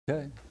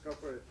Okay. Go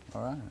for it.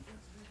 All right.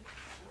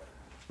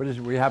 What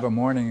is, we have a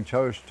morning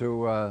toast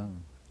to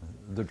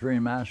the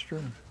Dream Master?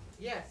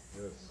 Yes.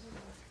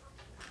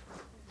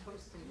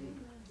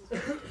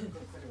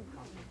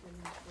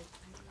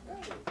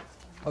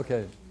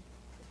 Okay.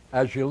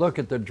 As you look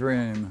at the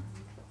dream,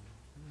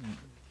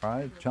 all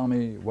right, tell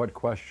me what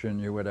question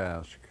you would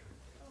ask.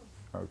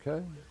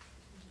 Okay?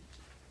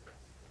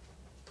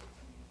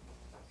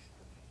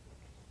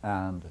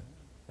 And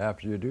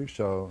after you do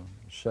so,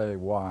 say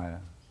why.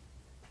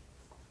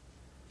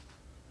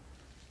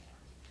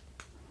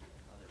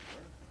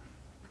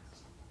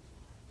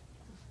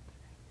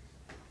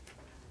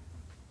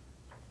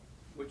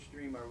 Which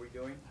dream are we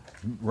doing?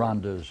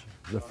 Ronda's,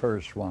 the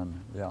first one,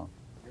 yeah.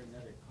 Your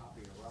Noetic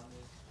copy of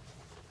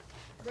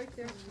Ronda's. Right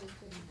there.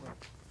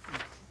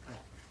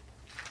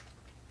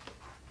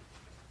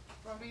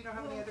 Rhonda, you don't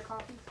have any other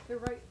copies? They're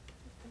right.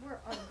 Where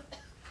are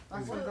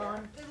Last one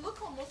gone? They look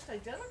almost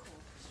identical.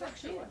 they?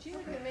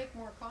 Gina can make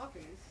more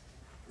copies.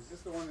 Is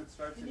this the one that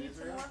starts You in need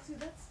some Israel? more too?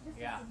 This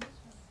Yeah. is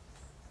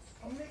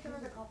Can you make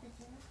another copy,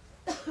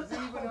 Tina? Does the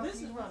anyone Oh, else this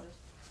is need one? Ronda's.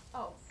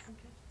 Oh,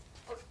 okay.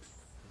 Oh,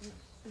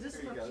 is this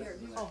Here you from go, here?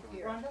 this is Oh, the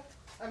here. Rhonda?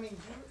 I mean,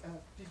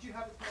 did you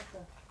have it at the?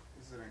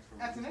 This is the next one.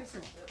 That's the next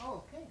one.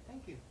 Oh, okay,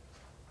 thank you.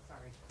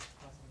 Sorry.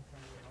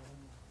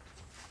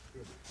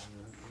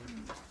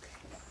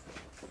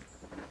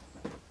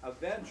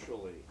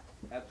 Eventually,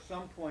 at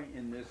some point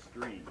in this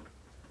dream,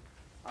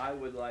 I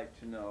would like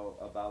to know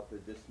about the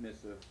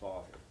dismissive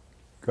father.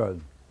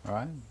 Good, all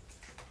right?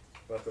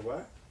 About the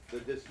what? The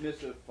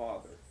dismissive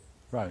father.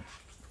 Right.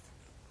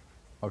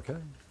 Okay.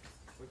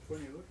 Which one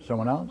are you looking at?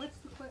 Someone else? What's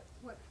the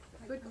what?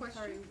 Good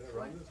question. Is that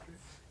Rhonda's tree?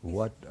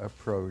 What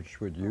approach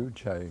would you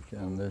take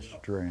in this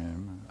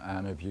dream?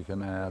 And if you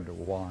can add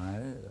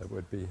why, it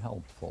would be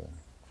helpful.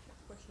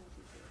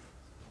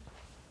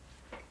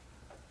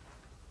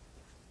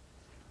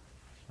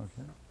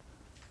 Okay.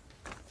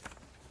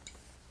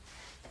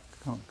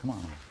 Come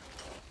on.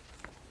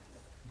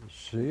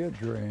 See a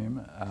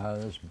dream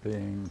as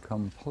being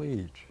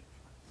complete,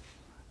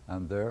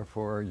 and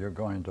therefore you're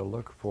going to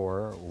look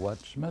for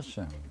what's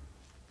missing.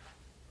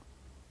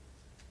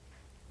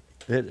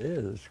 It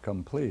is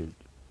complete,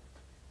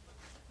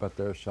 but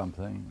there's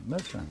something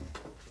missing.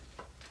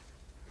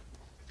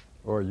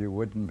 Or you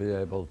wouldn't be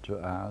able to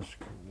ask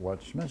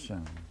what's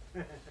missing.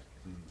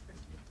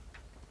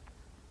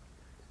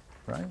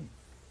 Right?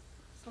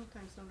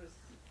 Sometimes known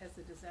as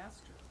a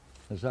disaster.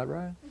 Is that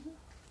right?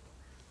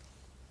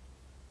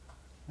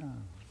 Yeah.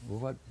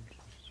 What,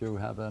 do you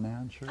have an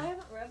answer? I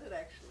haven't read it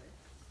actually.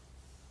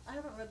 I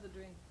haven't read the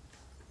dream.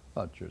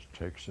 Well, it just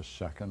takes a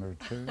second or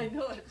two. I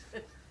know it.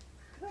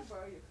 Could I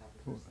borrow your copy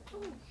for a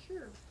second? Oh,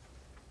 sure.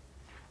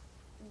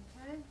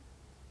 Okay.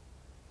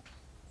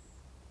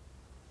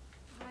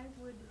 I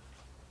would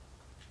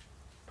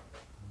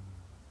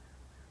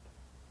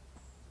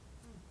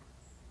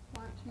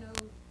want to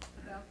know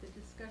about the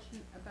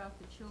discussion about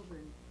the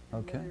children.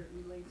 And Okay. whether it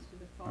relates to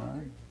the All father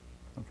right.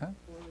 Okay.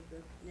 or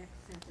the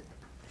next sentence.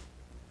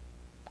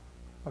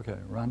 Okay,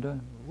 Rhonda,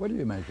 what do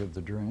you make of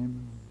the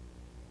dream?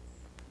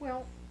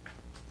 Well,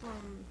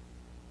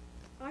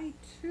 I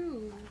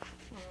too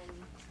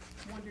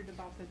wondered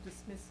about the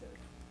dismissive,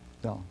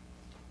 Yeah.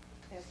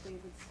 as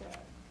David said.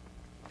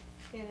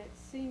 And it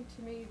seemed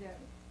to me that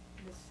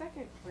the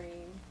second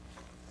dream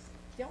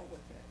dealt with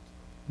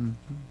it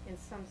Mm-hmm. in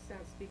some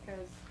sense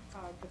because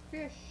the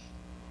fish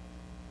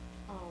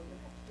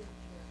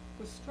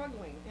was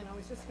struggling, and I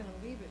was just going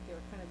to leave it there,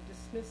 kind of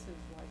dismissive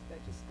like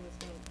that, just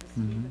going to just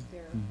leave it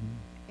there.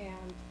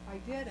 And I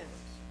didn't.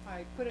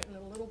 I put it in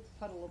a little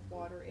puddle of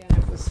water, and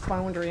it was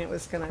floundering. It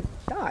was going to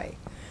die.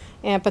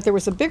 But there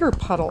was a bigger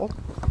puddle,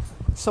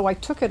 so I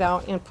took it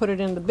out and put it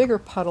in the bigger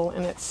puddle,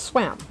 and it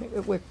swam.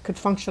 It could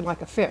function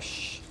like a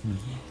fish.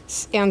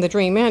 And the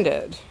dream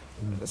ended.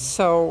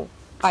 So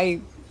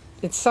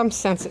in some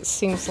sense, it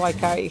seems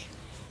like I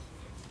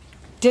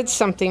did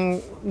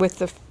something with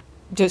the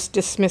just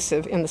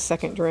dismissive in the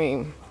second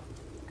dream.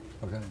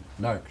 Okay,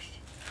 next.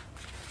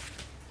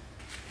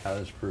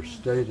 As for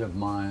state of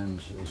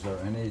minds, is there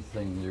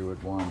anything you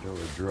would want to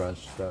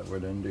address that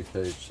would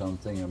indicate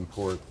something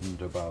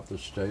important about the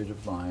state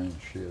of mind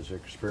she has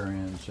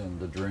experienced in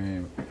the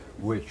dream,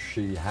 which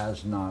she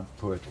has not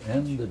put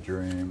in the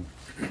dream,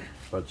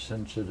 but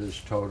since it is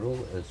total,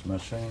 it's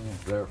missing?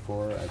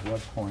 Therefore, at what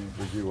point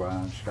would you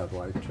ask, I'd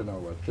like to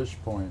know at this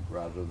point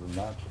rather than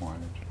that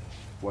point,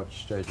 what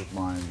state of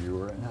mind you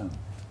were in?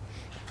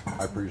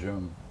 I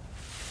presume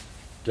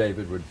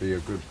David would be a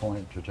good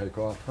point to take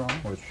off from,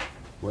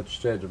 what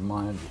state of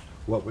mind,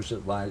 what was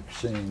it like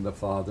seeing the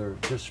father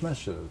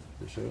dismissive,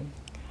 you see?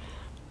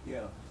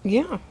 Yeah.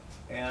 Yeah.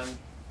 And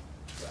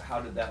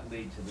how did that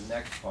lead to the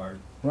next part,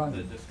 Right.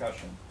 the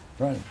discussion?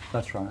 Right,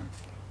 that's right.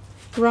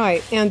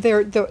 Right, and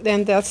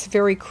and that's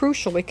very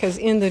crucial because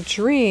in the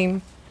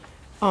dream,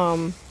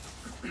 I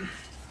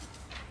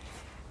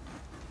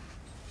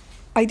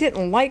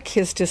didn't like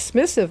his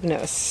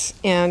dismissiveness,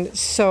 and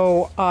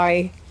so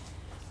I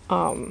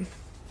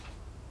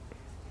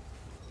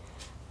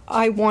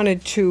I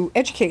wanted to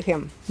educate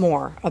him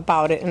more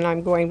about it, and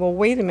I'm going, well,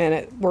 wait a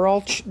minute.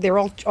 They're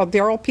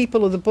all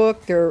people of the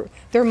book. They're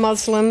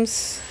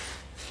Muslims.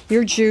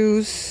 You're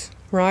Jews,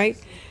 right?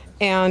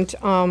 And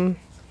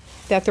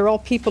that they're all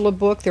people of the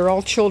book. They're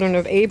all children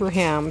of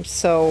Abraham.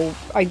 So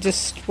I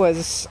just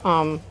was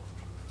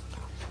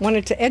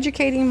wanted to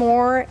educate him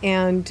more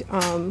and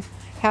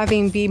have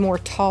him be more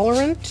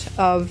tolerant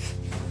of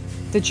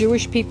the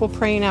Jewish people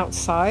praying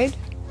outside.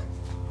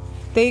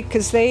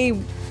 Because they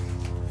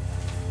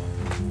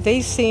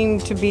seem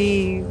to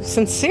be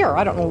sincere.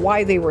 I don't know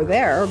why they were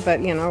there,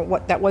 but you know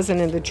what? That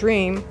wasn't in the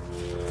dream.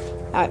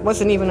 It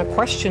wasn't even a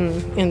question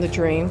in the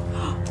dream.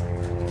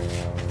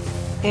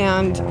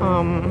 And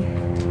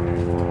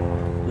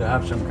You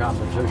have some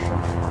competition.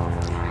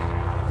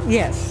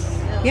 yes,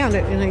 yeah,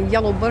 and a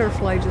yellow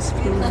butterfly just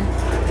flew in.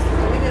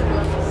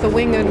 The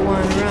winged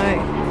one,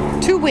 right?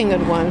 Two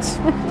winged ones.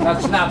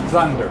 That's not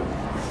thunder.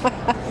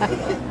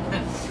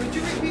 Could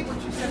you repeat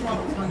what you said while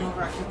it was going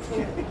over? I couldn't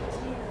hear.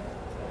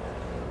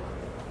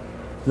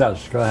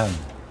 Yes, go ahead.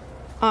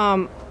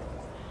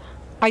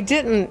 I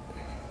didn't.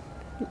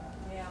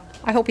 Yeah.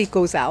 I hope he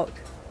goes out.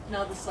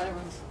 Now the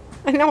sirens.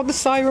 I know the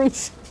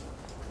sirens.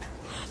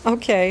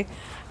 Okay.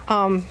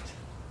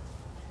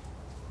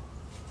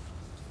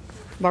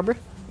 Barbara?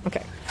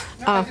 Okay.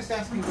 No, I just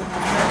asked you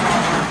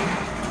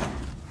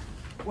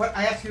what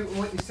I asked you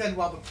what you said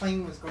while the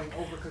plane was going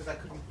over because I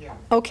couldn't hear.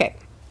 Okay.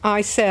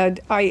 I said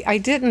I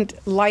didn't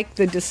like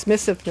the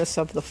dismissiveness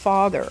of the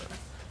father.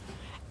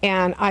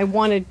 And I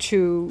wanted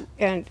to,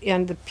 and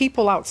the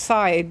people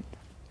outside,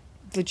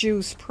 the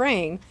Jews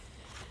praying,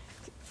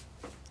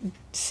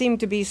 seemed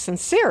to be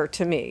sincere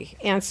to me.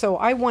 And so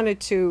I wanted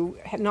to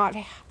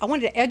I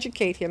wanted to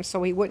educate him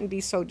so he wouldn't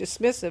be so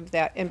dismissive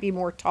and be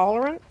more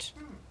tolerant.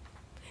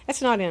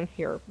 That's not in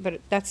here,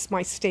 but that's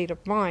my state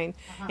of mind.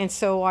 And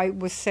so I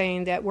was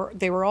saying that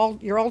you're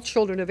all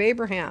children of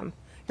Abraham.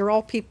 You're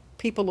all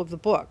people of the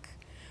book,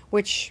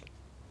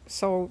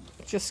 so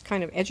just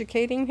kind of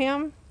educating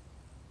him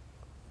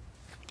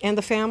and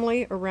the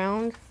family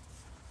around.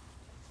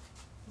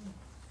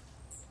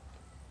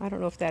 I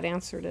don't know if that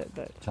answered it,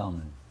 but. Tell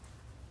me,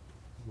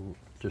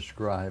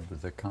 describe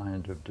the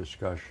kind of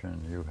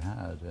discussion you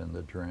had in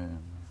the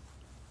dream.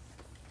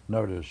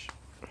 Notice,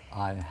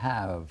 I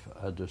have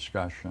a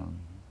discussion.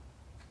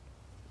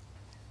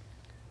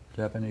 Do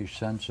you have any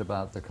sense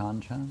about the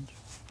content?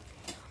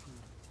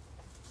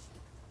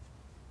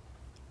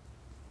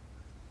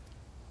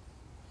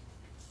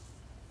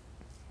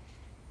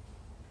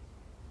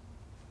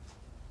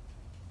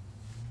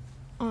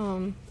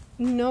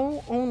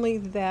 No, only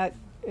that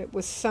it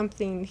was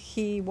something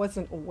he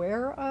wasn't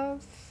aware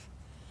of,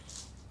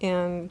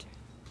 and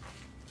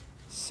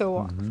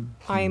so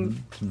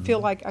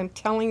feel like I'm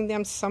telling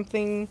them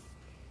something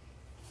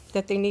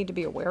that they need to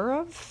be aware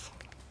of,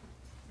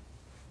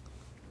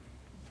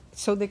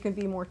 so they can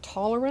be more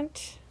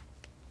tolerant,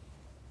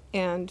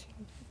 and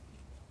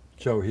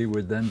So he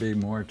would then be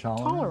more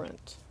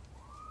tolerant?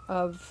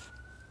 of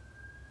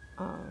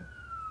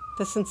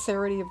the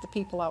sincerity of the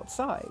people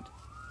outside.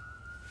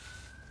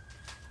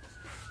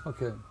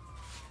 Okay.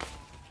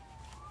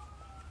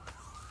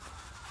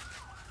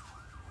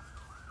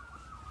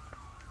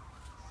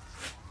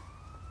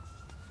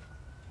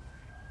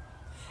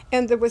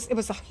 And it was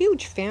a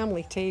huge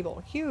family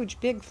table, huge,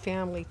 big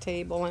family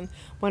table. And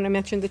when I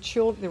mentioned the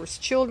children, there was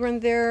children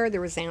there,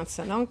 there was aunts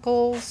and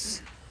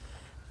uncles.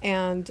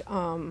 And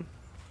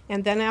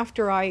then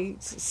after I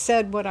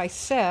said what I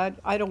said,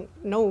 I don't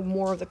know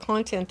more of the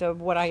content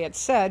of what I had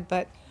said,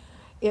 but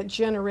it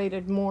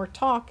generated more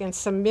talk. And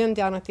some men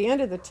down at the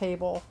end of the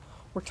table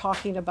were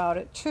talking about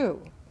it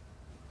too.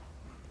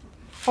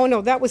 Oh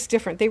no, that was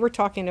different. They were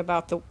talking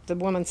about the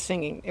woman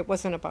singing. It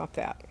wasn't about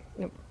that.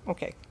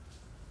 Okay.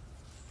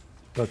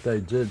 But they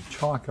did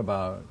talk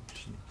about,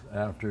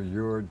 after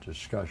your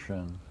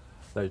discussion,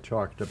 they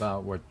talked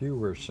about what you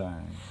were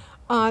saying.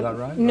 Is that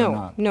right?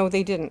 No, no,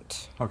 they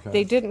didn't. Okay.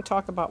 They didn't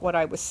talk about what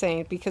I was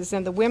saying because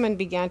then the women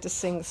began to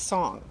sing the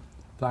song.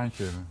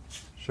 Thank you.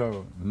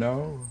 So,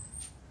 no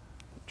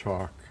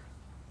talk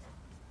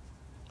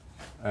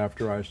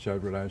after I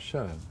said what I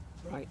said.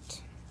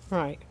 Right,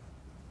 right.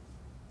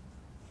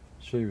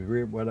 See,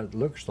 what it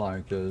looks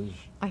like is...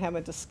 I have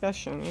a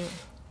discussion. Yeah.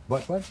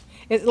 What?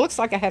 It looks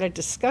like I had a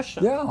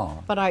discussion. Yeah.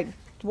 But I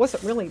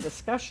wasn't really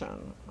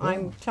discussion.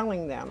 I'm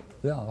telling them.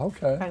 Yeah,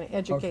 okay. Kind of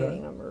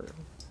educating them. Or,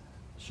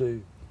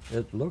 See,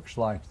 it looks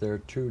like they're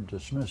too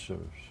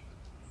dismissive.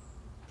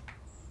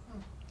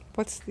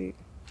 what's the...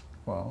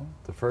 Well,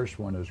 the first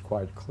one is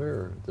quite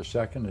clear. The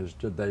second is,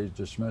 did they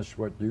dismiss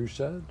what you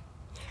said?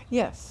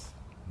 Yes.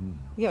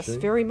 Yes, See?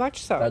 very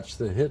much so. That's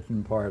the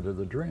hidden part of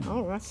the dream.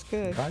 Oh, that's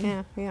good. Right?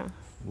 Yeah, yeah.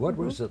 What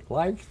was it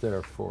like,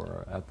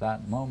 therefore, at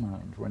that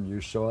moment when you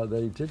saw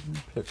they didn't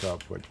pick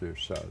up what you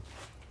said,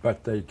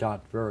 but they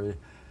got very...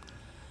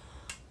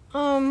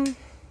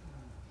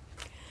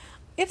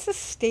 It's a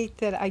state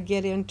that I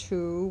get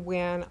into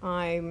when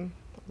I'm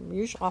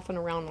usually often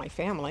around my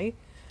family,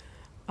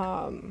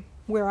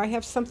 where I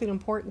have something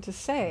important to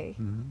say,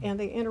 and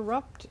they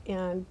interrupt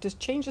and just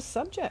change the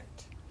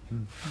subject.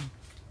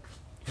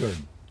 Good,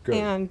 good.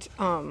 And,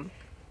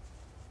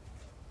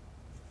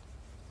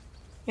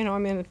 you know,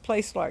 I'm in a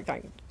place like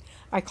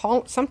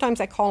sometimes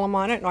I call them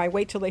on it and I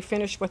wait till they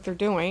finish what they're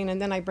doing and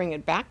then I bring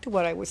it back to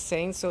what I was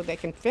saying so they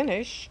can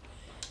finish.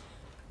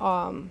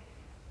 Or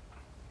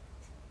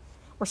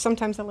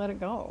sometimes I let it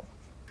go.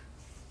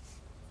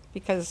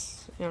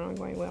 Because, you know, I'm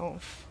going, well,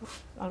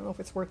 I don't know if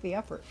it's worth the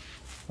effort.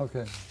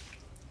 Okay.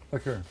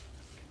 Look here.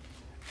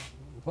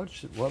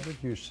 What would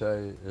you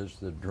say is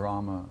the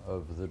drama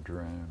of the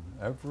dream?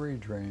 Every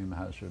dream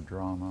has a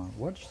drama.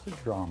 What's the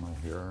drama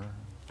here?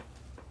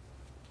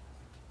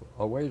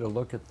 A way to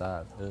look at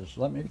that is,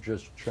 let me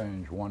just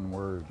change one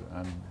word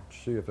and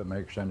see if it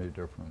makes any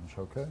difference,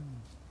 okay?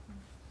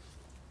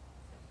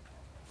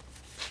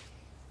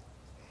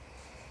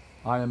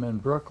 I am in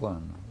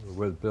Brooklyn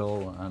with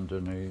Bill and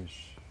Denise.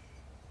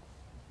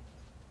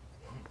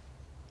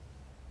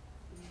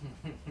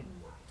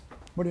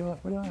 What are you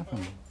laughing? Well,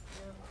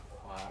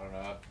 I don't know.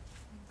 I've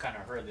kind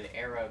of heard that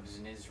Arabs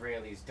and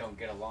Israelis don't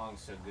get along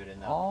so good in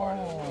that part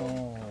of the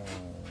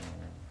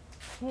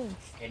world.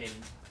 And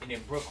in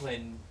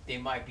Brooklyn, they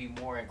might be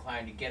more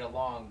inclined to get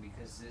along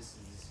because this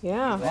is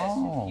Yeah. US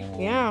Oh. and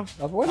people Yeah.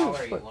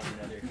 tolerate one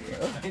another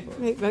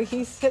here. But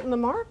he's hitting the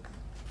mark.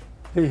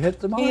 He hit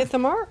the mark? He hit the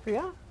mark,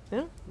 yeah.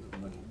 Yeah.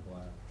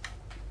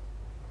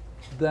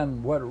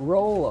 Then what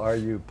role are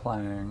you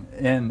playing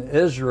in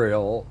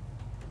Israel?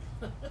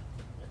 Still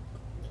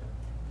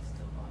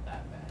not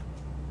that bad.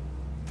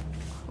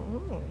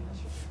 Oh.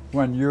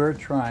 When you're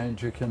trying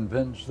to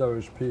convince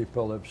those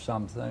people of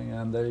something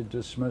and they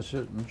dismiss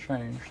it and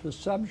change the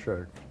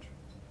subject.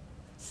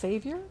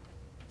 Savior?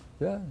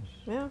 Yes,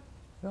 Yeah.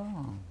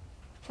 yeah,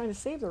 Trying to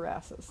save their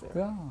asses there.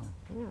 yeah.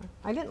 Yeah.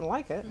 I didn't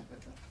like it.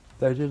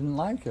 They didn't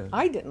like it.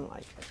 I didn't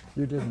like it.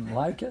 You didn't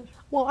like it?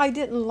 Well, I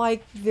didn't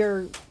like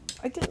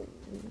I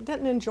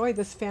didn't enjoy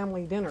this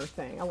family dinner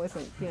thing. I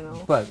wasn't, you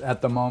know. But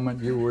at the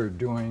moment you were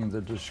doing the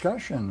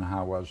discussion,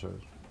 how was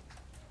it?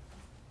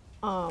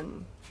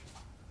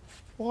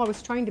 Well, I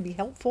was trying to be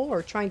helpful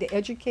or trying to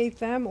educate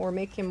them or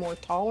make him more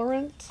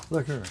tolerant.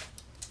 Look here,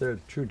 they're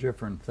two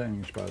different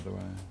things, by the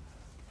way.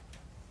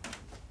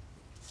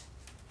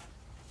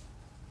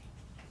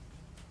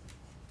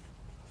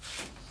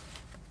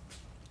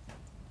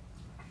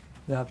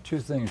 You have two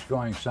things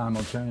going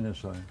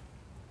simultaneously.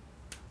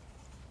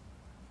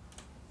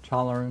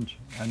 Tolerant,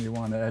 and you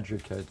want to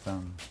educate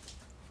them.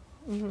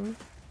 Mm-hmm.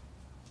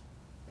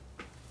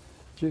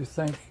 Do you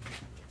think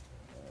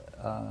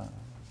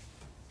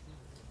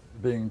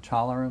being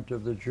tolerant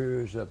of the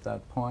Jews at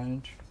that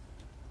point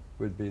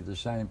would be the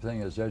same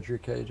thing as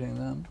educating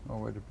them, or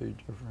would it be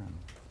different?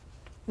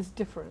 It's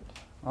different.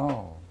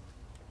 Oh.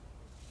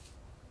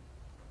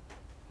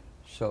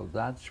 So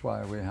that's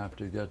why we have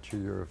to get to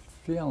your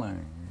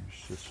feelings,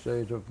 the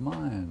state of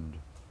mind,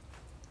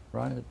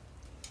 right?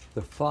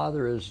 The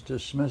father is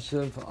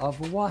dismissive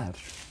of what?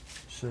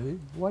 See,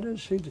 what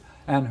is he,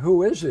 and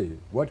who is he?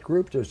 What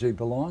group does he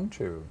belong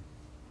to?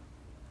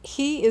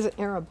 He is an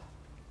Arab.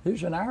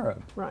 He's an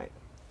Arab. Right.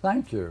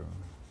 Thank you.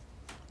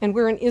 And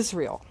we're in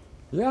Israel.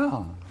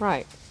 Yeah.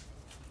 Right.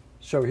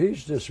 So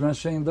he's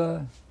dismissing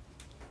the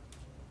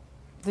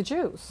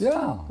Jews.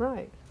 Yeah.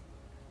 Right.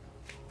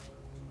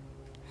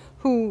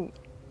 Who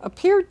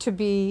appeared to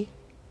be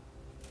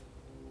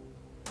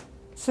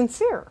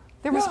sincere.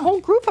 There was a Yeah. whole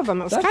group of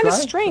them. It was That's kind of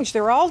right. strange.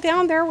 They were all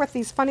down there with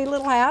these funny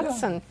little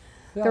hats, Yeah. and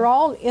Yeah. they're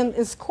all in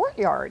his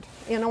courtyard.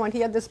 You know, and he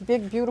had this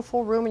big,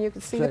 beautiful room, and you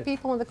could see the Say-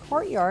 people in the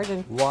courtyard.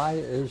 And Why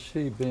is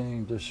he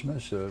being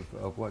dismissive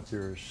of what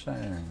you're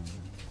saying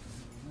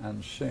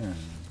and seeing?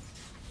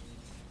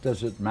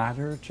 Does it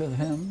matter to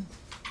him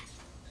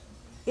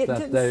it that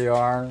didn't. they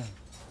are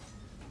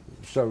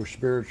so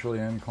spiritually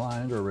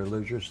inclined or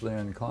religiously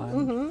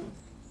inclined? Mm-hmm.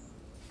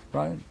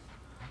 Right?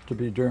 To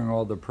be doing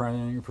all the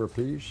praying for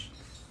peace?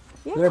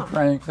 Yeah. They're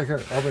praying, look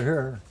here, over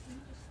here.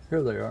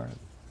 Here they are.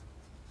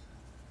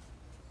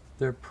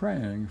 They're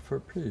praying for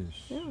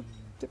peace. Yeah.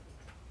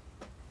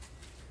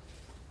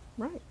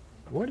 Right.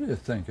 What do you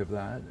think of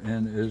that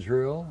in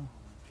Israel?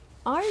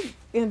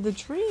 In the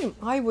dream,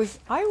 I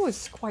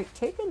was quite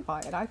taken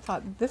by it. I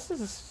thought, this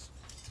is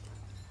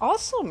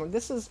awesome.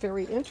 This is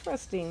very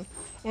interesting.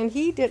 And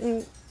he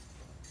didn't.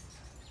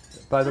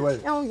 By the way,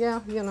 Oh yeah,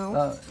 you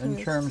know. in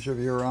yes. terms of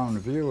your own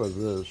view of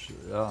this,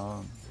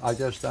 I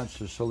guess that's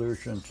the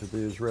solution to the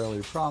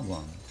Israeli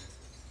problem.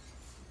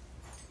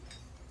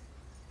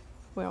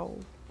 Well,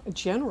 a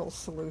general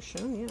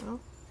solution, yeah.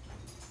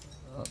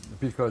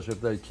 Because if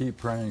they keep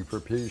praying for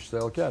peace,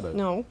 they'll get it.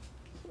 No.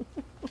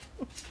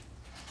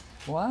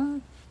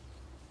 What?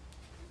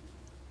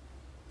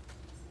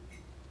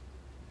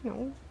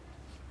 No.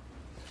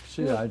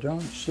 See, I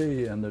don't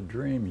see in the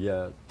dream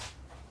yet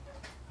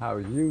how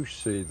you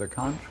see the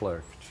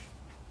conflict.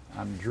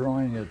 I'm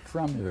drawing it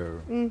from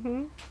you.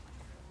 Mm-hmm.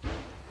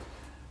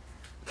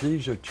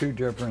 These are two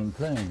different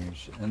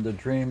things. In the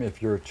dream,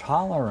 if you're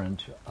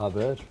tolerant of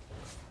it,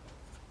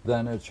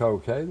 then it's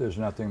okay, there's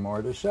nothing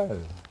more to say.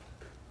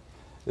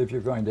 If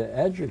you're going to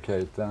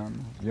educate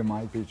them, you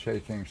might be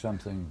taking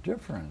something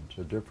different,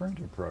 a different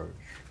approach.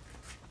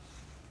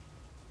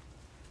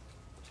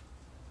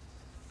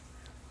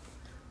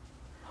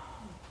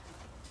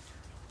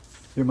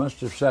 You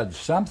must have said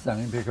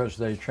something because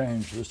they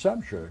changed the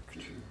subject.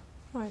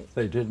 Right.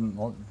 They didn't,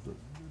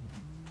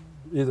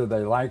 either they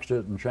liked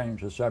it and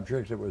changed the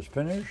subject, it was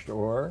finished,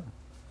 or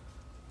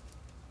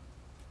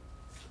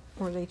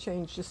they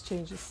just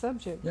changed the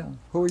subject. yeah.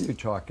 Who were you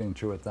talking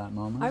to at that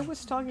moment? I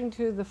was talking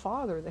to the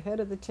father, the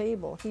head of the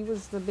table. He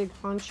was the big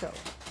honcho.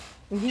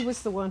 And he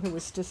was the one who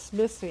was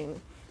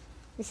dismissing.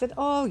 He said,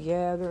 oh,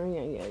 yeah,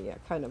 yeah,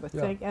 kind of a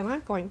Yeah. thing. And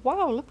I'm going,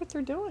 wow, look what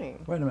they're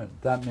doing. Wait a minute.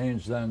 That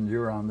means then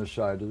you're on the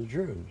side of the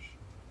Jews,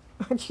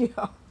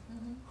 Yeah.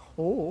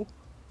 Oh,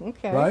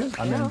 okay. right?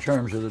 I mean, Yeah. in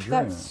terms of the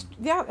dream.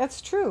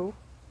 That's true.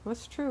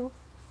 That's true.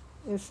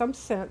 In some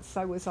sense,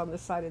 I was on the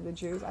side of the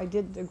Jews. I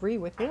did agree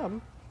with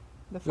him,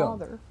 the Yeah.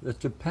 father. It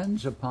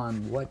depends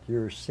upon what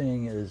you're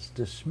seeing as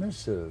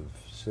dismissive,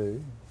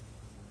 see?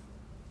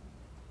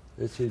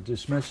 Is he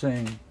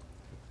dismissing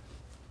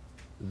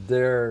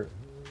their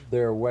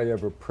way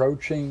of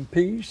approaching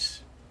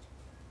peace?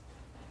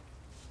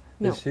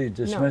 No, Is he no.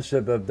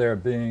 dismissive of their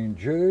being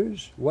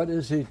Jews? What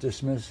is he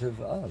dismissive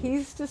of?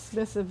 He's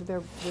dismissive of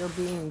their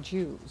being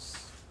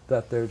Jews,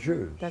 That they're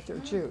Jews. that they're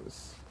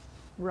Jews.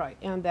 Right,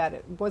 and that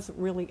it wasn't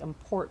really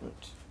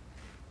important.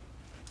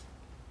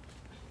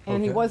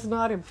 And he Okay. was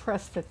not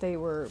impressed that they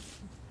were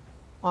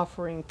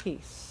offering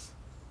peace.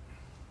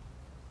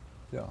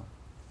 Yeah.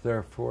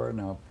 Therefore,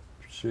 now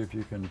see if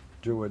you can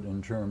do it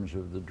in terms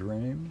of the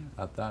dream.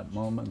 At that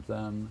moment,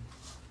 then,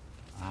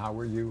 how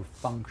are you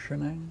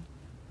functioning?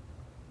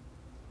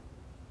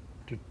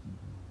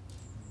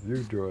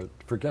 You do it.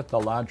 Forget the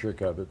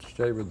logic of it.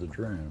 Stay with the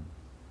dream.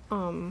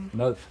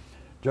 No,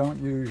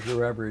 don't use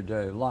your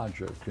everyday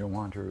logic. You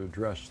want to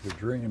address the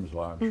dream's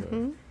logic.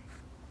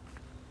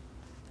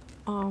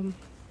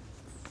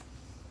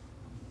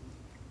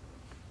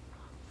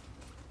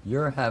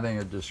 You're having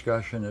a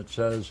discussion, it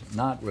says,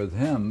 not with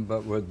him,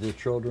 but with the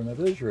children of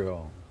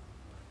Israel.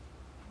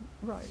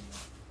 Right,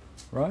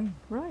 Right?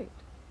 right.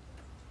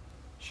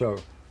 So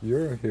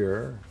you're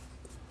here,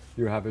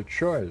 you have a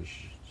choice,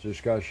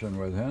 discussion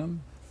with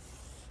him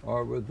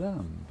or with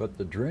them. But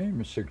the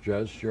dream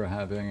suggests you're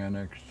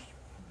having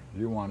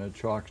you want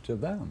to talk to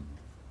them.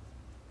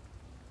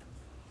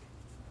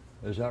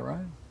 Is that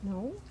right?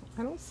 No,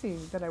 I don't see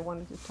that I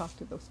wanted to talk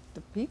to the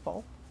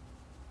people.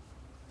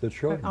 The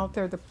children. Out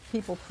there, the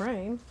people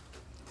praying.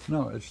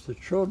 No, it's the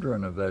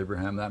children of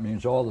Abraham. That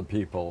means all the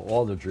people,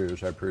 all the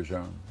Jews, I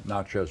presume,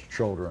 not just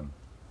children.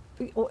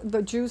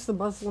 The Jews, the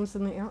Muslims,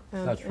 and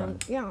That's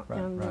right. Yeah, Right,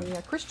 and right.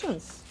 the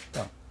Christians.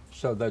 Yeah.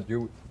 So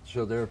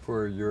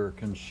therefore your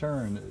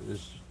concern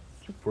is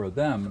for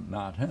them,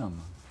 not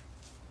him.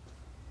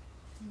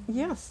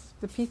 Yes,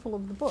 the people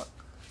of the book,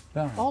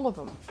 Yeah. all of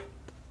them.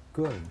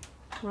 Good.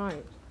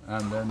 Right.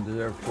 And then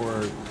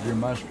therefore you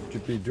must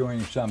be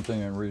doing something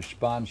in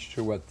response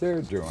to what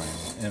they're doing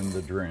in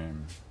the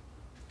dream.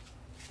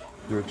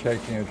 You're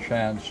taking a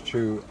chance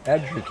to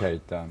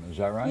educate them, is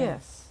that right?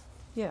 Yes,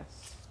 yes.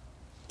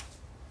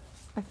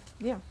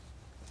 Yeah.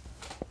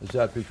 Is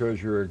that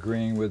because you're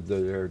agreeing with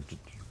their...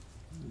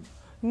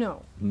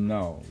 No,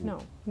 No.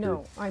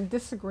 no. I'm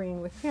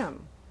disagreeing with him,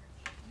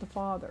 the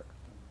father.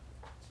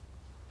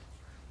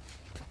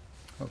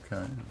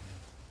 Okay.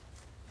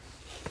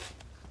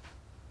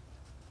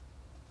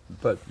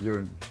 But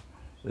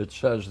it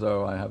says,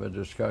 though, I have a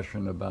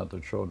discussion about the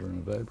children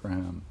of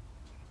Abraham.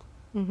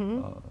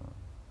 Mm-hmm.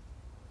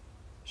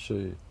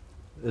 See,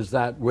 is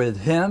that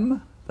with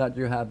him that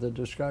you have the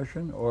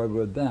discussion, or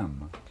with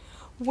them?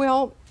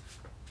 Well,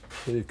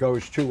 It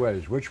goes two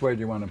ways. Which way do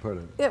you want to put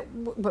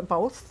it? but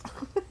both.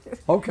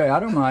 Okay, I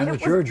don't mind.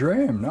 It's your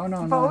dream. No,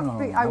 Both. no.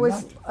 I I'm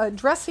was not-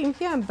 addressing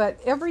him, but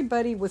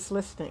everybody was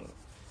listening.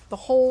 The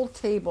whole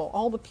table,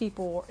 all the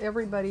people,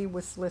 everybody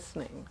was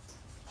listening.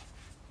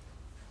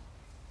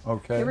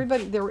 Okay.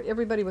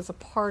 Everybody was a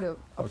part of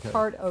Okay.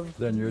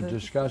 Then you're the-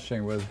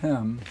 discussing with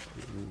him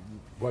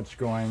what's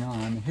going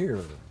on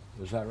here.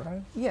 Is that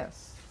right?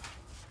 Yes.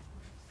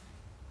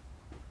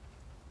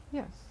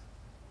 Yes.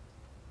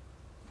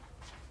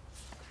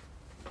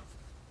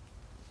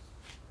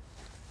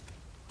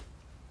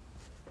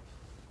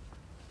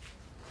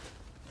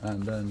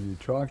 And then you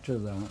talk to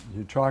them,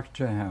 you talk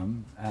to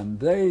him, and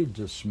they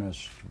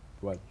dismissed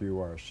what you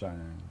are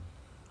saying.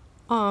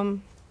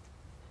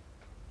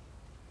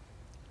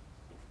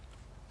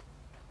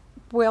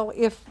 Well,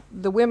 if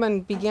the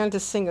women began to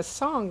sing a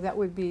song, that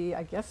would be,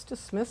 I guess,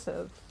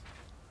 dismissive.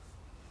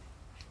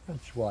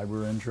 That's why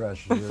we're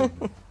interested.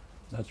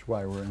 That's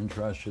why we're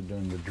interested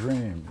in the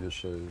dream. You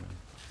see.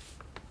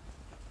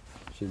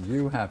 See,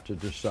 you have to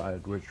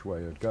decide which way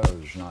it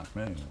goes, not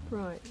me.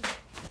 Right.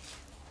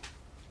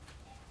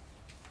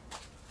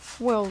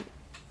 Well,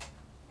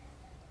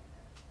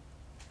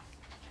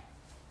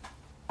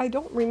 I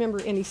don't remember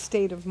any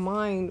state of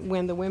mind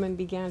when the women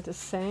began to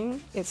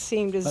sing. It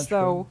seemed as That's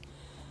though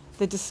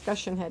the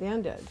discussion had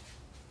ended.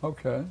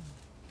 Okay.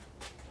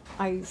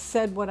 I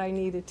said what I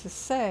needed to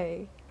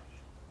say,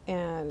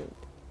 and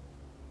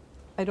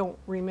I don't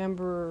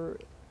remember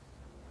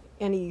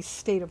any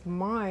state of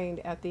mind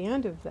at the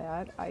end of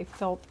that. I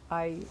felt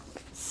I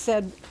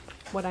said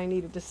what I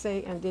needed to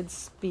say and did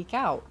speak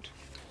out.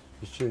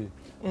 You see,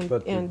 and,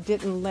 but and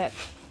didn't let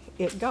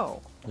it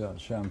go. yeah,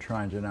 see, I'm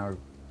trying to now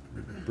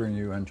bring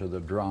you into the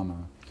drama.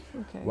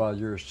 Okay. While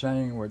you're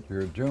saying what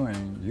you're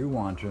doing, you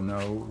want to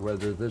know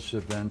whether this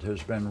event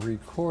has been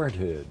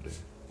recorded.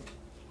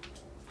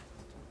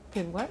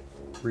 Did what?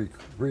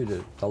 Read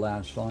it, the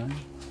last line.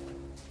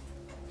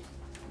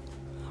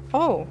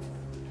 Oh,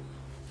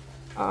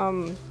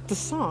 the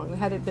song,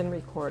 had it been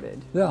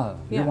recorded? Yeah,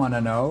 Yeah. you want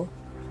to know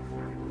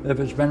if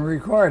it's been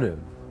recorded.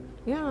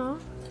 Yeah.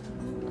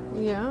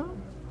 Yeah.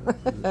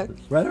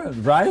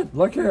 Right?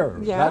 Look here.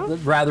 Yeah.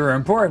 That's rather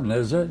important,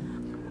 is it?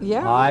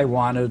 Yeah. I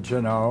wanted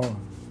to know.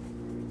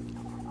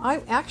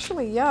 I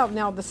actually, yeah.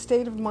 Now the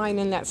state of mind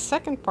in that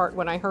second part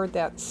when I heard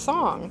that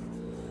song,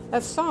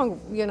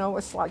 you know,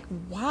 it's like,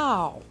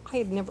 wow, I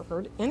had never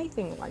heard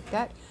anything like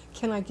that.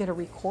 Can I get a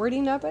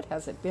recording of it?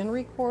 Has it been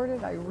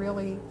recorded? I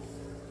really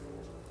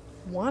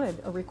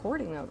wanted a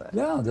recording of it.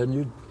 Yeah, then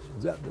you.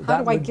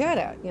 How do I get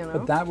it? You know.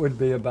 But that would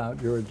be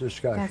about your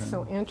discussion. That's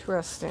so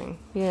interesting.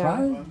 Yeah. Right?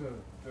 Ronda,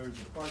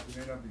 there's a part that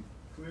may not be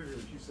clear here.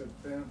 She said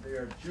they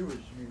are Jewish.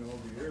 You mean all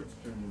the Arabs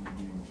turned into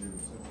being Jews.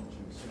 That's what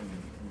she was saying.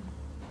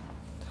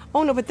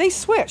 Oh no, but they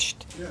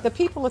switched. Yeah. The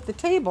people at the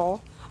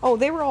table, oh,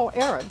 they were all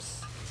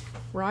Arabs,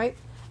 right?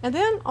 And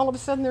then all of a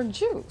sudden they're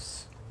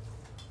Jews.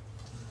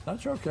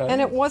 That's okay.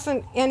 And it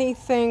wasn't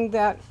anything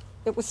that,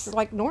 it was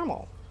like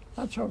normal.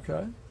 That's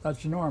okay.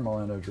 That's normal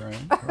in a dream,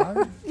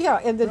 right? Yeah,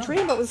 in the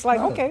dream it was like,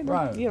 Right, okay,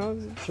 right. you know,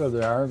 So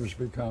the Arabs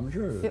become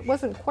Jews. it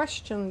wasn't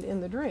questioned in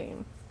the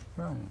dream.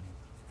 Right.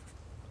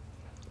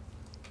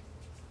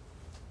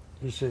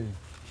 You see,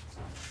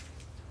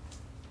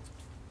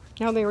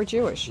 No, they were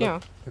Jewish, yeah.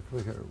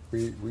 look here.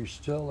 We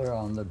still are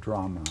on the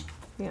drama,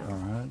 Yeah. all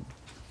right?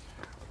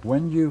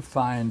 When you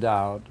find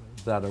out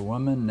that a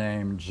woman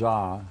named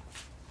Zah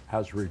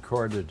has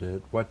recorded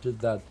it, what did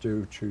that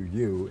do to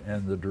you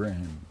in the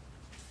dream?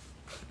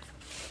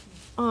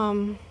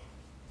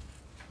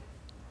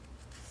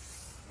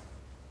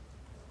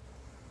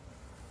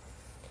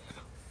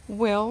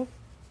 Well,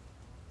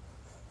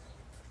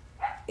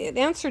 it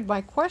answered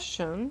my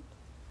question,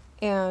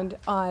 and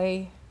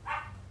I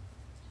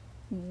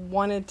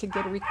wanted to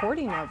get a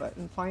recording of it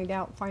and find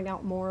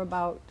out more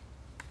about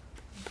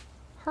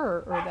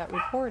her or that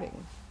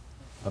recording.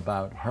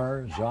 About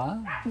her, Zah?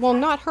 Well,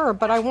 not her,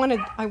 but I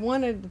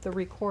wanted the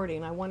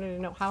recording. I wanted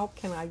to know, how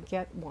can I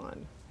get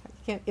one?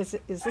 Is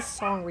this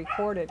song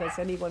recorded? Has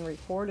anyone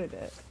recorded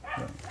it?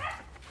 Yeah.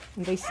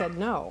 And they said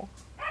no.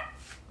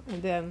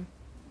 And then,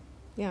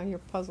 yeah, you're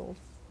puzzled.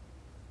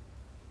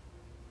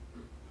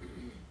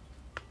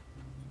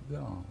 Yeah.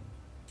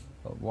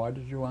 But why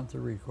did you want the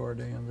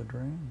recording in the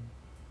dream?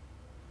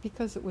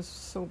 Because it was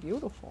so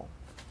beautiful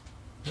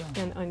Yeah.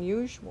 and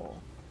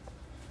unusual.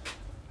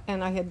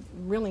 And I had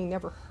really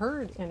never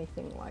heard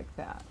anything like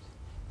that.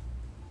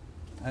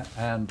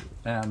 And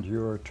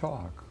your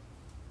talk.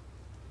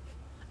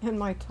 And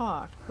my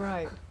talk,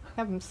 right.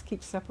 Have them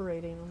keep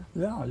separating them.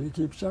 Yeah, you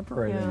keep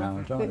separating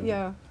now, don't you?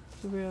 Yeah,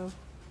 real.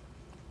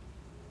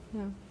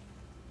 Yeah.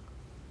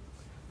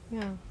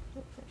 Yeah.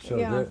 So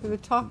yeah, the- the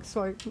talk,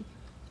 so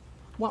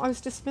I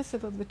was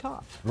dismissive of the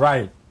talk.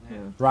 Right, Yeah.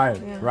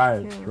 right, Yeah,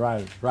 right,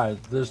 yeah.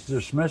 right. This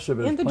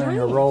dismissive In is the playing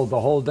a dream. role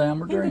the whole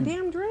damn In dream. the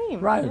damn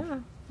dream. Right, Yeah.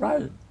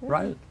 right, Yeah.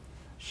 right.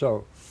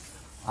 So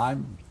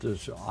I'm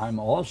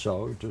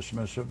also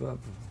dismissive of,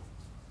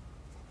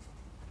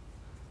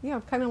 Yeah,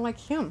 kind of like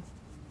him.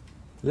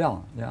 yeah.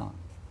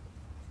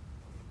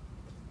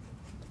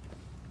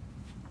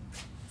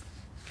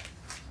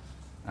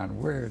 And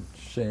we're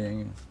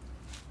seeing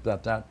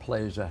that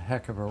plays a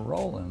heck of a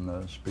role in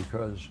this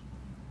because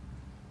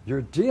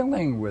you're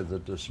dealing with the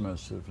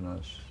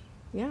dismissiveness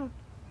Yeah,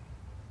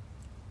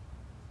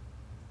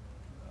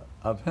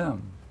 of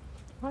him.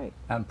 right.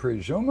 And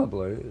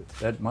presumably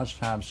it must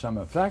have some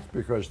effect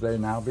because they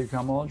now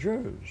become all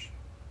Jews,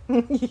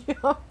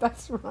 Yeah,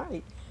 that's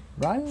right.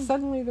 right?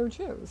 Suddenly they're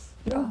Jews.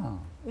 Yeah,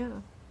 Yeah.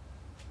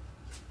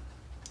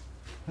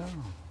 yeah.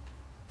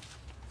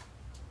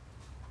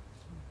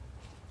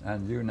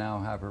 And you now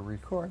have a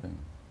recording.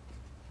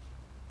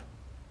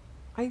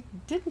 I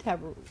didn't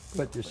have a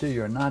But you see,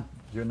 you're not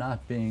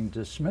being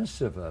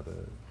dismissive of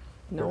it.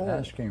 No. You're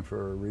asking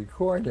for a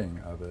recording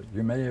of it.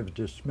 You may have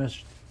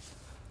dismissed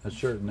a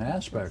certain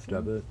aspect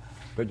of it,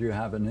 but you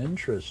have an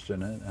interest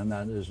in it, and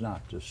that is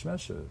not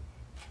dismissive.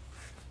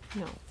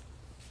 No.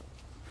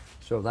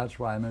 So that's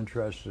why I'm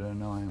interested in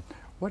knowing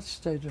what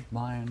state of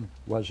mind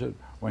was it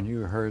when you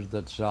heard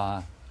that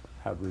Zah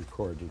had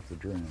recorded the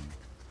dream,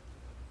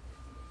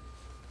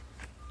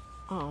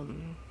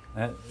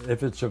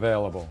 if it's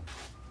available.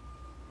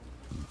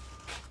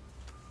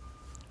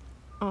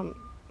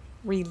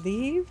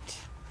 Relieved,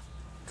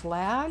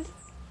 glad,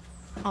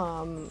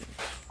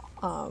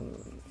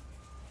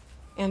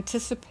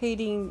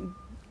 anticipating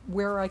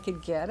where I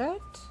could get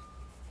it.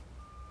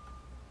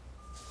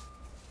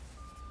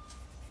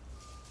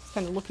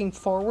 Kind of looking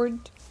forward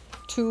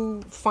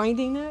to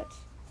finding it.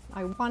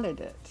 I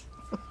wanted it.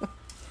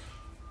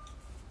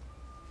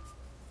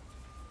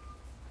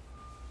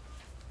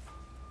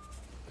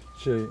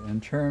 See, in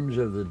terms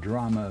of the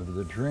drama of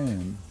the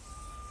dream,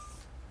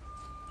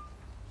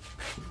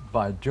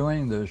 by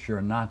doing this,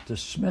 you're not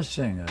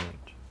dismissing it,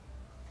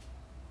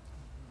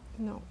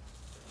 No.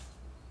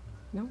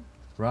 No.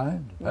 right?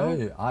 No.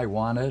 Hey, I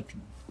want it.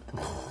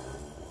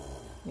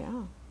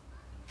 Yeah.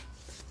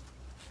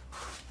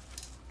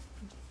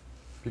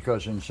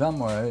 Because in some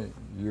way,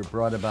 you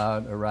brought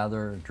about a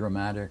rather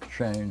dramatic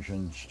change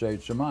in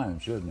states of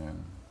mind, didn't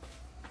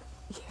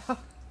you? Yeah.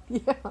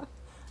 Yeah.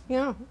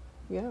 Yeah.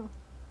 Yeah.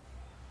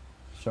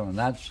 So in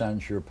that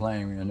sense, you're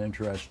playing an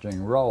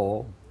interesting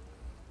role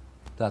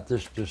that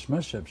this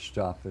dismissive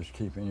stuff is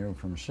keeping you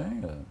from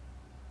seeing it.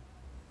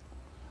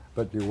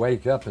 But you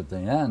wake up at the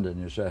end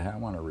and you say, hey, I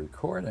want a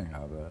recording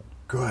of it.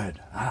 Good.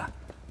 I'm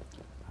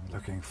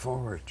looking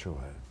forward to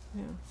it.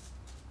 Yeah.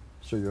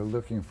 So you're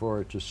looking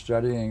forward to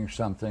studying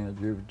something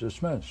that you've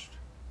dismissed,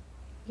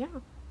 Yeah.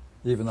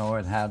 even though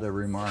it had a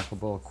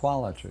remarkable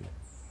quality.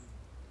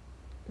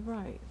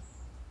 Right.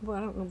 Well,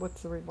 I don't know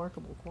what's the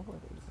remarkable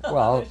quality.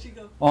 Well,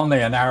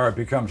 only an Arab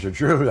becomes a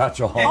Jew, that's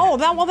all.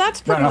 Oh, that's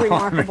pretty No, I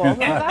remarkable. mean,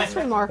 That's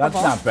remarkable.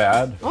 That's not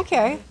bad.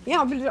 Okay.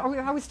 Yeah, but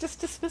I was just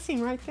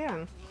dismissing right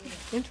then.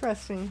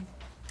 Interesting.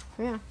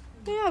 Yeah.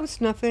 Yeah, it was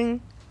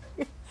nothing.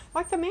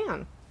 Like the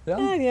man.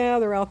 Yeah, Yeah,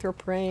 they're out there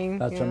praying.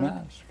 that's yeah. a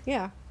mask.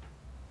 Yeah.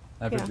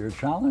 But Yeah. you're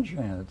challenging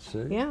it,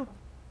 see? Yeah.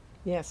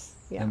 Yes.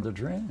 Yeah. In the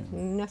dream.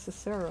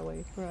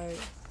 Necessarily. Right.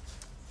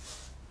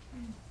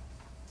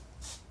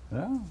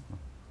 Yeah.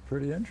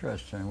 Pretty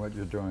interesting what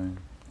you're doing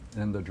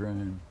in the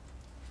dream.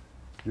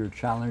 You're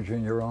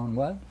challenging your own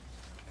what?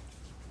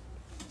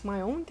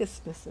 My own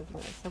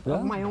dismissiveness of, Yeah.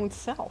 of my own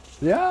self.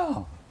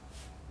 Yeah.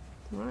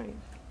 Right.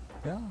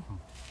 Yeah.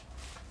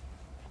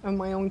 Of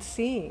my own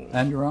seeing.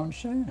 And your own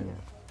seeing.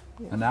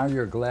 Yeah. And now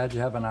you're glad you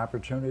have an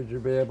opportunity to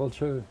be able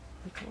to.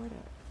 Record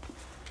it.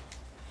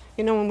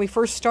 You know, when we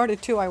first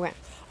started too, I went,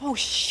 oh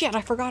shit,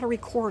 I forgot a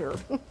recorder.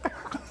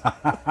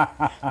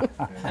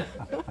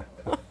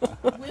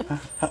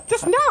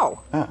 Just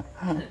now.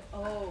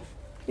 Oh.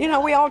 You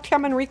know, we all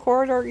come and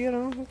record or, you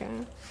know,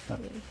 okay.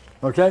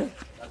 Okay?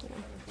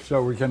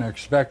 So we can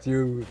expect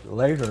you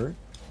later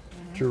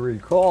to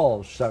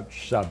recall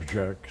such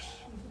subjects,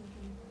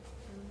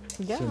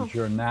 Yeah. since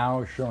you're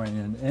now showing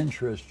an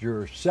interest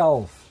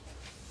yourself,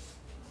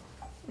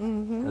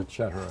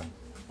 etc.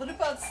 What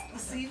about the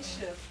scene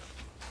shift?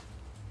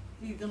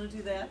 Are you gonna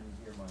do that?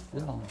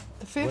 Yeah.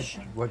 The fish.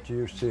 What do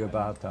you see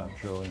about that,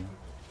 Julie?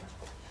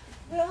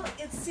 Well,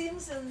 it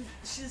seems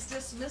she's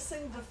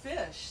dismissing the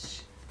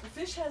fish. The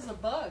fish has a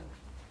bug.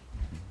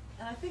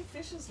 And I think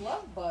fishes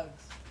love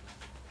bugs.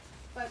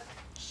 But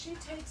she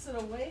takes it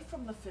away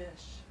from the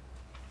fish.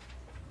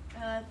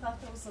 And I thought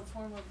that was a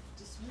form of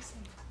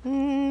dismissing.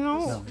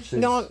 No, No, she's-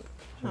 no,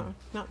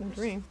 not in the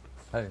dream.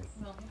 Hey,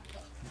 No.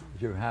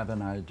 you have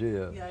an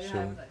idea. Yeah, see?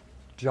 yeah. But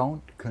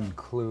Don't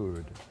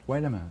conclude.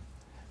 Wait a minute.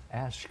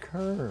 Ask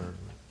her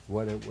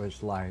what it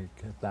was like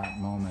at that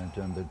moment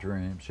in the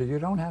dream. So you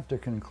don't have to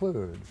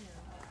conclude,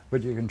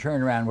 but you can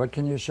turn around. What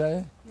can you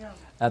say? yeah.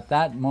 At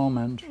that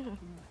moment,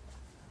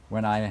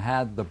 when I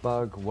had the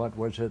bug, what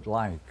was it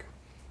like?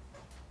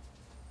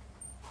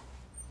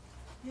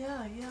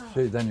 Yeah, yeah.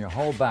 See, then you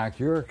hold back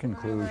your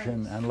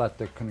conclusion and let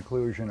the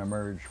conclusion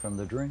emerge from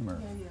the dreamer.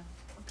 Yeah, yeah.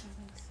 Okay,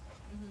 thanks.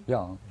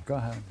 Yeah, go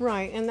ahead.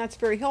 Right, and that's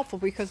very helpful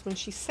because when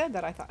she said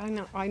that, I thought,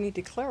 I need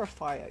to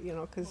clarify it, you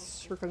know,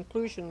 because her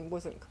conclusion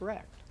wasn't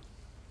correct.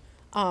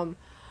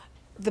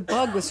 The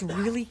bug was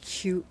really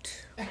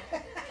cute.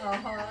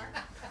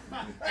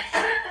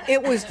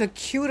 It was the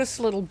cutest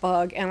little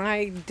bug, and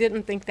I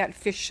didn't think that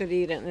fish should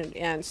eat it,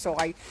 and so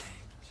I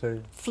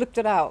See, flipped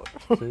it out.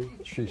 see,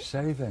 she's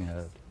saving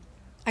it.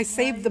 I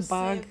saved the You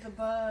bug. saved the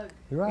bug.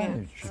 You're right.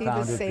 Yeah, She see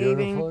found the it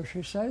saving. beautiful.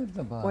 She saved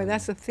the bug. Boy,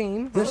 that's a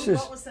theme. This So is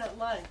what was that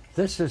like?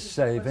 this is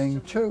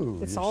saving too.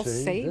 It's you all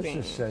see? saving.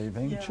 This is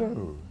saving Yeah.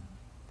 too.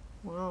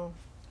 Wow.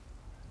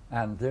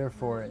 And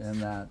therefore, in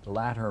that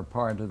latter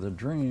part of the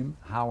dream,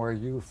 how are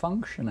you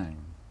functioning?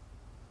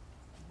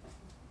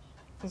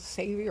 A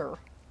savior.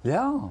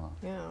 Yeah.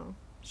 Yeah.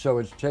 So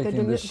it's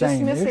taking the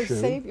same dismissive issue.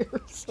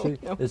 savior. So, See, you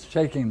know. it's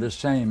taking the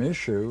same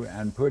issue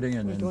and putting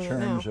it We're in doing it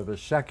terms now. of a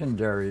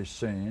secondary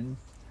scene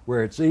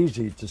where it's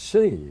easy to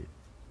see.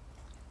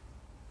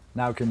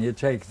 Now, can you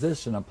take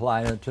this and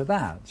apply it to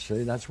that?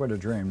 See, that's what a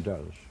dream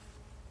does.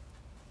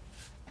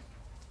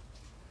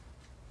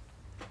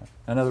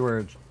 In other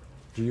words,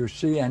 do you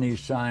see any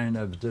sign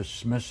of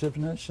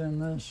dismissiveness in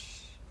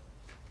this?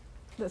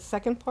 The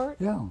second part?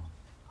 Yeah.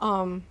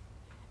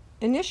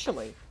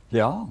 Initially,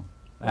 Yeah.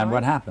 And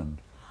what Right. happened?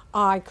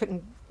 I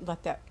couldn't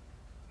let that.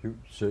 You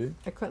see?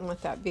 I couldn't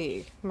let that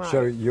be. Right.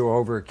 So you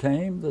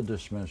overcame the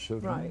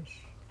dismissiveness, Right.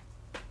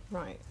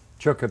 Right.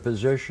 took a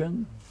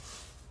position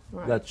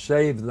Right. that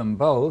saved them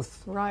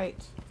both,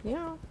 Right.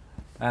 Yeah.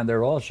 and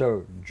they're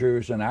also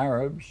Jews and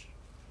Arabs,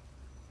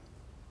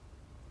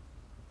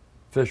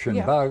 fish and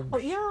Yeah. bugs. Oh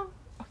yeah.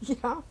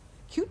 Yeah.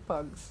 Cute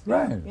bugs.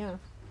 Right. Yeah.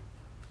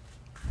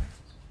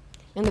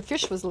 And the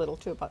fish was little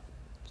too, about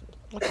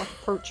looked like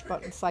a perch,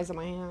 about the size of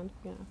my hand.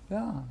 Yeah.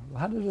 Yeah.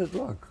 How did it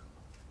look?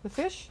 The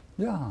fish,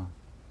 Yeah.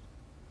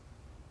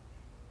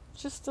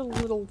 just a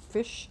little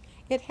fish.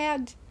 It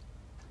had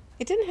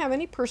It didn't have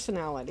any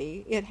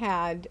personality. It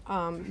had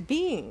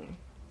being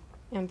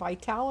and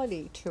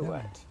vitality to Yeah.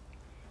 it.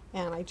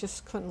 And I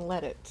just couldn't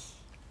let it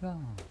Yeah.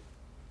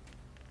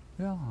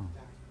 Yeah.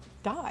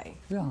 die.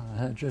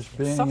 Yeah. Just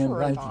being Suffer in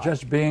or die.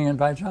 just being in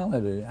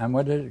vitality. And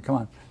what did it? Come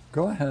on,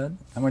 go ahead.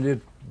 And when you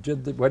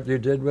did what you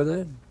did with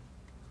it,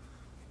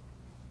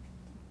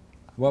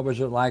 what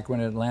was it like when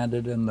it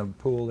landed in the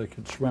pool? It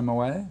could swim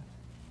away.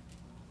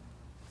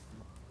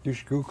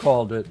 Who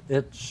called it?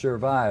 It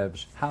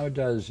survives. How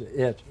does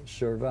it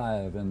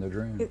survive in the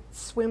dream? It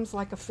swims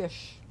like a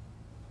fish.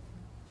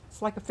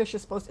 It's like a fish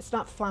is supposed to. It's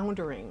not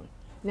floundering.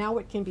 Now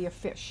it can be a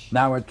fish.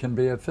 Now it can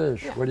be a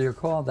fish. Yeah. What do you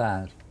call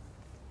that?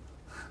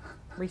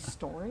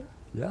 Restoring?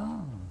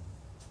 Yeah.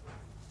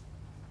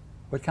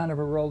 What kind of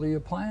a role are you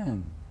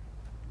playing?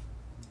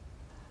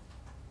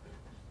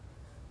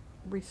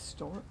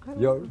 Restore? I don't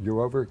know.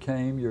 You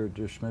overcame your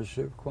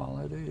dismissive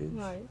qualities.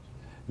 Right.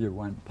 You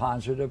went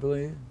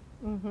positively,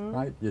 Mm-hmm.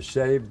 right? You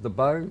saved the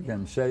bug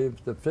and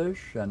saved the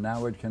fish, and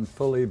now it can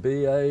fully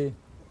be a.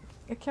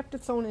 It kept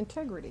its own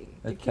integrity.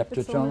 It kept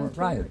its own.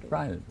 Right,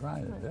 integrity.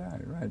 right. Yeah,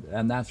 right.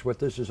 And that's what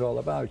this is all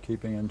about: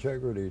 keeping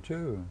integrity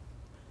too.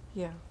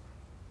 Yeah.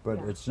 But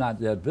Yeah. it's not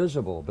yet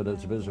visible, but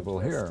it's Yeah, visible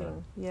here.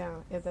 interesting. Yeah,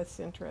 that's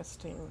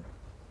interesting.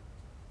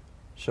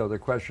 So the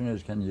question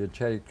is, can you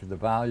take the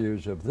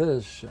values of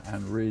this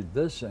and read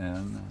this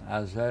in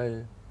as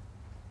a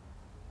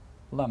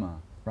lemma,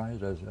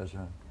 right? As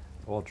an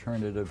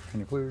alternative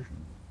conclusion.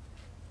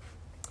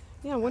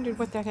 Yeah, I wondered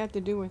what that had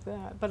to do with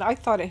that. But I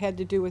thought it had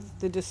to do with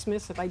the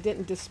dismissive. I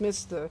didn't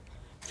dismiss the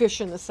fish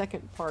in the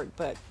second part,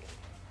 but,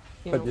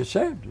 you But know. you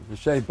saved it. You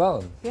saved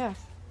both. Yes.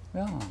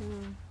 Yeah.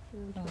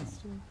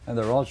 Interesting. And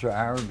they're also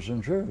Arabs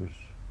and Jews.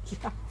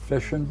 Yeah.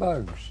 Fish and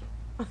bugs.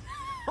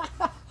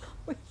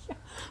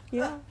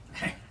 Yeah.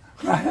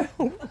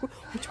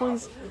 Which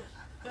one's?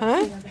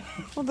 Huh?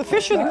 Well, the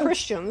fish are the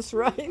Christians,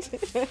 right?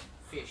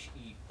 Fish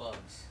eat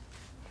bugs.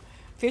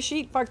 Fish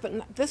eat bugs,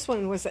 but this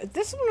one was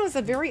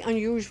a very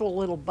unusual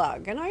little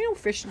bug, and I know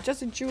fish,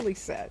 just as Julie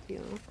said, you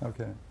know.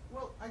 Okay.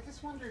 Well, I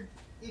just wondered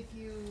if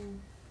you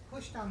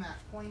pushed on that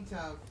point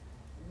of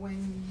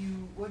when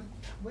you, what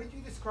did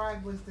you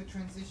describe was the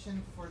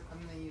transition for, I'm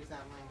going to use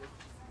that language,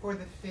 for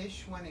the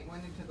fish when it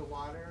went into the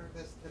water,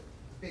 the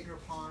bigger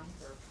pond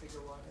or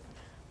bigger water?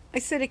 I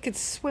said it could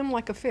swim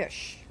like a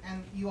fish.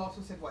 And you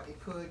also said what? It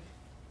could,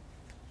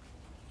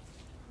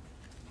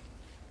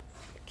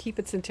 Keep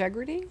its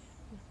integrity.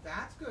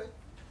 that's good,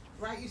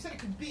 right? You said it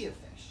could be a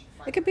fish.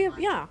 if I It could be,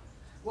 remember. yeah.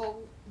 Well,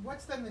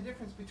 what's then the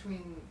difference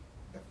between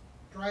the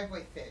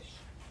driveway fish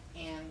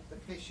and the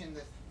fish in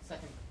the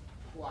second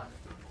water?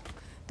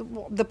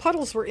 The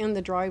puddles were in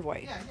the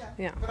driveway. Yeah, yeah.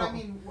 Yeah. But Oh. I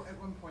mean, at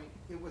one point,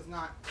 it was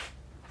not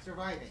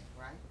surviving,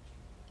 right?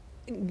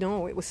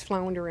 No, it was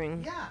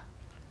floundering. Yeah.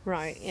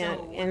 Right, So and,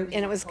 what and, do and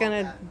you it was call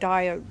going to that?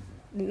 die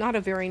not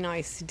a very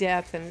nice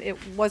death, and it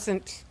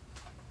wasn't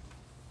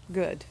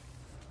good.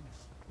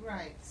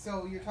 Right.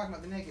 So you're talking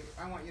about the negative.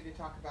 I want you to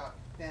talk about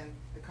then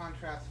the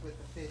contrast with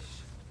the fish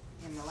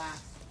in the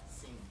last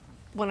scene.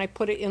 When I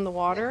put it in the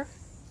water,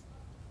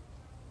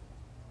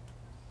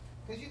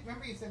 Because you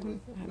remember you said with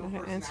I no don't know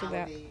how to answer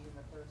that. personality in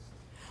the first.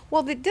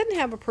 well, it didn't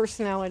have a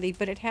personality,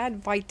 but it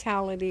had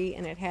vitality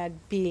and it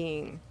had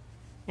being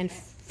and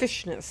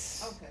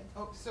fishness. Okay.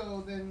 Oh,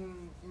 so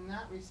then in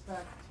that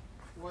respect,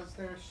 was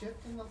there a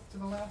shift in to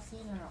the last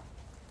scene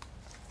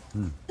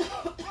or no?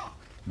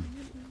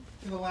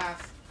 To the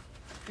last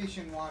fish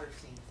and water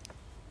scene.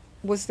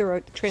 Was there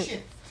a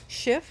Shift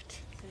shift?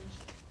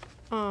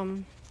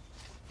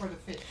 for the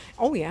fish.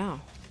 Oh yeah,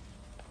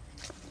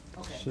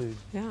 Okay. See,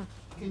 yeah.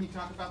 Can you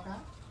talk about that?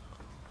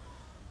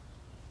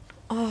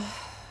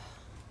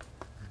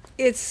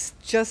 It's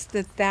just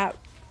that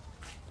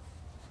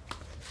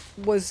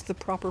was the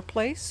proper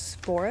place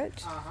for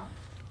it. Uh-huh.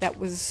 That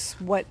was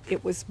what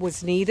it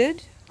was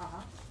needed.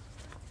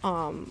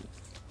 Uh-huh.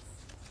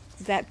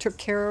 That took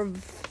care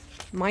of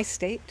my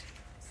state.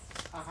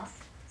 Uh-huh.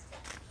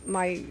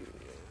 I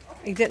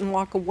didn't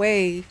walk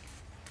away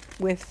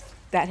with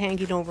that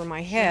hanging over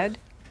my head.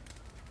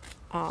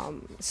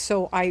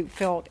 So I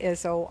felt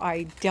as though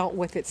I dealt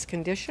with its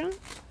condition.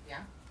 Yeah.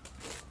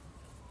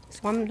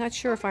 So I'm not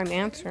sure if I'm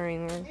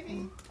answering or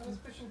Maybe I was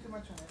fishing too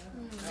much on it. I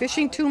don't know.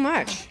 fishing too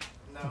much.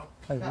 No.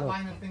 hey, That look,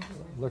 line of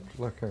thinking.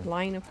 look here.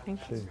 Line of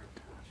thinking. See,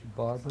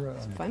 Barbara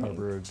funny.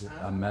 uncovered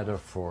a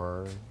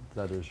metaphor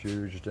that is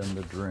used in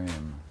the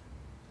dream,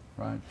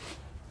 right?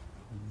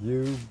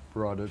 You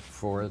brought it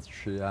forth,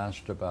 she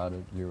asked about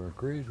it, you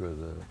agreed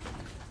with it.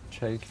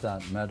 Take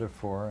that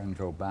metaphor and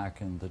go back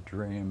in the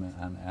dream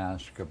and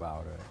ask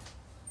about it,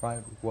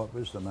 right? What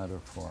was the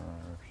metaphor,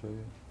 see?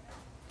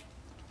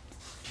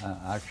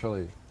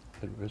 Actually,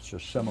 it's a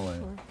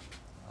simile.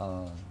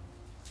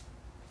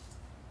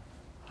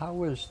 How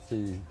was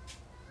the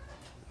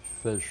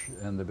fish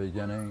in the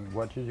beginning?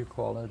 What did you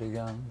call it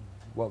again?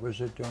 What was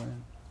it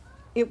doing?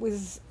 It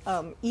was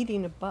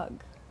eating a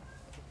bug,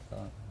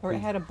 or it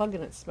had a bug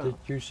in its Did mouth.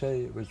 you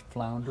say it was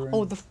floundering?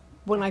 Oh,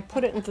 when I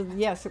put it into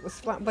yes, it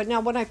was. But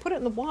now when I put it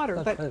in the water,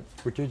 That's but it.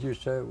 But did you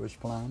say it was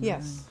floundering?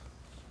 yes,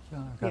 Yeah,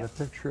 I got Yeah. a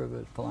picture of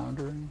it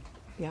floundering.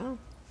 Yeah.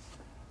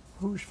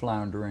 Who's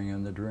floundering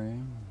in the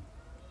dream?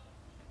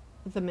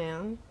 The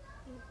man,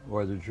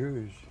 Or the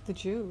Jews? the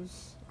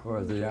Jews.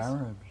 Or the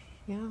Arabs?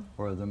 Yeah.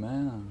 Or the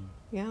man?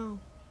 Yeah.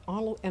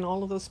 All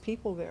of those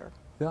people there.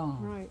 Yeah.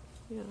 Right.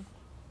 Yeah.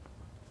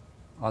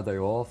 Are they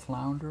all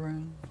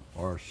floundering?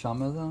 Or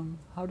some of them?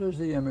 How does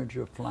the image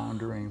of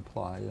floundering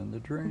apply in the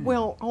dream?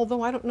 Well,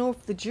 although I don't know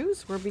if the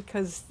Jews were,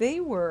 because they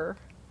were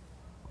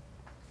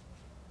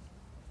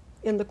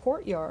in the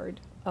courtyard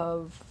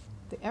of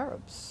the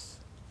Arabs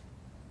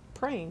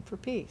praying for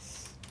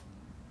peace.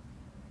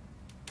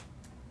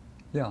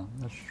 Yeah,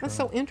 that's true. That's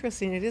so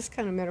interesting. It is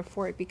kind of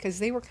metaphoric because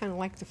they were kind of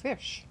like the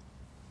fish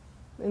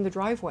in the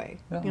driveway.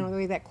 Yeah. You know, the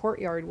way that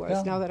courtyard was.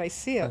 Yeah, Now that I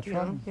see it, that's you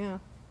know, right. yeah.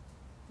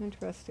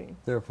 Interesting.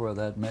 Therefore,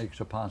 that makes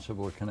a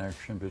possible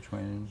connection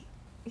between.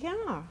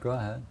 Yeah. Go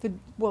ahead.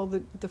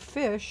 The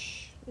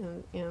fish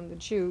and the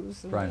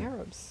Jews and Right. the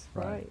Arabs.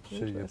 Right. So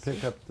you Interesting.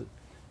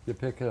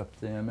 pick up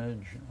the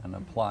image and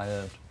apply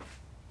it.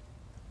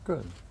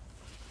 Good.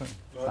 Good.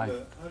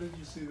 Ronda, how did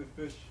you see the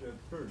fish at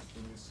first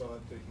when you saw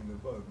it taking the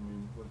bug? I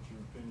mean, what's your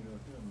opinion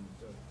of him at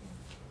that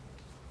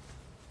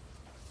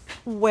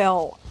point?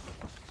 Well,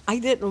 I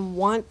didn't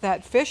want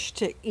that fish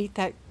to eat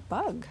that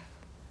bug.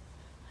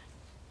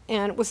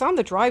 And it was on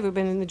the driveway,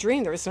 but in the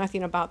dream there was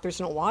nothing about there's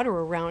no water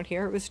around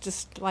here. It was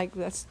just like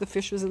the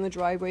fish was in the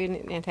driveway and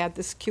it had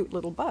this cute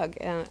little bug.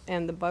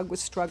 And the bug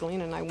was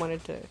struggling and I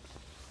wanted to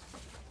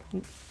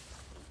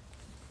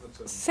What's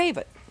that? save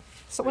it.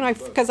 So Save the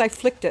bug. because I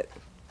flicked it,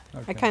 I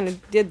Okay. kind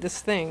of did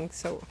this thing.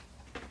 So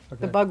the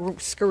Okay. bug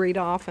scurried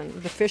off and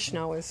the fish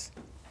now is.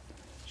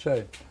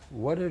 Say,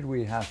 what did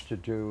we have to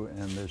do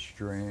in this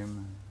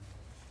dream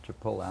to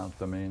pull out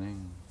the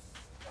meaning?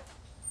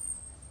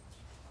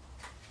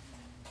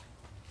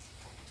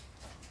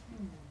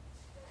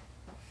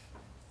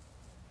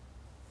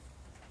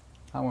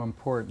 How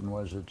important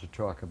was it to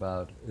talk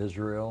about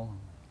Israel,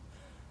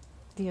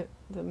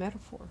 The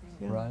metaphor,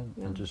 yeah, right?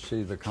 yeah. And to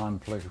see the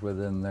conflict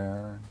within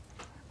there,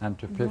 and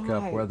to pick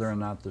up Right. whether or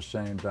not the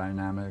same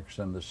dynamics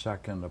in the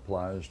second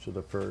applies to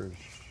the first.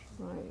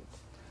 Right.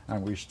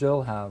 And we're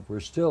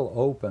still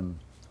open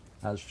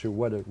as to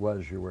what it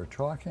was you were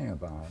talking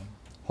about.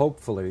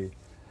 Hopefully,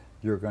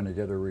 you're going to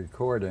get a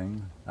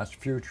recording that's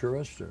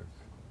futuristic,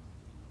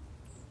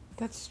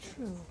 That's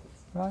true.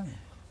 right?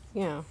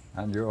 Yeah.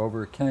 And you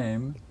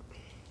overcame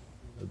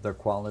the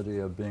quality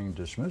of being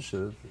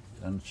dismissive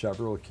in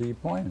several key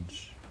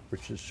points,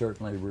 which is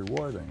certainly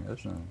rewarding,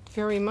 isn't it?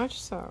 Very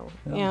much so.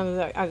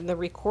 Yeah. And the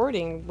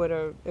recording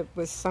it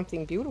was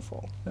something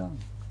beautiful. Yeah,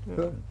 Yeah.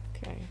 good.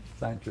 Okay.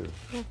 Thank you.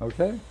 Yeah.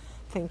 Okay,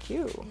 Thank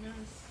you.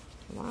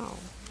 Wow.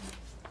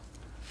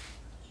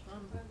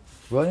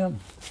 William?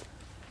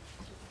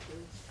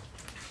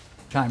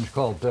 Time's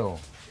called Bill.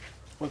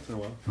 Once in a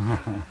while.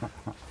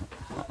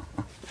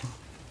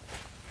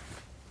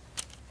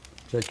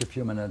 Take a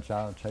few minutes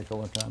out, take a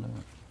look at it.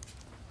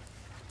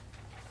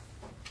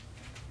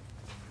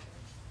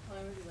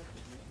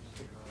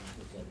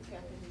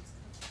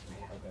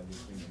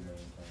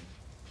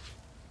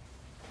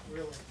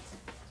 Really?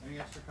 Any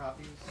extra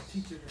copies?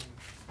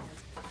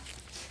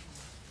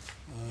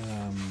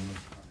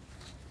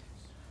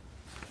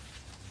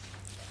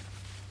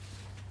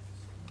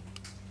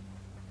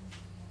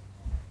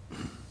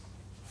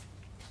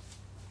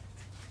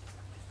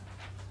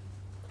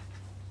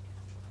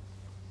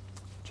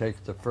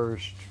 Take the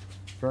first,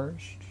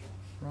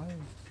 right?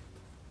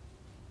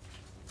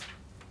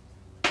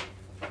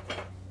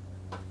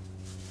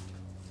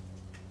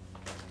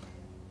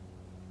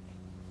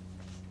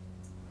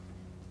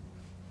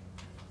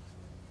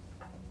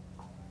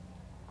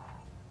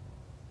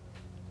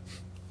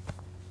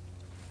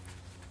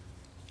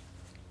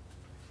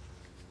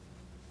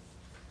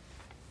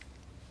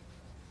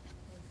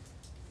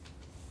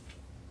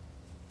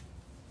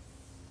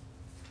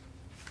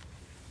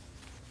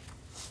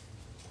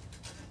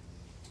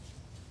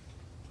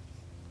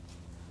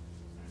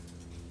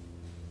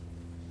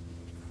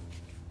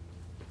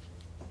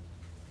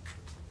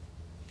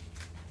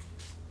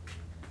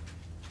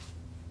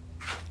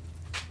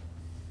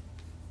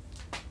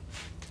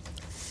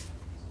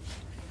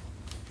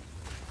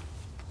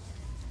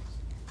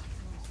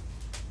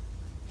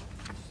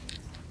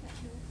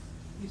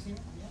 You see me?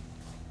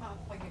 Yeah.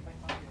 I get my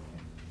copy.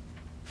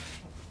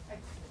 I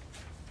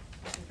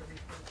need to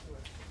refer to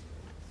it.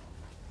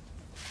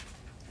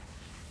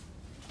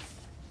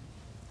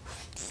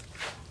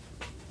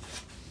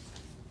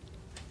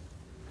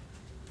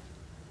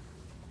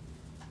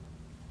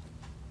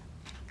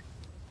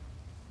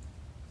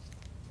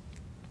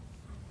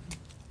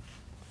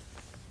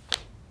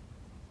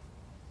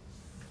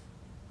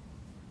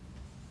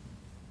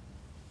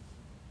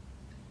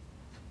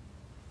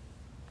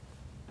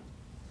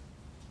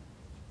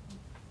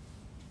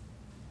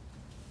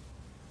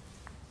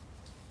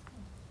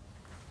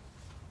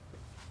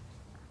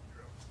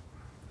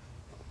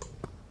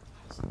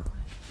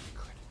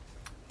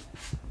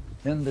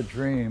 In the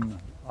dream,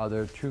 are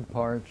there two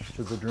parts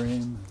to the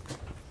dream?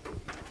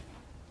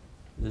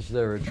 Is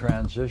there a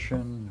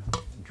transition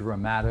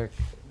dramatic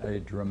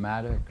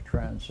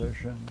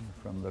transition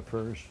from the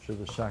first to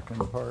the second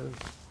part?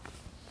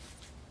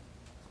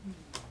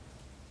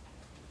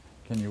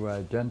 Can you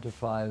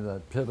identify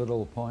that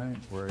pivotal point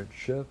where it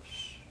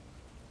shifts?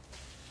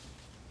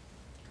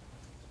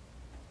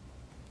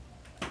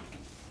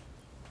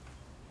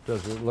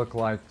 Does it look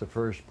like the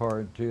first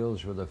part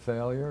deals with a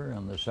failure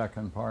and the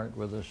second part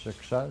with a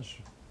success?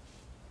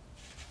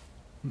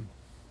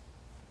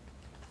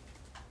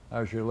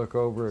 As you look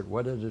over it,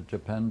 what did it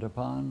depend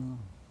upon?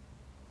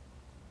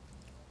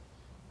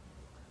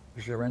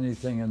 Is there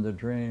anything in the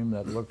dream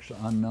that looks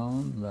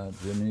unknown that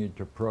you need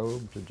to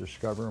probe to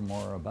discover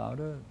more about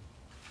it?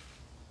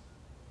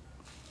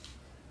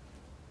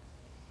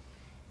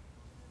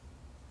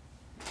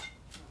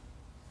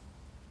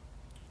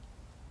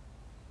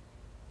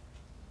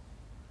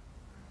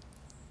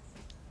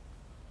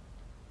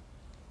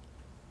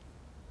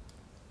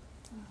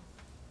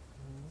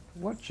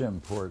 What's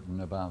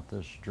important about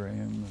this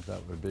dream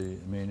that would be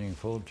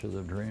meaningful to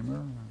the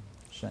dreamer?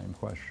 Same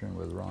question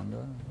with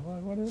Ronda.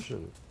 What is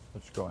it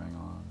that's going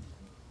on?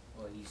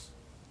 Well, he's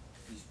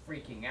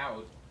freaking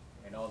out,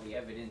 and all the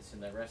evidence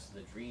in the rest of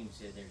the dream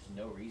said there's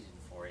no reason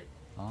for it.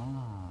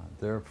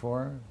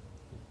 Therefore,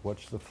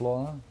 what's the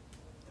flaw?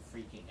 The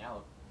freaking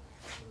out.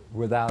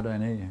 Without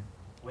any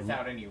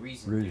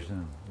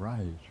reason.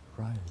 Right.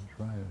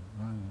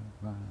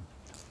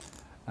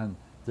 And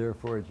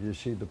therefore, do you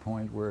see the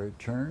point where it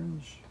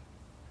turns?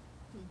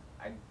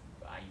 I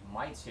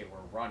might say where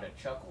Ronda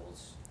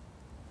chuckles.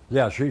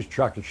 Yeah, she's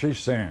chuckling. She's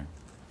singing,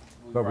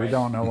 but we Right.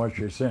 don't know what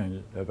she's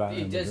singing about.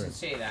 It in the doesn't dream.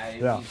 say that.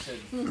 Yeah. It said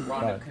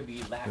Ronda Right. could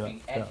be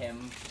laughing Yeah, at yeah.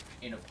 him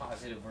in a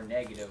positive or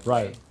negative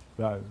Right.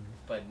 way. Right.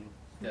 But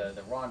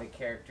the Ronda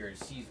character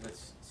sees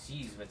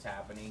what's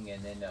happening,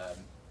 and then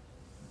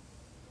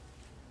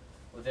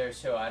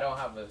so I don't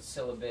have a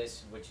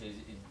syllabus, which is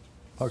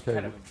Okay.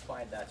 kind of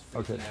implied that's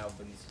freaking Okay. out,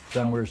 but he's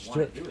Then don't we're wanna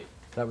still. do it.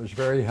 That was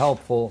very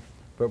helpful,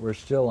 but we're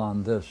still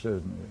on this,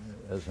 isn't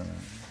it?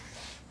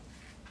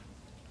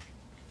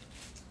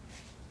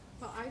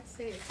 Well, I'd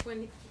say it's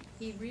when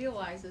he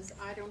realizes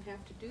I don't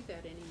have to do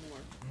that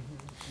anymore.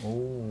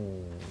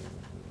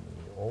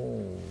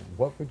 Oh,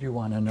 what would you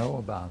want to know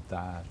about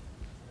that?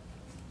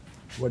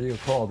 What do you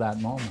call that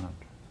moment?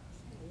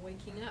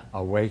 Waking up.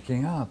 A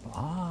waking up.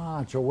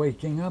 It's a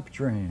waking up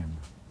dream.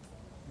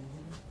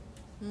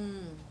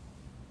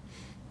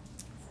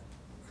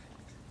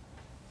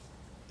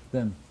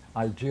 Then,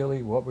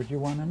 ideally, what would you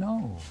want to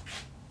know?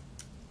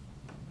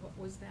 What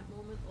was that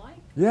moment like?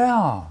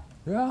 Yeah,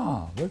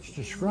 let's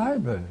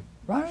describe it,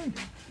 right?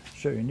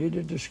 So you need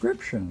a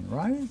description,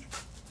 right?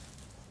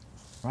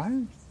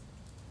 Right?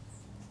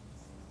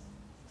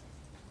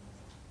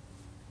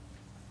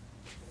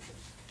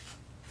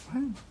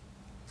 Right?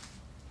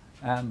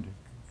 And,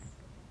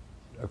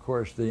 of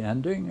course, the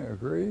ending,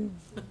 agree?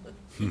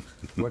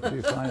 What do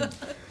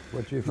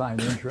you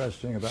find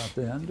interesting about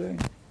the ending?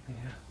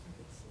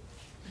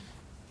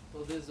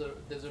 Well, there's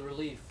a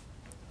relief.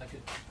 I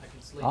could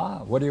sleep.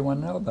 What do you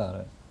want to know about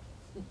it?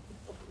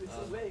 He's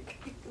awake.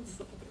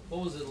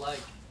 What was it like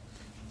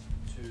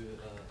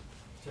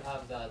to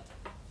have that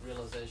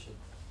realization?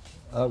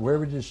 Where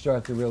would you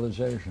start the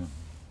realization?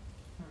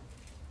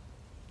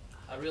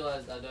 I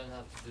realized I don't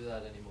have to do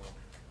that anymore.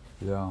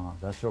 Yeah,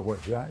 that's a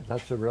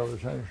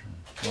realization,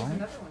 There's right?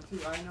 another one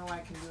too. I know I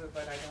can do it,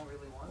 but I don't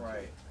really want to.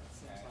 Right. That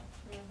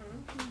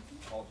seems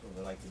like- Also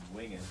that I could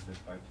wing it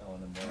just by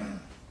telling them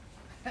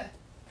what,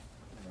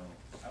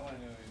 I want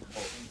to know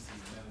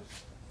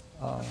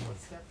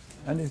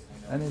if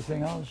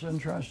Anything else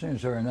interesting?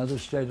 Is there another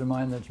state of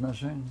mind that's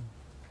missing?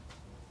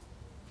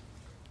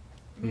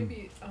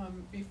 Maybe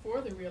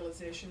before the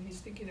realization, he's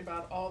thinking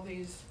about all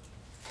these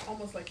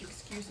almost like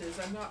excuses.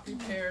 I'm not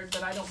prepared,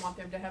 but I don't want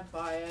them to have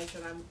bias,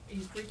 and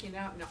he's freaking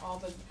out, and all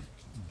the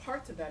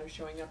parts of that are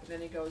showing up, and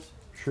then he goes,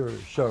 Sure.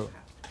 So,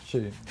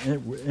 see,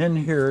 in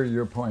here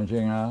you're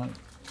pointing out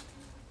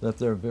that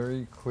they're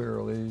very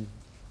clearly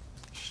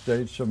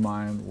states of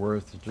mind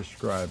worth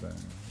describing,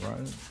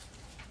 right?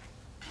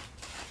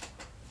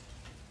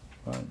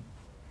 Right.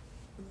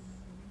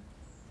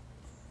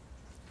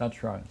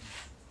 That's right.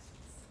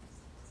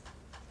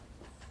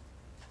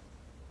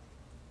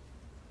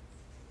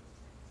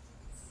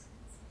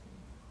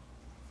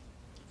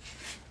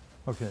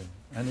 Okay.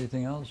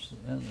 Anything else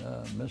in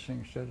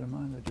missing state of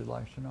mind that you'd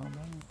like to know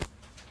about?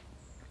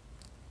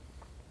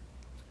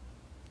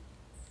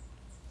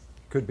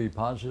 Could be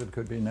positive,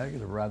 could be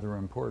negative, rather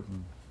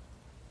important.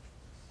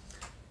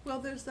 Well,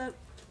 there's that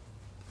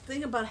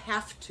thing about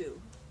have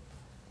to.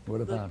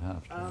 What about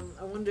have to?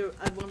 I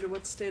wonder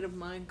what state of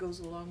mind goes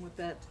along with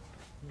that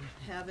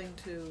having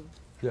to.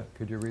 Yeah,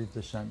 could you read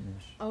the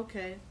sentence?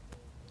 Okay.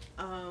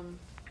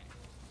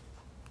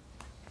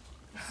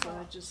 So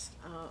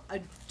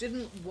I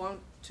didn't want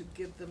to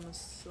give them a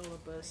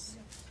syllabus.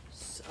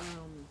 Wait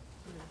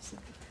a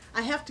second.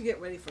 I have to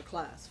get ready for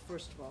class,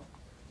 first of all.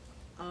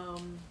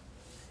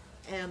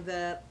 And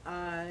that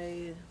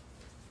I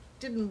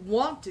didn't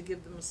want to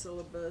give them a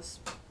syllabus.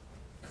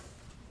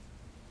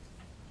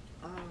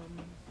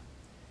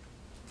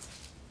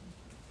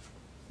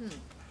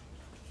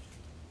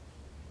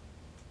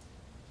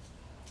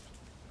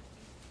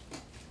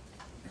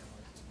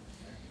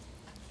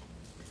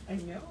 I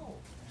know.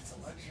 That's a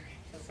luxury.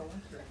 That's a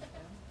luxury.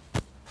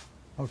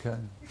 Okay.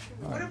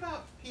 All What right.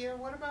 about, Pierre,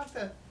 what about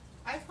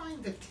I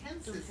find the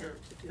tenses are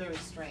very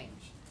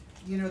strange.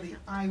 You know, the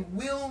I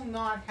will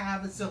not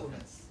have a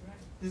syllabus.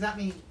 Does that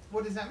mean,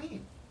 what does that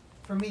mean?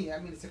 For me, I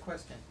mean, it's a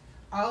question.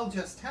 I'll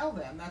just tell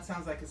them, that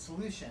sounds like a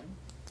solution.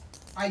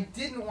 I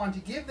didn't want to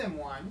give them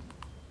one,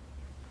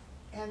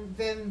 and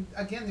then,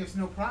 again, there's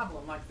no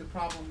problem, like the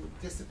problem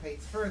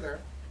dissipates further,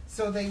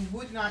 so they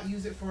would not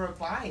use it for a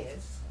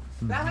bias.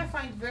 That I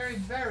find very,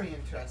 very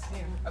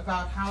interesting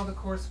about how the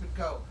course would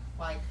go.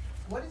 Like,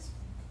 what is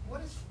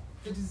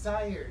the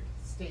desired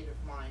state of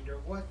mind, or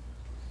what,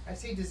 I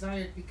say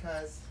desired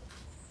because,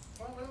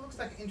 well, it looks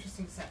like an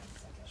interesting sentence,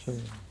 I guess.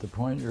 See, the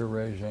point you're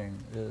raising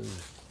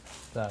is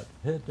that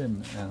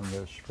hidden in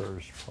this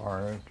first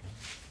part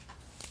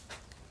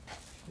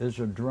is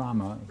a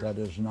drama that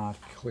is not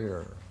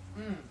clear.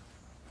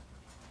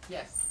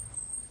 Yes.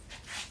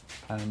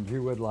 And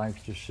you would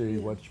like to see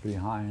what's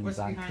behind What's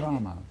that behind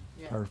drama.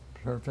 it. Yeah.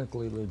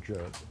 Perfectly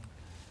legit.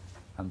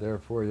 And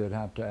therefore you'd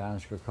have to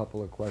ask a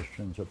couple of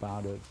questions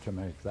about it to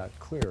make that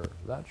clear.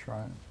 That's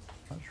right.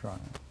 That's right.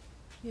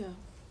 Yeah.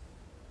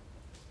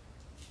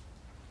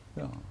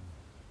 Yeah.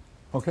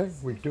 Okay,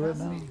 we do it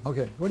now?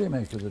 Okay, what do you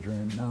make of the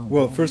dream now?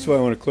 Well, first of all,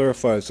 I want to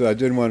clarify, so I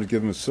didn't want to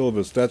give them a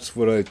syllabus. That's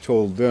what I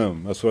told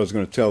them. That's what I was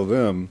going to tell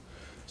them,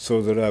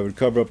 so that I would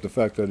cover up the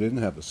fact that I didn't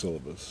have a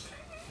syllabus.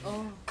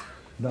 Oh.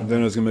 No. And then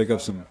I was going to make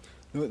up some...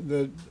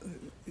 It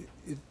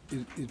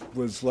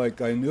was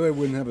like I knew I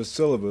wouldn't have a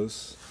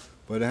syllabus,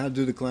 but I had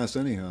to do the class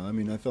anyhow. I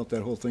mean, I felt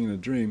that whole thing in a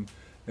dream.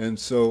 And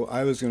so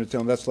I was going to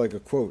tell them, that's like a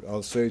quote.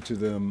 I'll say to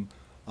them,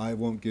 I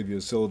won't give you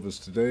a syllabus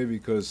today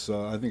because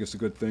I think it's a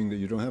good thing that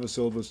you don't have a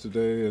syllabus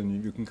today,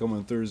 and you can come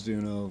on Thursday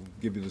and I'll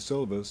give you the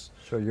syllabus.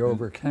 So you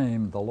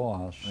overcame the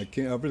loss. I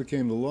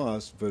overcame the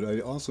loss, but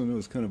I also knew it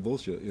was kind of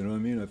bullshit. You know what I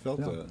mean? I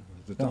felt that at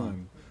the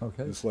time.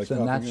 Okay. It's like so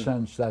in that copying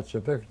it. sense,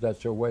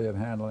 that's a way of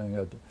handling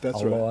a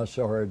That's right. loss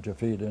or a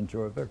defeat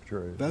into a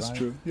victory. That's right?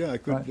 true. Yeah, I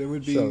could. Right. It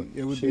would be. So,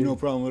 it would see, be no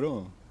problem at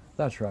all.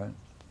 That's right.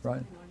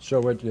 Right.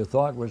 So what you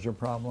thought was a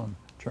problem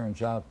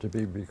turns out to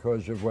be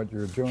because of what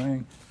you're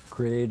doing,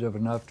 creative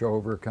enough to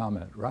overcome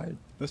it. Right.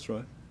 That's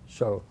right.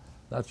 So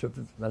that's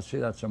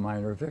a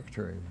minor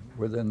victory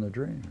within the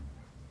dream.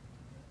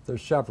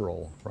 There's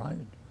several, right?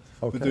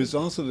 Okay. But there's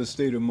also the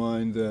state of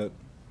mind that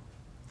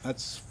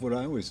that's what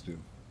I always do.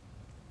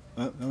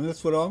 I mean,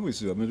 that's what I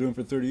always do. I've been doing it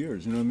for 30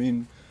 years. You know what I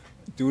mean?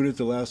 Do it at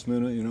the last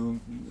minute, you know,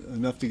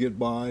 enough to get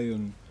by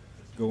and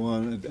go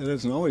on. It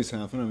doesn't always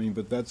happen, I mean,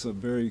 but that's a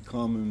very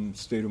common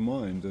state of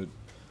mind that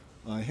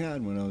I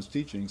had when I was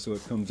teaching, so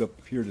it comes up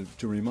here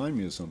to remind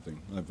me of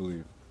something, I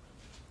believe.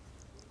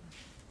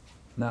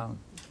 Now,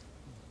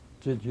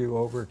 did you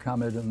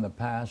overcome it in the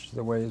past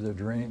the way the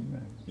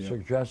dream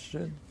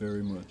suggested?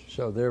 Very much.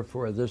 So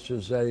therefore, this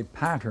is a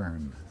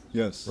pattern,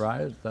 Yes.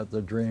 right, that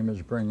the dream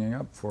is bringing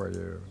up for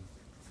you.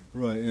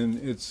 Right, and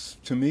it's,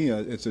 to me,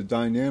 it's a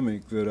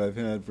dynamic that I've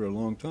had for a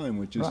long time,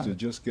 which is to Right.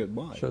 just get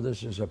by. So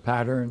this is a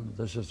pattern,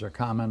 this is a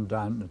common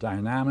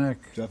dynamic.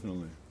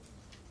 Definitely.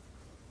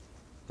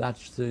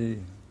 That's see,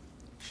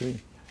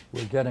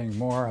 we're getting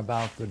more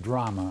about the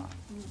drama,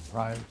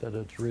 right? That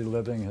it's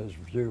reliving his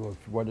view of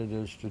what it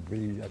is to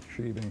be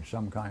achieving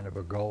some kind of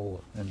a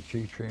goal and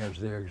teaching as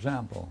the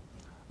example.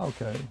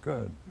 Okay,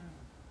 good.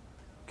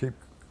 Keep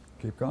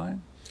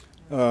going.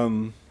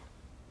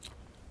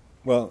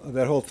 Well,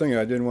 that whole thing,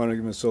 I didn't want to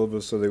give them a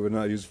syllabus so they would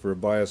not use it for a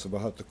bias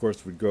about how the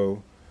course would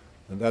go.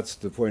 And that's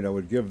the point I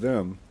would give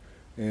them.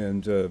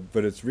 And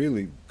but it's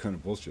really kind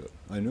of bullshit.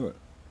 I knew it,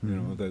 you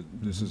know, that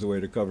this is a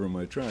way to cover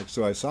my tracks.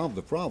 So I solved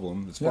the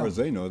problem. As far as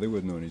they know, they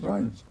wouldn't know any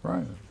difference.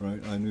 Right.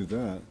 Right, I knew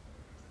that.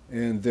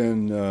 And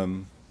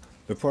then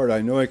the part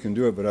I know I can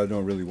do it, but I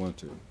don't really want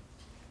to.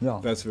 Yeah.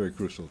 That's very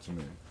crucial to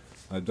me.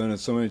 I've done it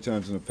so many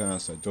times in the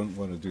past, I don't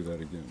want to do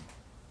that again.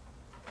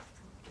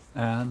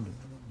 And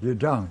you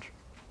don't.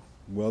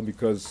 Well,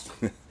 because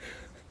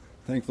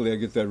thankfully I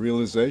get that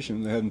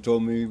realization. They hadn't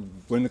told me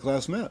when the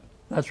class met.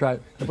 That's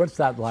right. What's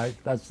that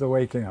like? That's the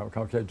waking up.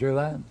 Okay, do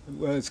that.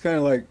 Well, it's kind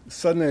of like,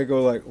 suddenly I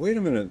go like, wait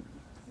a minute,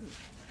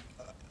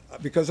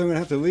 because I'm going to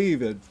have to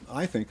leave at,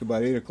 I think,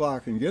 about 8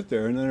 o'clock and get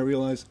there, and then I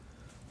realize,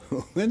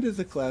 when did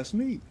the class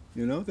meet?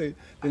 You know, they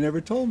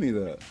never told me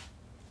that.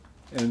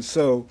 And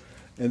so,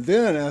 and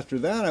then after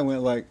that I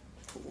went like,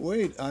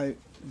 wait, I'm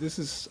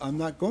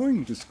not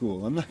going to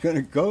school. I'm not going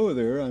to go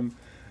there.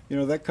 You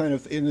know, that kind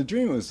of, in the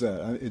dream was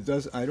that.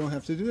 I don't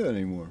have to do that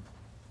anymore.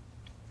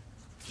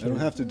 I don't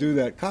have to do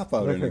that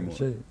cop-out anymore.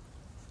 See,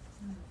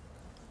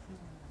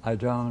 I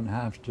don't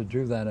have to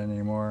do that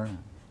anymore.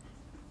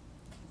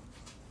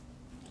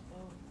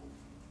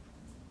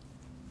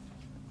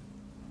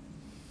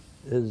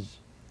 Is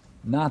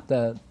not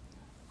that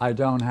I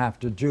don't have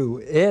to do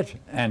it,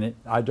 and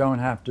I don't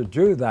have to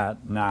do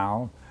that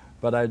now,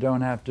 but I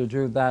don't have to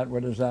do that.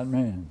 What does that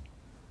mean?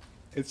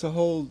 It's a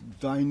whole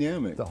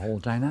dynamic. The whole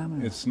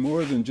dynamic. It's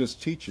more than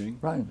just teaching.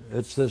 Right.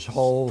 It's this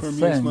whole Permeates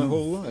thing. my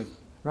whole life.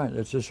 Right.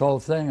 It's this whole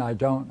thing I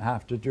don't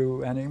have to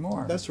do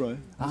anymore. That's right.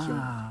 That's right.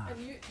 Ah. And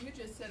you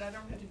just said I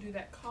don't have to do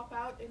that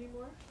cop-out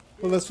anymore?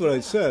 Well, that's what I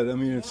said. I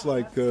mean, it's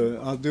like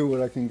I'll do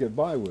what I can get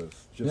by with,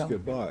 just Yeah.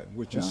 get by,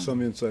 which is Yeah.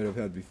 some insight I've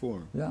had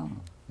before. Yeah.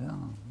 Yeah.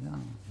 Yeah.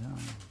 Yeah.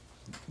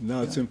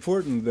 Now, it's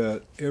important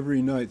that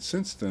every night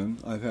since then,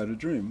 I've had a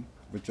dream,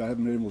 which I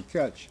haven't been able to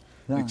catch,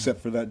 Yeah.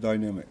 except for that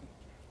dynamic.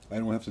 I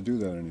don't have to do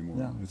that anymore.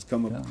 Yeah. It's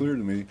come up Yeah. clear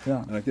to me,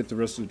 Yeah. and I get the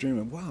rest of the dream,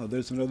 and wow,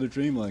 there's another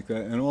dream like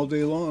that. And all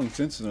day long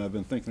since then, I've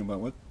been thinking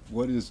about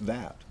what is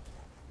that?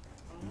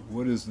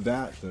 What is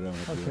that I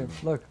have to Okay, do?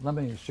 look, let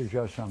me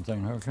suggest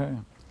something, okay?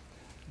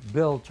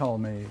 Bill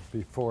told me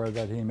before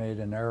that he made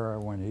an error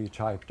when he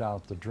typed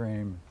out the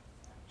dream.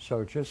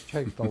 So just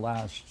take the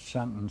last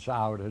sentence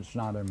out, it's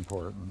not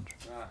important,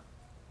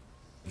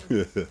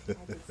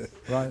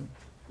 right?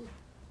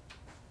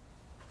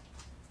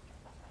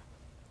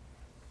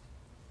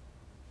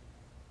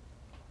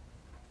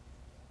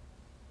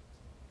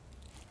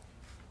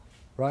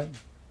 Right?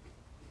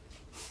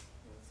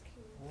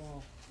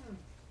 Well,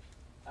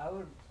 I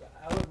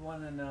would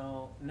want to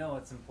know. No,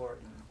 it's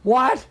important.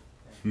 What?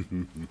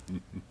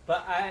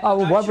 But I.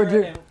 Oh, I'm what sure would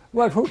you, it-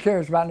 what, who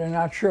cares about it?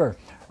 Not sure.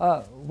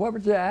 What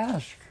would you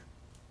ask?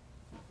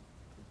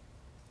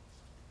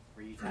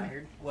 Were you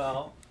tired?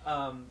 Well,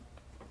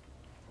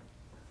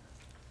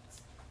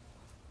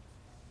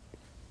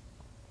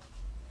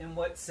 in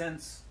what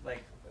sense?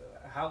 Like,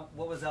 how?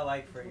 What was that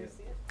like for you?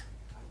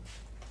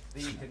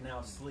 That you could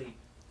now sleep.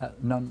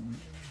 None,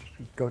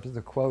 go to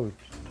the quote.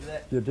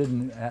 That You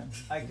didn't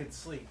I could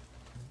sleep.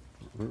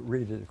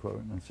 read the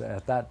quote and say,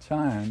 at that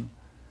time,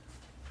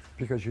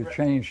 because you Right.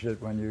 changed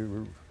it when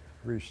you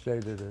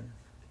restated it.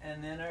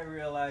 And then I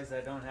realized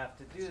I don't have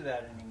to do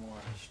that anymore.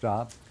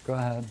 Stop. Go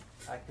ahead.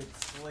 I could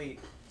sleep.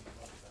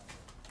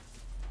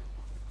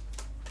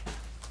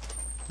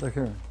 Look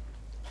here.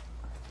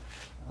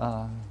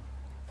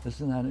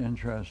 Isn't that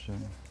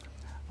interesting?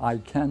 I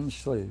can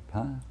sleep,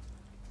 huh?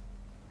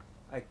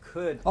 I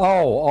could.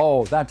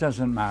 Oh, that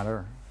doesn't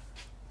matter.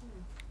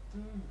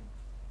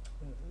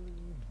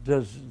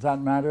 Does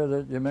that matter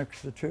that you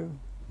mix the two?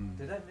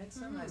 Did I mix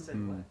them? I said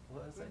what?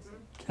 What was I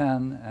saying?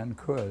 Can and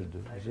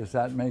could. Does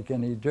that make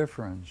any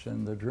difference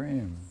in the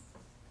dream?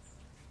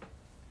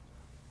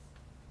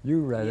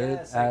 You read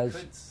Yes, it I as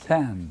could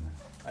can.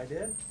 I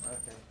did?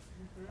 Okay.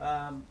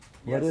 What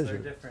Yes, is they're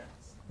it? different.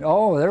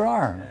 Oh, there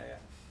are. Yeah, yeah.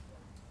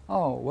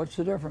 Oh, what's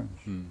the difference?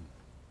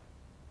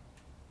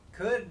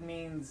 Could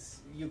means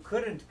you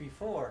couldn't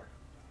before,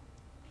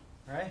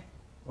 right?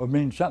 It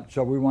means something.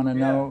 So we want to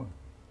Yeah. know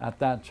at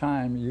that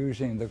time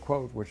using the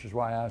quote, which is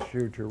why I asked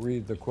you to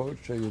read the quote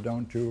so you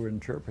don't do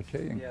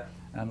interpreting Yeah.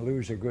 and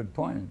lose a good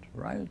point,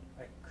 right?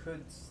 I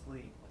could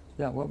sleep.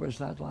 Yeah, what was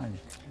that like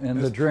in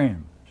the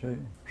dream? See?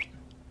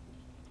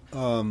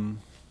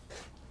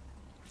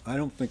 I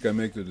don't think I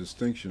make the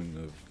distinction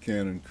of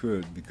can and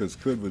could, because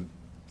could with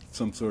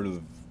some sort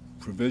of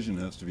provision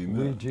has to be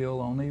met. We deal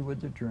only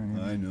with the dream.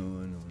 I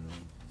know.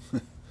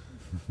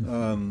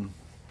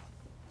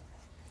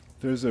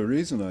 There's a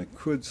reason I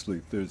could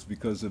sleep. There's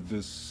because of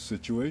this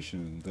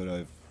situation that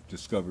I've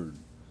discovered,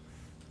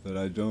 that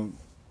I don't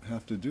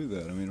have to do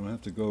that. I mean, I don't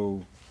have to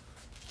go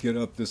get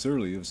up this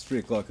early. It was 3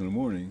 o'clock in the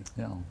morning.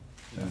 Yeah.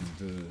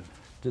 And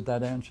Did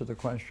that answer the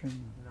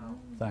question? No.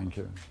 Thank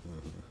you.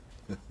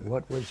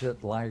 What was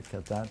it like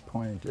at that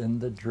point in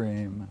the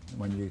dream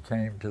when you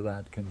came to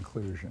that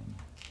conclusion?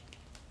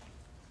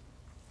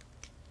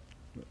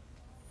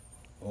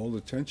 all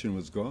the tension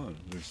was gone.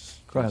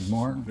 Go ahead,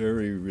 more.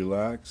 Very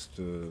relaxed.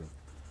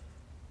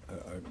 I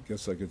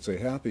guess I could say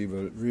happy, but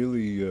it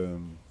really.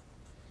 You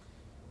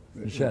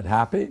said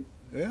happy?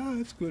 Yeah,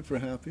 it's good for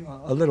happy.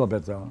 A little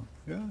bit, though.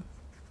 Yeah.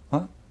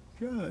 Huh?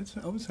 Yeah,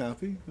 I was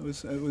happy. I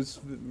was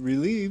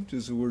relieved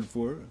is the word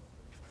for it.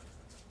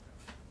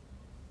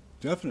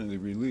 Definitely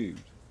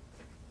relieved.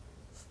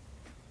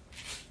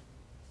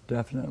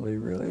 Definitely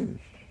relieved.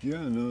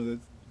 Yeah, no,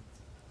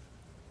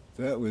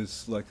 that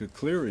was like a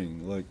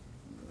clearing, like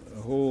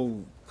a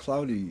whole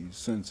cloudy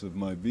sense of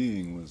my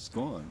being was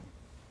gone.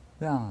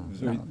 Yeah. It was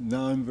very,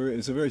 now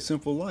it's a very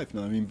simple life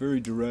now. I mean, very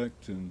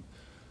direct, and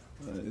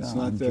it's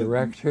not I'm that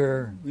direct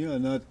here. Yeah,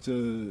 not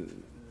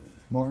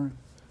More.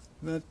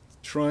 not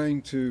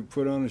trying to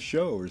put on a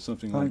show or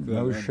something like that.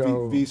 No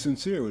show. Be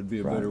sincere would be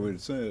a better Right. way to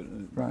say it.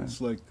 Right.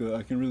 It's like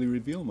I can really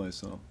reveal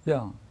myself.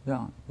 Yeah.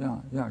 Can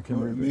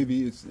Or we?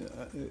 maybe it's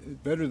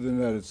better than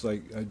that. It's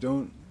like I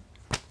don't.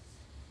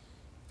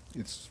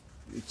 It's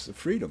a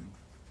freedom.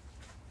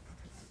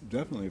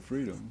 Definitely a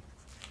freedom.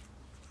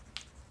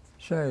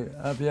 Say,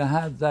 have you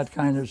had that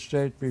kind of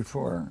state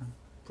before?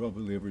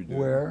 Probably every day.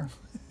 Where?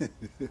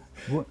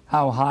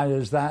 How high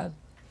is that?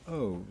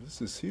 Oh,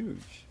 this is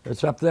huge.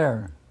 It's up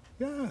there.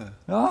 Yeah.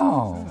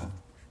 Oh.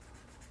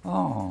 Yeah.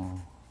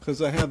 Oh.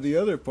 Because I have the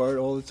other part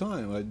all the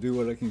time. I do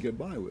what I can get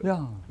by with.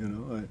 Yeah. You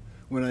know,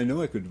 when I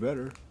know I could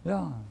better.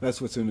 Yeah.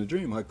 That's what's in the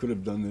dream. I could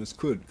have done this,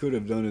 could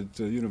have done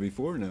it,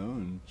 before now,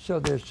 and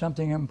So there's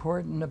something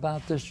important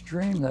about this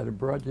dream that it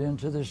brought you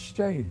into this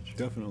stage,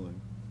 definitely.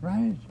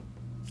 right?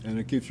 And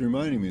it keeps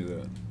reminding me of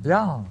that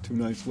Yeah, 2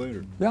 nights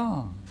later.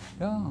 yeah,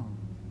 yeah.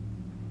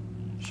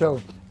 So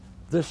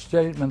this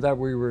statement that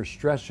we were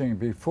stressing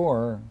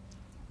before,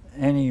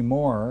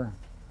 anymore,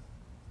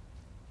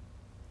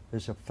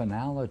 is a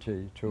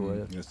finality to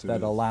it yes, it that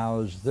is.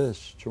 allows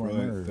this to Right,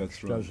 emerge,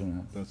 that's right. doesn't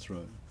it? That's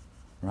right.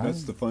 Right?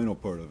 That's the final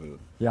part of it.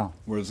 Yeah.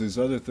 Whereas these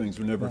other things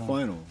were never Yeah.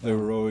 final. They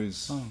were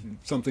always Oh.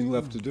 something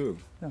left to do.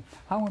 Yeah.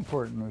 How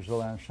important was the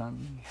last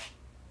sentence?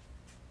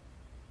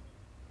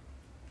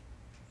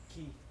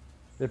 Key.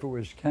 If it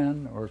was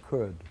can or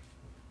could?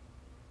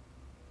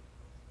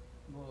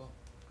 Well,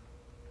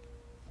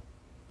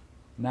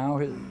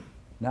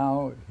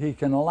 Now he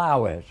can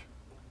allow it.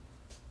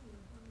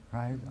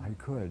 Right? I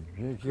could.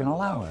 He can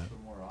allow it. For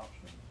more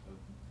options.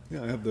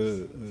 Yeah, I have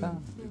the. Yeah.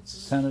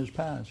 It's, Can is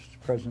past,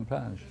 present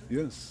past.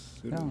 yes,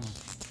 it is.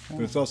 Yeah.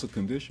 But it's also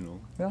conditional.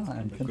 Yeah,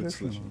 and I could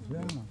switch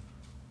conditional. it,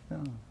 Yeah.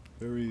 Yeah.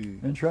 Very.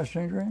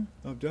 Interesting dream?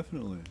 Oh,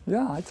 definitely.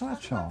 Yeah, I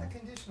thought Talk so. about the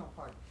conditional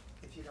part,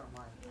 if you don't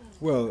mind.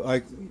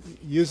 Well,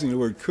 using the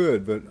word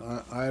could, but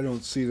I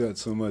don't see that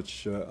so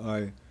much.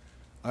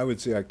 I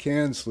would say I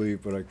can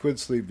sleep, but I could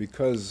sleep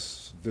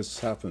because this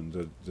happened.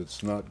 That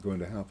it's not going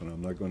to happen.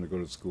 I'm not going to go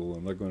to school.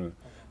 I'm not going to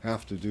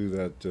have to do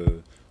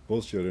that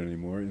bullshit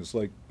anymore. It's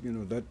like,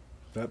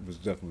 that was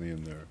definitely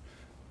in there,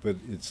 but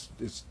it's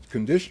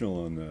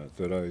conditional on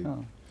that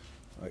Oh.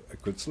 I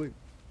could sleep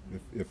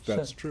if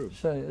that's true.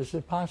 Say, is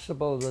it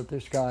possible that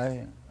this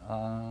guy,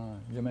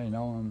 you may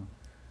know him,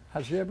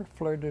 has he ever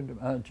flirted,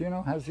 do you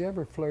know, has he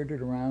ever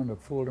flirted around or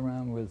fooled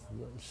around with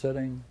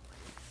sitting?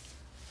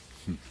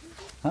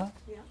 Huh?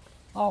 Yeah.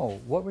 Oh,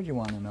 what would you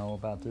want to know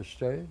about this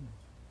state?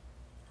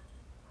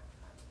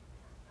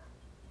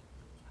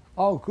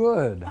 Oh,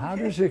 good. How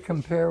does it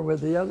compare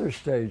with the other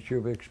states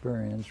you've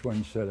experienced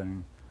when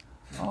sitting?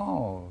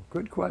 Oh,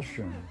 good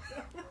question.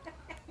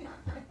 Did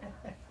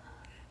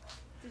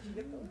you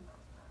get them?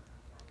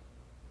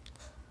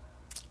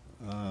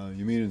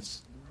 You mean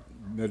it's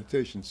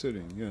meditation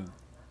sitting? Yeah.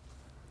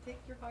 Take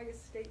your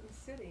highest state in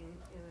sitting,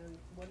 and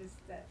what is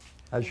that?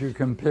 As you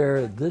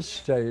compare this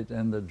state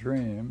and the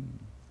dream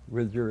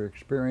with your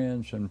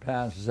experience in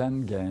past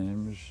Zen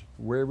games,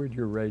 where would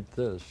you rate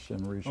this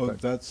in respect? Oh,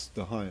 that's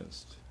the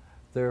highest.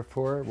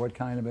 Therefore, what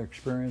kind of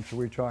experience are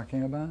we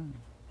talking about?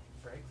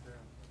 breakthrough.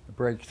 A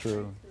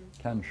breakthrough,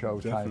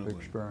 Kensho type Definitely.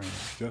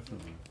 experience,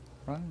 Definitely.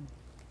 right?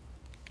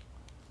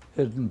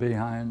 Hidden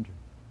behind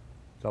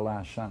the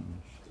last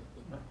sentence.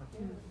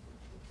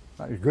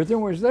 Right, good thing it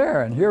was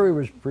there, and here he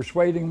was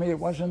persuading me it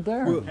wasn't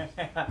there. Well,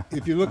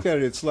 if you look at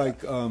it, it's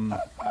like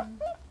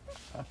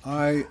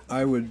I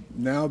would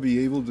now be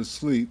able to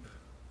sleep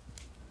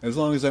as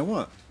long as I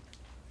want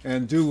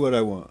and do what I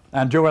want.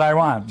 And do what I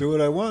want. Do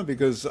what I want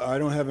because I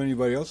don't have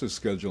anybody else's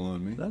schedule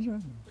on me. That's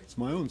right. It's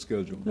my own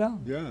schedule. Yeah.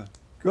 Yeah.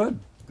 Good.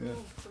 Yeah.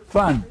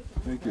 Fun.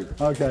 Thank you.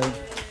 Okay.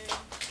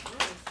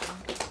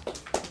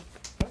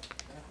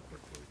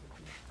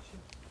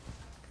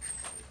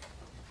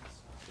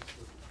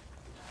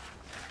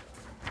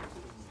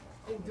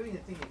 Oh, doing the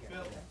thing again.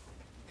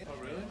 Oh,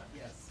 really?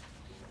 Yes.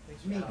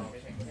 It's me.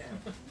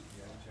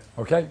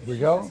 Okay, we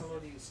go.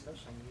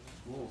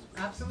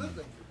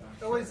 Absolutely.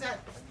 So what is that?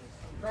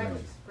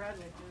 Bradley.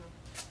 Bradley,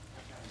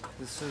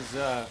 This is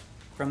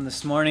from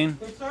this morning.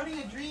 We're starting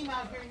a dream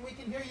out here and we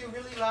can hear you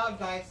really loud,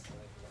 guys.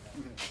 I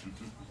don't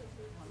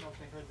know if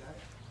they heard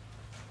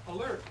that.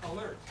 Alert,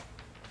 alert.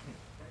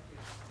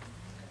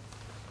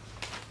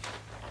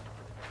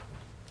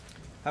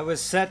 I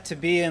was set to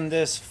be in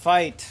this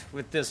fight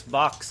with this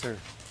boxer.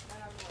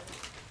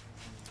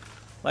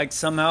 Like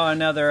somehow or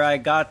another I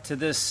got to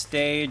this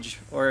stage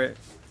or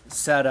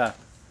setup.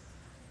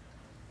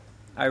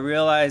 I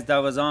realized I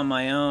was on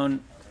my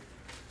own.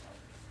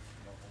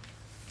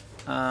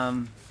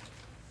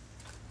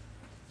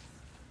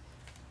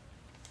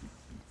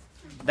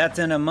 That's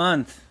in a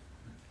month.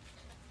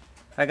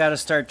 I got to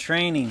start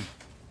training.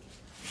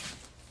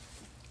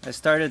 I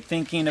started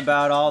thinking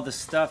about all the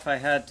stuff I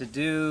had to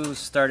do,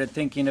 started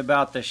thinking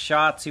about the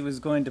shots he was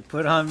going to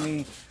put on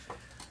me.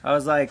 I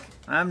was like,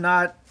 I'm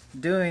not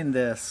doing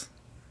this.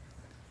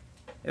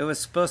 It was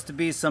supposed to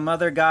be some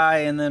other guy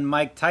and then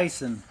Mike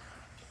Tyson.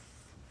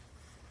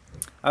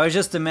 I was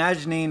just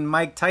imagining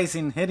Mike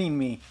Tyson hitting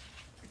me.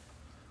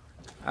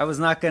 I was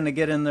not going to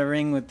get in the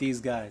ring with these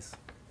guys.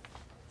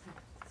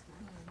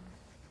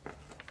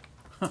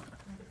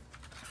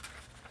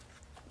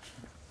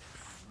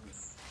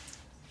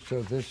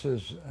 So this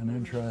is an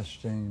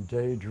interesting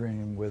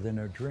daydream within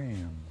a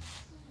dream,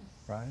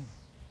 right?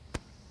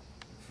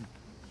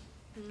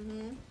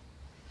 Mm-hmm.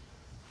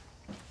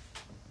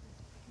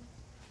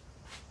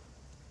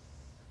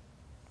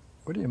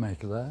 What do you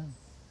make of that?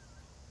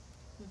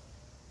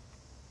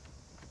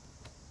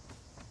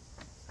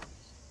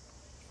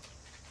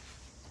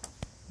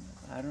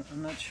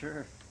 I'm not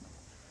sure.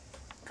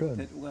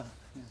 Good. Well,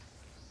 yeah.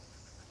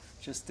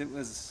 Just it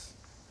was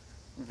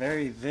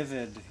very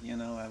vivid, you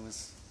know. I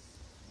was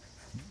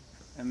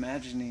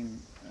imagining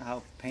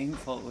how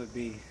painful it would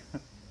be.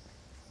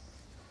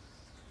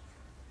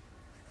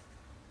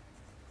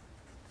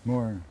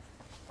 More.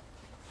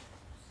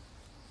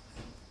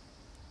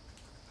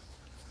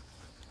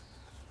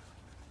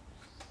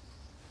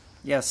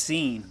 Yeah,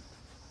 seeing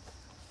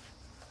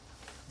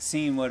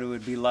what it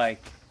would be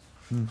like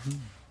Mm-hmm.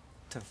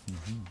 to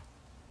Mm-hmm.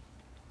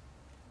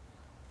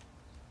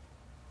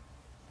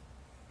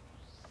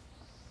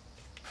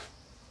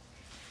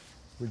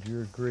 Would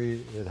you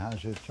agree it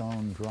has its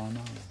own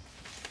drama?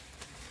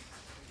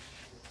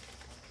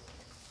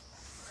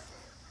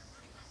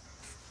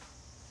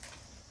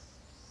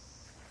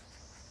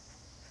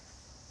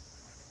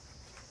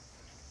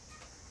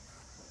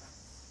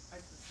 I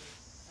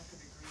could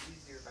agree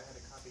easier if I had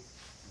a copy.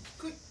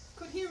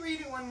 Could he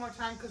read it one more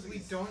time because we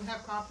don't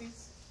have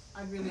copies?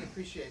 I'd really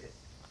appreciate it.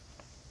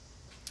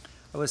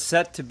 I was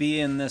set to be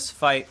in this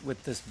fight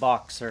with this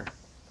boxer.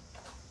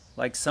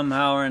 Like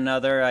somehow or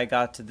another I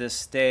got to this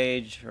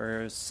stage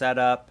or set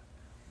up.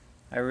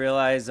 I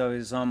realized I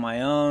was on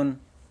my own.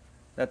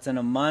 That's in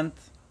a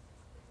month.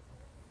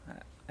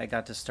 I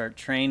got to start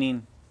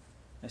training.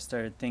 I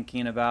started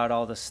thinking about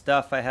all the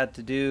stuff I had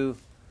to do.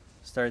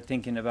 Started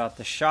thinking about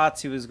the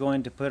shots he was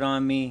going to put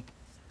on me.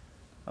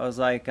 I was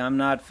like, I'm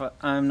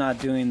not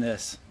doing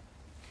this.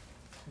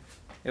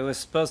 It was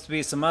supposed to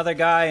be some other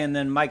guy and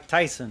then Mike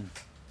Tyson.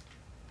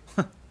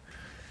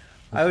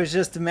 I was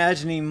just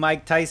imagining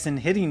Mike Tyson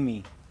hitting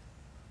me.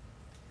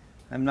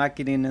 I'm not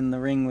getting in the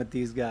ring with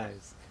these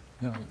guys.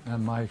 Yeah,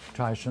 and Mike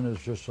Tyson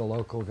is just a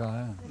local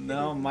guy.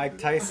 No, Mike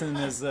Tyson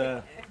is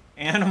a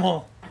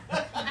animal.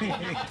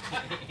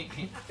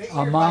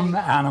 Among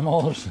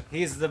animals.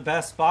 He's the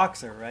best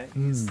boxer, right?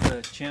 He's Mm.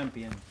 the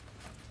champion.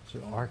 It's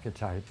an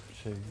archetype,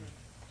 see.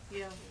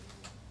 Yeah.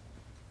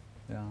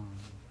 Yeah.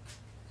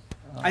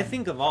 I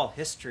think of all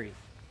history,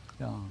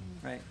 Yeah.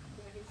 right?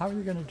 How are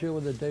you going to deal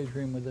with a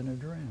daydream within a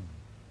dream?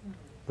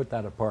 Put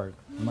that apart,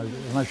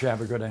 unless you have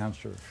a good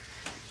answer.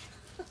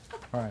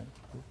 All right.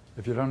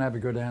 If you don't have a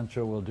good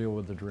answer, we'll deal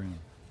with the dream.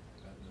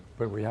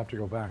 But we have to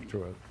go back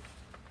to it.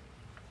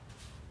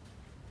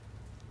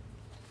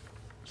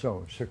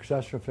 So,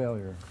 success or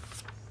failure?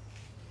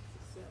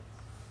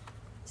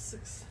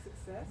 Success.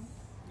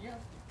 Yeah.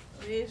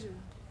 Major.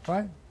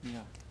 Right? Yeah.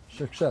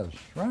 Success,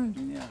 right?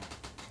 Yeah.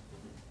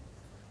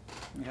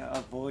 Yeah,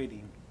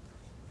 avoiding.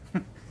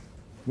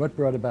 What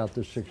brought about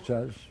the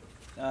success?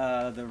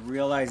 The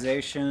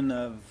realization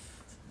of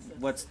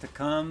what's to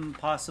come,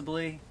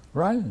 possibly.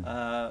 Right.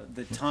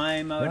 The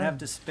time I would Right. have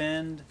to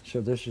spend. So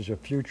this is a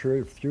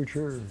future,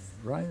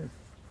 right?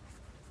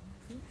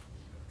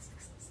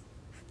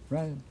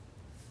 Right.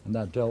 And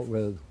that dealt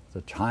with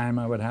the time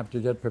I would have to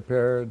get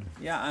prepared.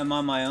 Yeah, I'm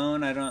on my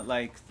own. I don't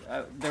like.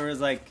 There was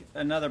like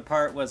another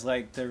part was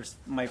like there's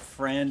my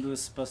friend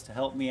was supposed to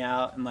help me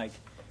out and like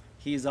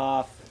he's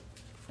off,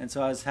 and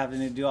so I was having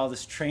to do all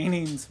this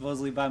training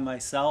supposedly by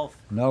myself.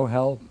 No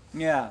help,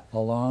 Yeah.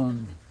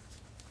 alone.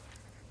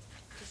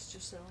 Just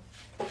yourself.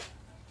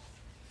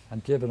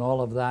 And given all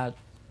of that,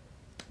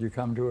 you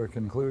come to a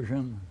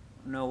conclusion.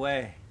 No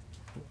way.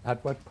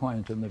 At what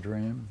point in the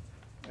dream?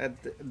 At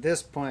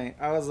this point,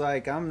 I was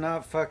like, I'm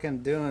not fucking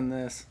doing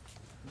this.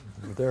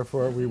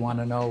 Therefore, we want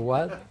to know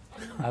what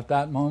at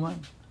that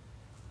moment?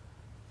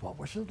 What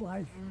was it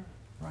like?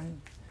 Right?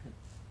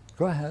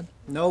 Go ahead.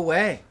 No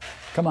way.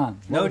 Come on.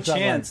 What No was that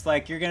chance.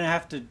 Like, you're going to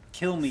have to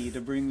kill me to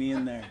bring me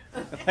in there.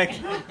 Like,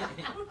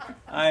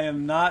 I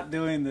am not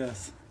doing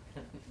this.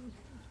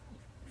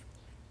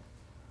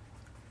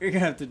 You're going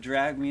to have to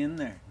drag me in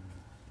there.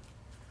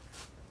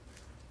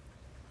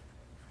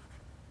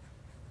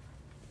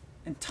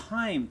 And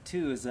time,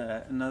 too, is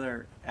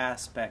another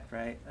aspect,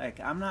 right? Like,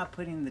 I'm not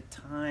putting the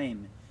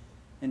time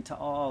into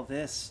all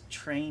this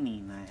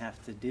training I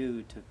have to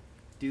do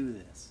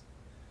this.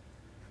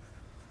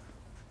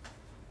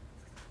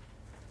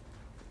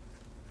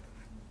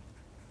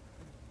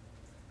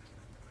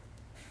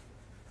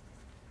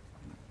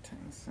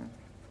 Tyson.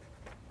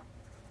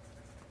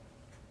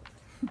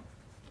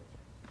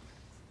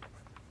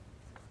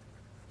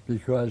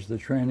 Because the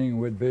training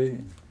would be?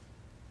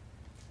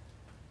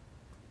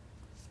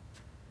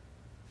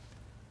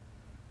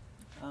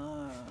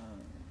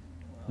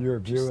 Your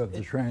view of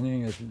the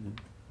training is,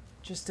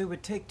 Just it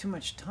would take too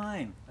much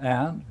time.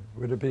 and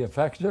would it be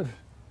effective?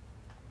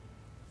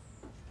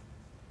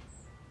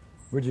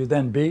 Would you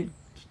then beat?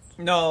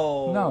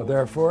 No. No,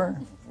 therefore,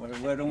 It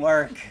wouldn't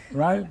work.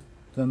 right?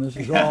 Then this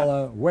is all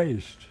a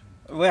waste.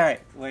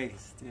 Right.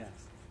 Waste, yes.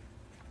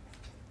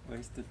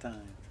 Waste of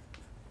time.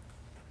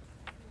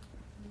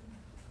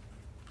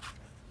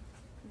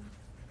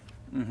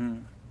 Mm-hmm.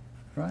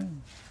 Right?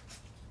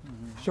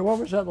 So what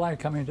was that like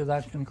coming to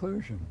that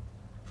conclusion?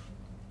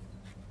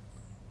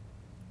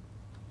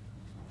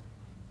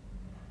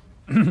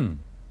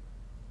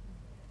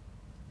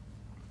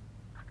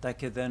 I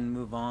could then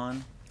move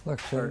on. Look,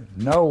 sir,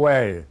 no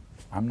way.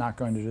 I'm not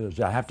going to do this.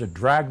 I have to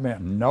drag me.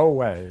 No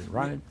way,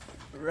 right?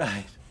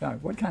 Right. Yeah,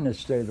 what kind of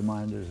state of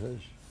mind is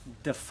this?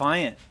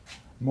 Defiant.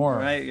 More.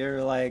 Right?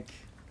 You're like,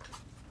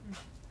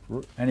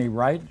 any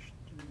right?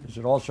 Is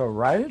it also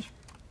right?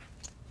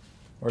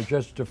 Or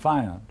just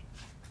defiant?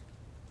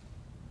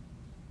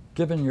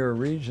 Given your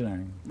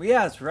reasoning. Well,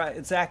 yeah, it's right.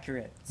 It's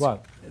accurate.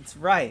 What? It's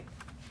right.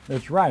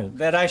 It's right.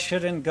 That I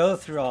shouldn't go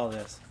through all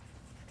this.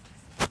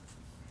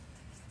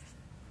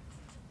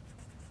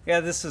 Yeah,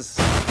 this is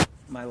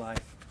my life.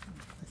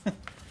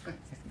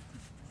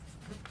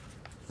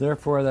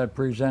 Therefore, that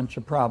presents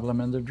a problem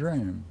in the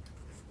dream.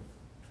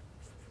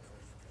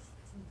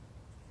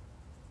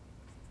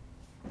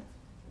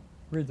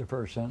 Read the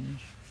first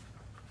sentence.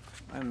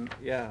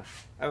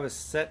 I was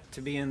set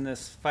to be in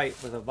this fight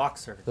with a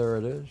boxer. There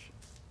it is.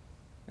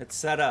 It's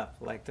set up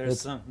like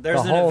there's The an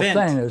event. whole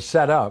thing is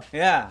set up.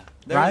 Yeah,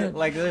 Right?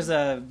 there's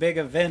a big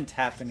event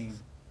happening.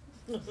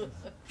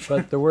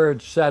 But the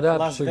word set up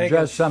Las suggests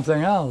Vegas.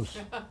 something else.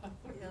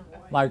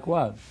 Like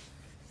what?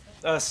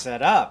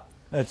 Set up.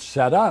 It's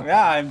set up.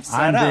 Yeah, I'm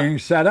set up. being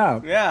set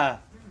up. Yeah.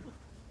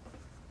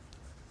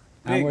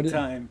 And what Big do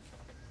you- time.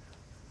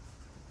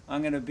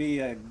 I'm gonna be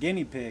a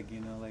guinea pig, you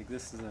know, like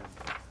this is a.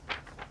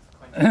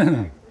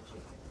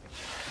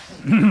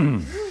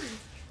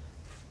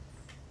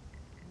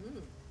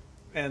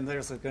 And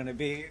there's gonna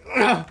be.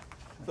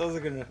 Those are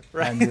gonna.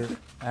 Right.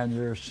 And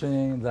you're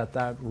seeing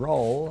that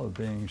role of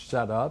being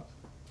set up,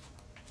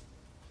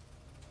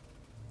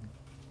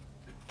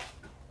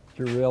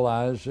 you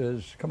realize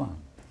is, come on,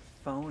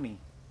 Phony.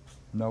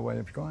 no way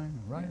of going,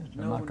 right? I'm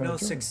No, not gonna no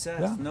do it.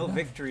 success. Yeah, No yeah.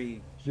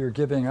 victory. You're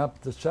giving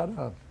up the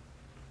setup.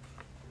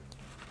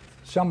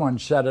 Someone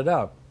set it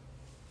up.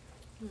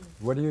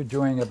 What are you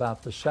doing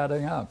about the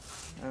setting up?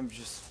 I'm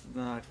just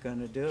not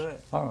gonna do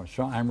it. Oh,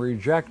 so I'm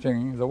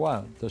rejecting the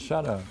what? The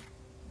setup,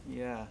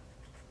 Yeah.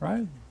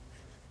 right?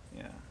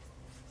 Yeah.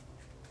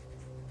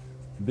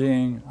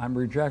 I'm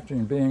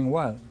rejecting being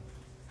what?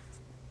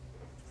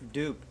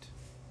 Duped.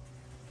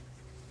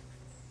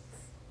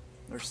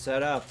 Or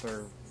set up,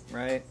 or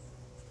right?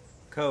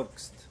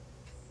 Coaxed.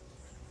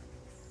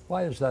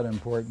 Why is that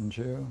important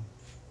to you?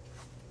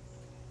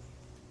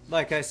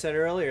 Like I said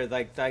earlier,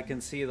 like I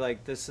can see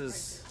like this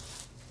is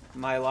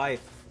my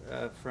life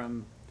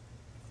from,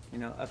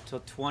 up till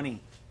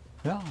 20.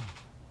 Yeah.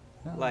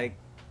 Yeah. Like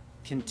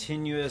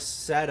continuous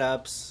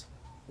setups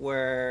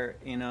where,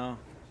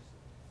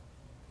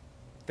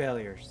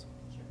 failures.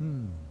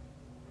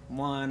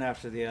 One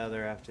after the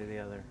other after the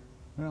other.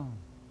 Yeah.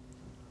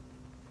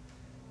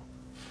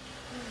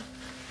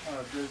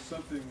 There's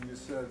something you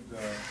said,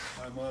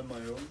 I'm on my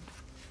own.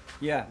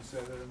 Yeah. You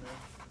said that in there?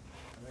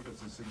 I think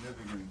it's a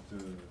significant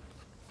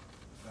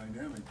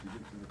dynamic to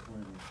get to the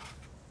point of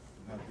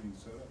not being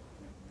set up.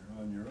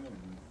 You're on your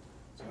own.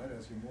 So I'd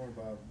ask you more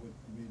about what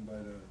you mean by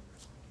the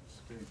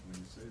state when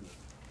you say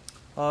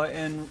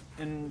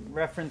that. In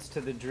reference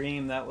to the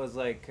dream, that was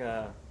like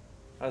I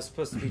was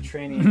supposed to be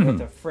training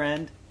with a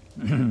friend,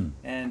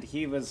 and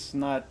he was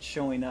not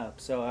showing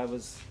up, so I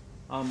was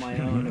on my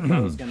own if I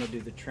was going to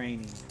do the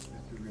training.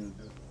 If you're going to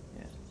do it.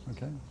 Yeah.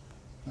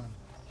 Okay.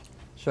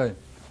 So,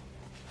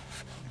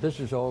 this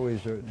is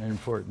always an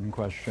important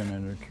question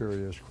and a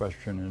curious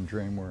question in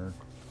dream work.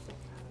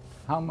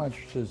 How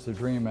much does the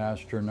dream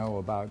master know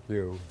about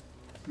you?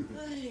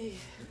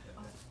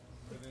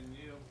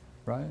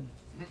 Right?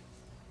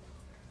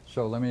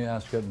 So let me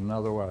ask it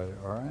another way,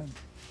 all right?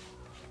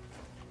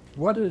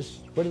 What does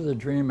the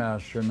dream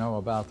master know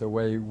about the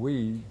way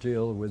we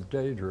deal with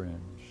daydreams?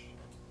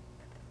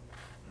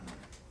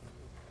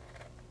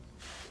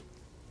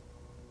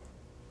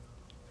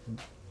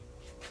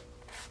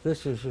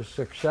 This is a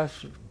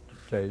success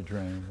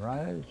daydream,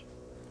 right?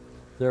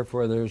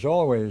 Therefore, there's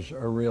always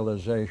a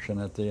realization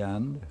at the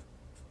end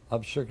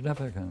of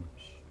significance.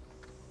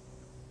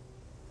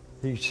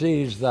 He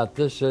sees that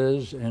this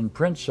is, in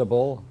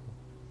principle,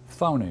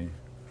 phony.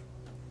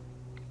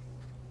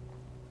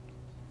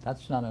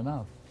 That's not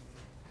enough.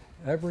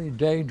 Every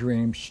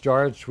daydream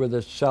starts with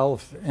a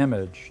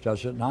self-image,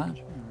 does it not?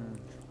 Mm-hmm.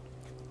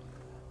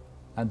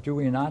 And do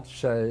we not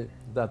say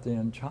that the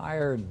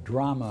entire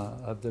drama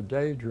of the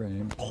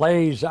daydream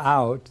plays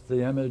out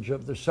the image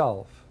of the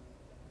self?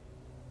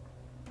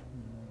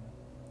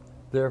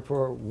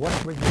 Therefore,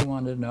 what would you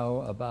want to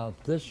know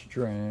about this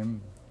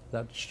dream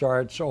that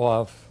starts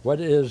off,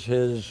 what is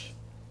his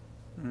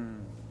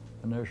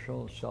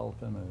initial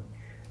self-image?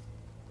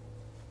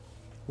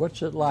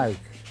 What's it like?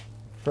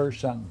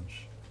 First sentence.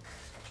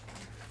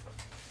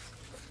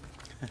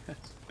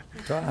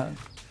 Go ahead.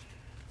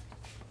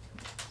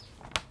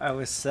 I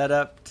was set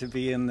up to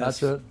be in this.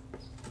 That's it.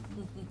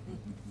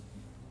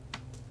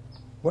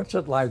 What's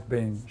it like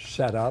being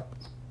set up?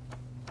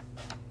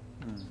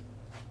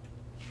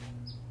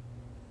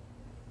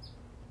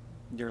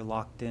 You're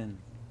locked in.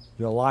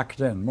 You're locked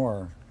in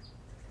more.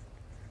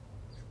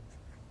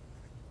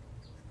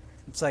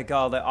 It's like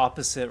all the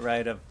opposite,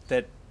 right? Of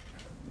that,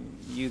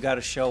 you got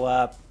to show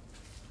up.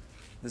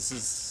 This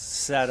is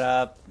set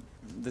up.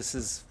 This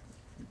is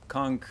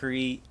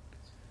concrete.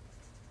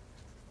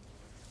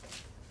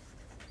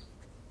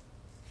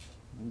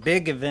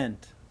 Big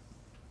event.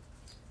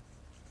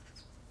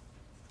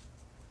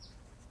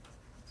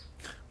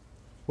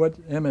 What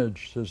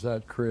image does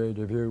that create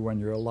of you when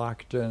you're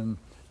locked in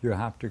You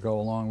have to go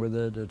along with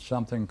it. It's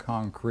something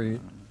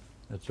concrete.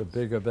 It's a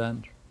big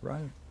event,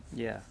 right?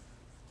 Yeah.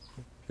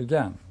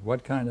 Again,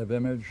 what kind of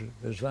image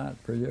is that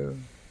for you?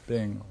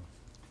 Being,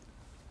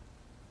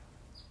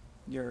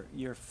 You're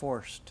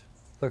forced.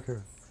 look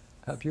here,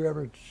 have you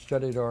ever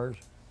studied art?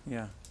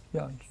 Yeah.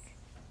 Yeah,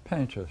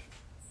 paint it.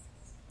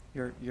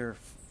 You're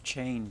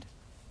chained.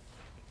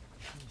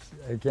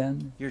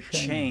 Again? You're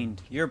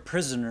chained. You're a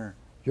prisoner.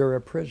 You're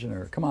a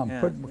prisoner. Come on,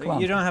 Yeah. come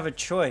on. You don't have a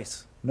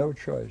choice. No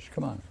choice.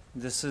 Come on.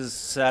 This is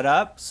set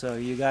up, so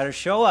you got to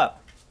show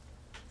up.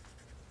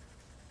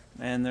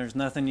 And there's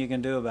nothing you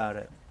can do about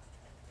it.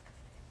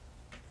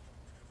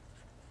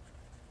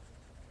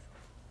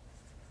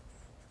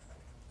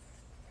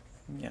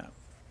 Yeah.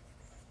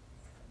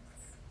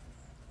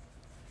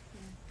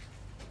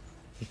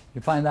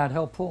 You find that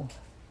helpful?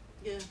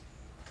 Yeah.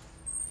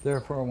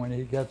 Therefore, when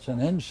he gets an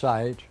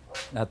insight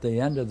at the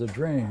end of the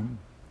dream,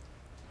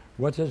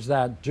 what does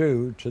that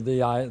do to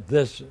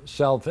this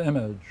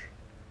self-image?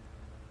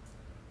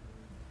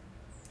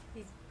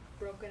 He's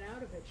broken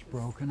out of it.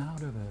 Broken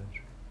out of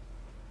it.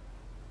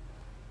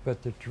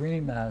 But the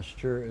dream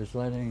master is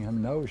letting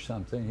him know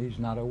something he's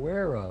not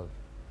aware of,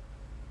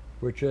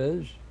 which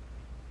is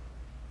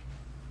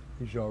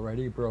he's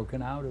already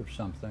broken out of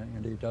something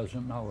and he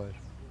doesn't know it.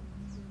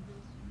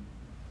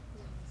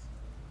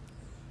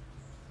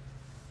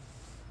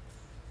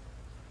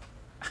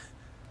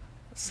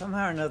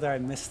 Somehow or another, I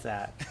missed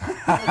that.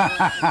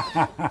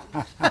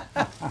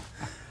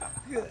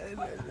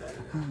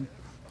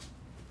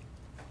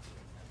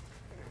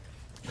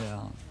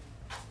 Yeah.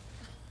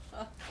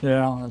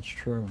 Yeah, that's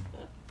true.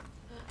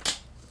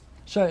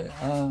 Say,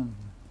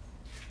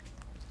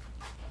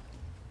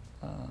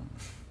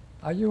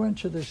 are you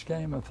into this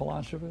game of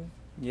philosophy?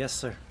 Yes,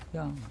 sir.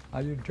 Yeah.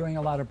 Are you doing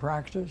a lot of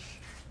practice?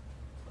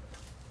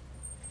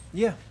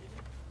 Yeah.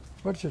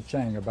 What's it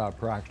saying about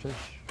practice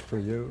for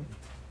you?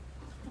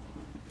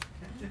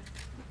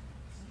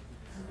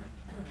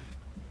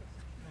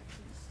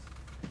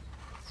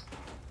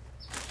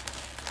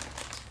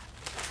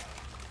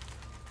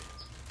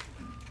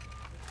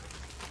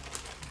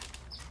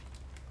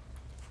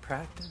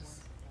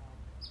 Practice?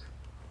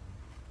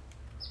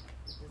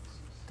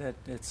 That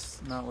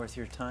it's not worth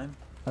your time?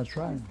 That's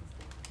right.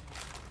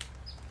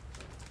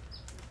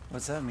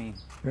 What's that mean?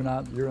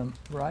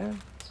 Right?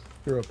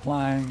 You're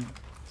applying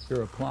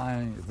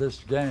this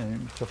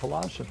game to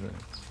philosophy.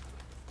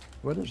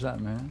 What does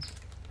that mean?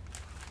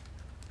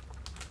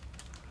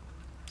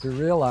 You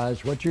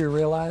realize, what do you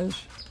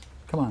realize?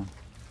 Come on.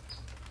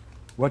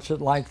 What's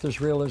it like,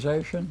 this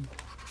realization?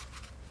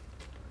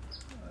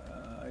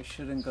 I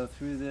shouldn't go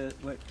through the,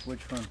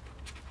 which one?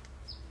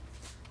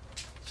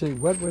 See,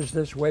 what was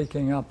this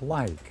waking up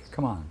like?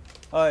 Come on.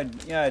 Oh,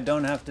 yeah, I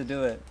don't have to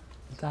do it.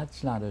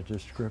 That's not a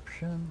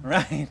description.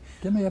 Right.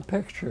 Give me a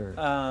picture.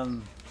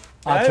 I'll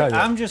tell tell you.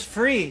 I'm just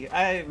free.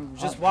 I'm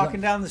just walking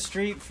down the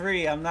street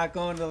free. I'm not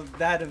going to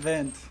that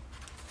event.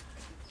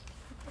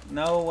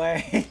 No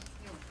way.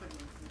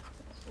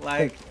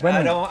 Like,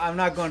 I'm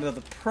not going to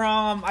the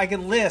prom. I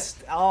can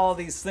list all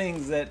these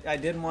things that I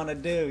didn't want to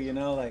do, you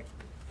know, like.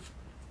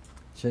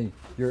 See,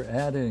 you're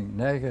adding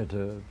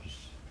negatives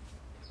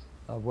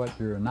of what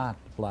you're not,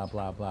 blah,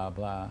 blah, blah,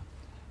 blah.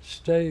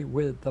 Stay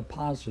with the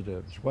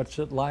positives. What's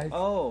it like?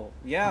 Oh,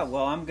 yeah,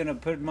 well, I'm going to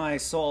put my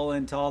soul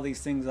into all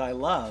these things I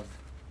love.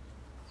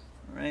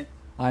 Right?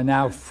 I'm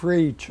now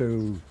free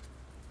to...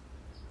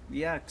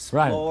 Yeah,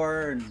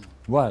 explore and...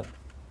 What?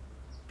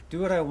 Do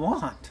what I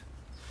want.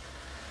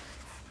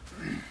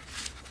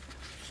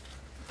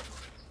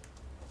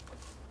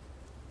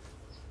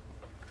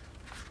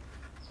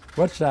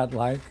 What's that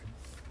like?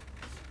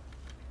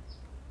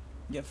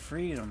 Get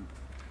freedom.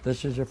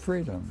 This is a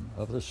freedom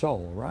of the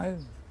soul, right?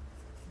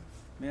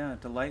 Yeah,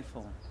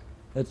 delightful.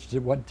 It's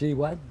what?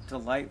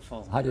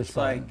 Delightful. How do you It's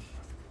spell like it?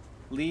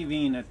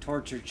 leaving a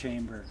torture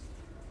chamber.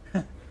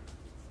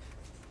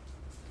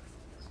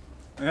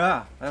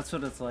 Yeah, that's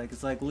what it's like.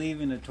 It's like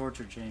leaving a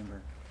torture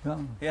chamber. Yeah.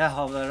 Yeah,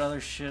 all that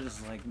other shit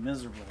is like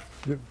miserable.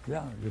 You're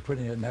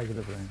putting it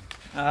negatively.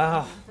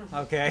 Oh,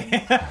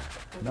 okay.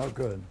 No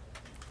good.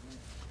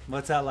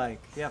 What's that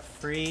like? Yeah,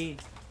 free,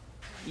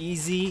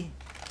 easy,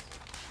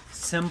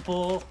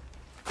 simple,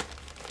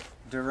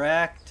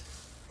 direct.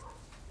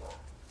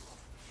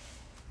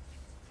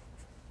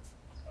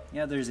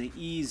 Yeah, there's an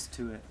ease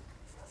to it.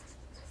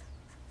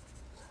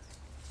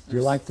 Do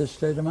you like this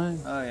state of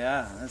mind? Oh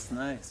yeah, that's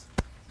nice.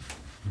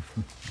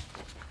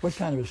 What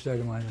kind of a state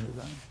of mind is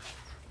that?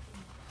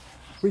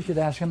 We could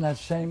ask him that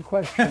same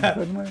question,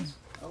 couldn't we?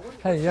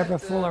 Hey, you ever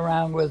fool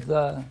around with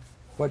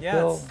what Yeah,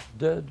 Bill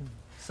did?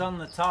 It's on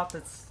the top,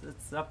 it's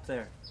up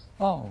there.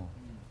 Oh,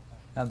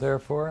 and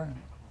therefore?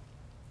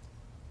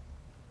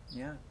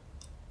 Yeah,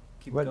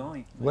 keep What,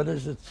 going. what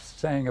is it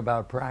saying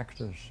about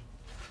practice?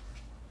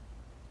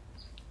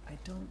 I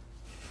don't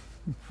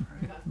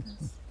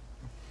practice.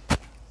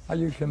 Are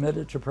you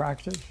committed to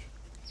practice?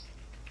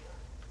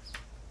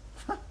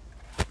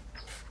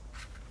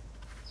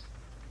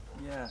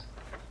 Yeah.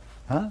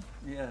 Huh?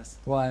 Yes.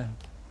 Why?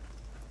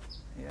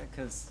 Yeah,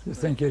 because... You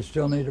think you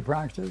still need to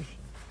practice?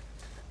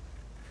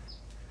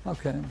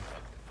 Okay.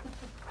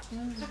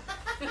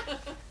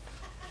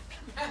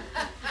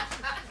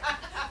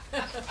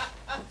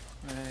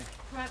 Right.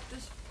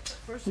 Practice She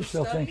versus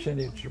still study. thinks she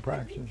needs to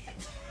practice.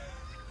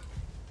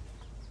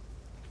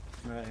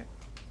 Right.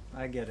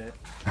 I get it.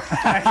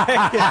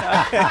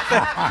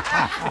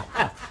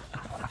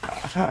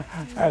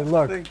 Hey,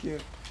 look. Thank you.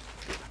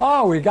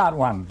 Oh, we got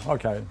one.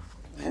 Okay.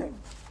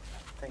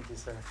 Thank you,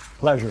 sir.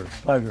 Pleasure,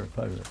 pleasure,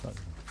 pleasure, pleasure.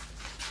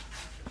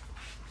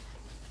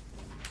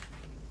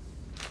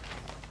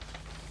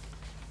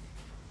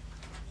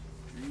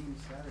 Dream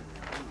Saturday.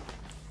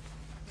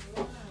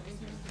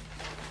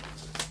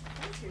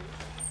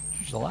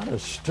 There's a lot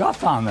of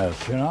stuff on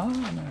this, you know?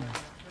 I mean,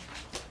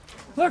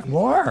 look,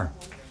 more.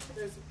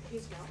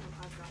 He's got one,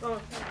 I've got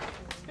one.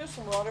 Here's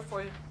some water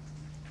for you.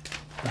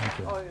 Thank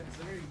you. Oh, yeah.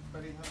 Does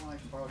anybody have one I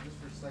can borrow just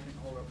for a second?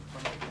 Hold up in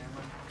front of the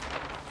camera.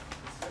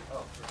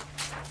 Oh, sure.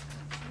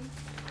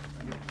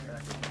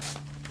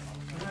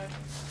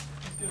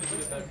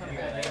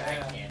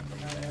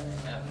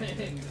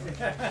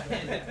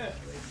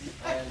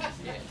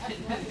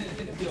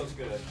 It feels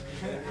good.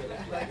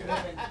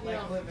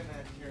 Like living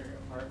at your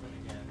apartment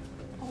again.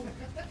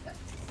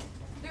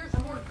 There's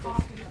more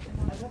coffee up in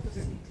the other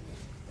seat.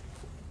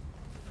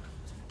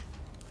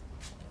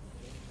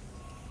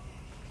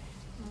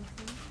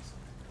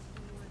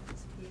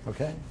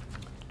 Okay.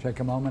 Take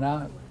a moment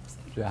out.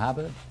 Do you have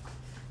it?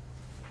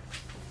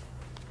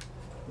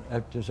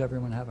 Does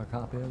everyone have a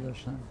copy of this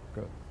thing?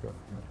 Good, good,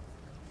 good.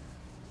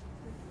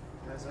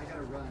 Guys, I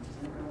gotta run. Does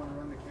anybody want to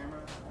run the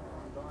camera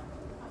while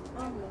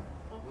I'm gone?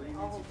 What do you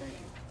need to? Thank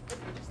you.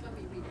 Just let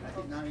me read it. I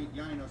think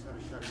Yanni knows how to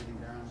shut everything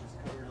down. Just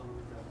cover it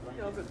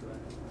over with the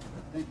blanket.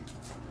 Thank you.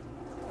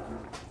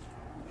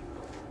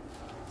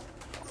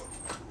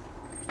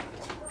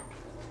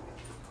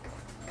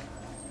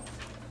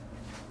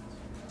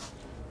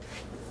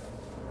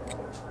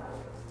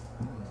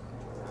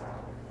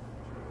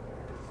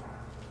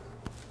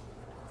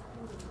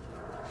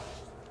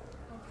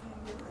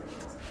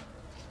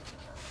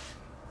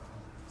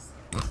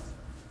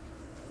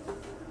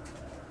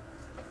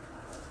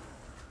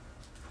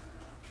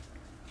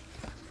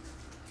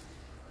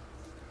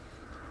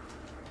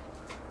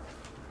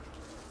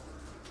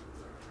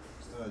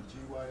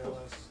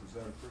 GYLS, is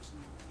that a person?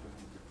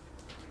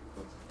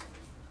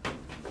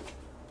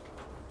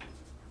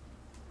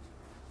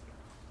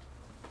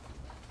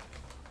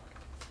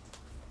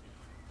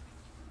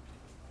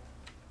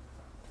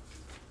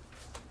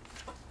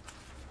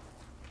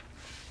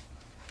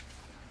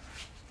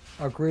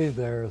 Agree,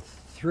 there are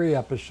 3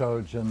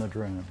 episodes in the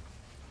dream.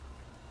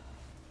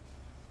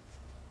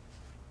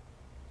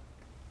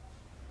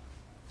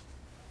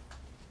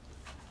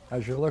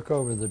 As you look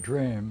over the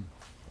dream,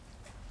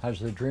 has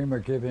the dreamer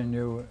given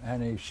you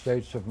any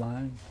states of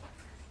mind?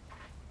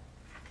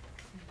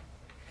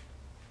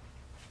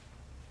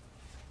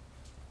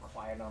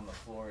 Quiet on the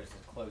floor is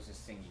the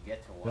closest thing you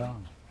get to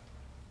one.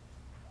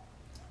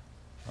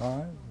 Yeah. All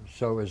right.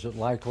 So is it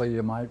likely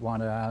you might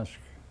want to ask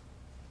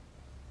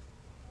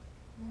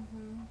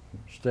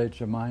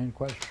states of mind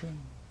question?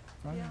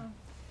 Right? Yeah.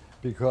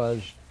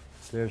 Because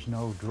there's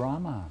no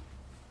drama.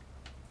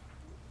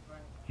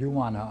 You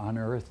want to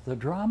unearth the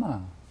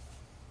drama.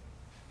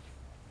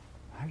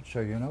 Right,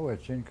 so you know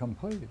it's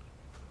incomplete.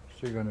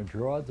 So you're going to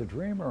draw the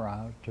dreamer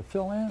out to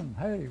fill in.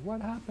 Hey, what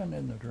happened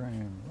in the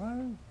dream,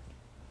 right?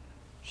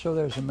 So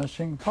there's a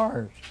missing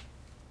part.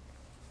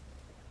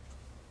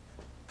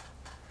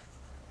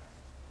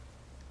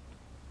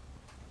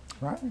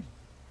 Right?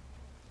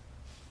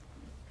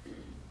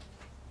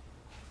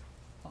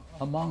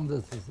 Among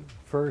the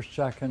first,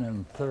 second,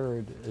 and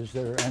third, is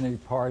there any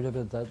part of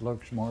it that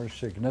looks more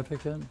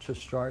significant to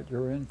start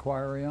your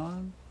inquiry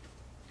on?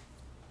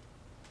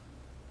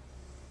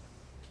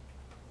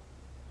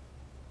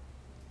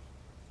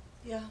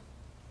 Yeah.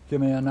 Give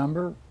me a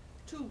number.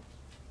 2.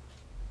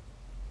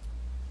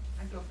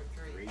 I'd go for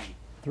 3.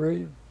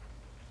 3.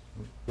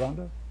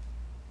 Ronda?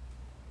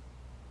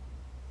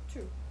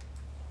 2.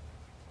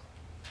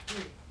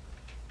 3.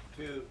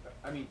 2,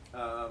 I mean,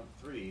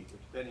 3,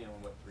 depending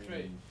on what 3 Three.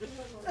 means.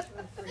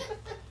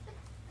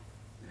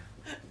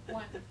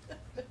 1.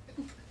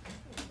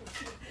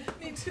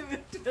 Me too,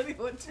 depending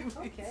on what 2 means.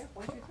 Okay,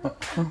 1, 2,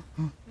 3.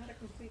 Not a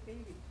complete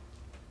baby.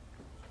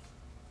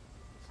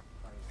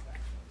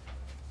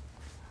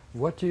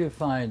 What do you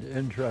find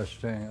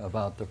interesting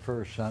about the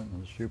first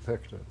sentence? You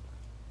picked it.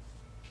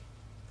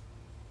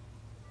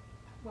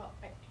 Well,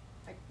 I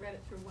read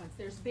it through once.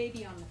 There's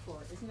baby on the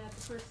floor. Isn't that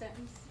the first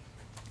sentence?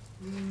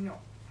 No.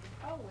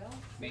 Oh, well.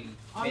 Many,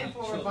 On the many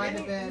floor, children. by the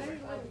Many bed.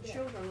 little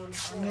children on the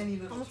floor. Many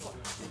little On the floor.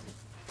 children.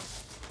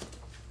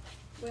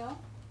 Well,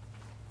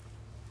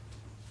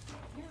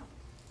 yeah.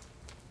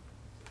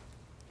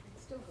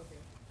 I'd still go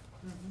there.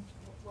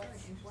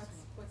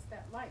 What's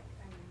that like?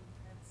 I mean,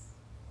 is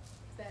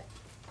that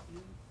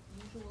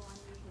usual,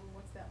 unusual?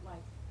 What's that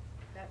like?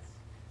 That's.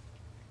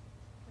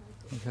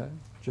 Okay.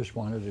 Just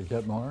wanted to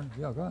get more?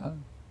 Yeah, go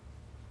ahead.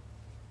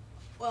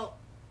 Well,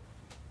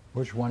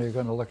 Which one are you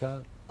going to look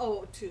at?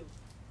 2.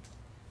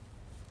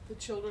 The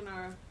children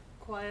are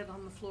quiet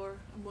on the floor.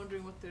 I'm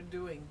wondering what they're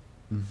doing.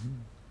 Mm-hmm.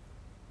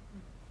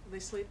 Are they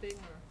sleeping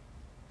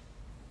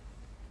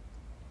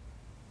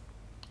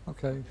or?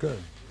 Okay, good.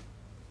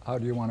 How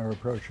do you want to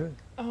approach it?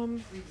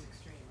 Leaves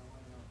extreme. I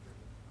want to know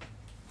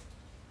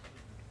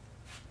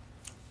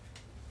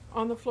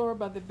if On the floor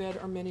by the bed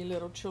are many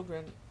little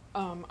children.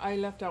 I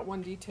left out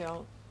one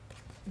detail.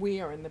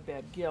 We are in the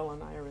bed. Gil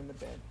and I are in the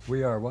bed.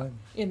 We are what?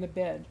 In the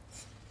bed,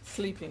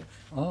 sleeping.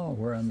 Oh,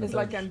 we're on the It's bed.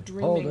 like I'm Hold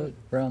dreaming. it.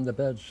 We're on the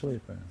bed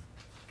sleeping.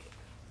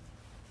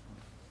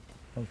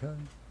 Okay.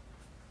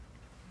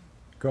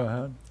 Go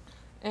ahead.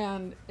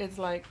 And it's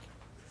like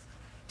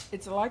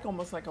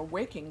almost like a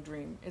waking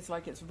dream. It's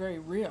like it's very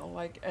real,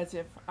 like as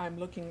if I'm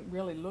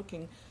really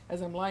looking,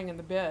 as I'm lying in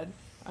the bed,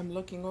 I'm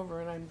looking over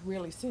and I'm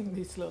really seeing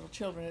these little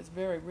children. It's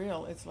very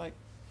real. It's like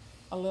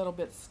a little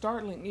bit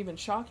startling, even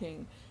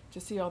shocking, to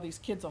see all these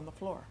kids on the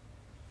floor.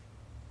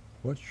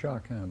 What's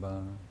shocking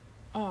about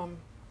it?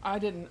 I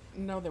didn't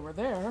know they were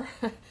there,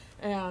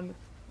 and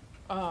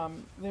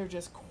they're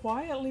just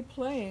quietly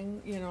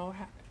playing, you know,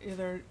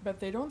 but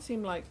they don't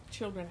seem like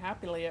children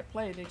happily at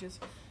play. They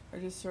just are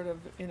just sort of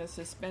in a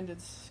suspended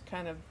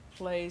kind of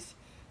place,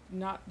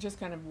 not just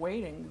kind of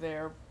waiting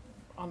there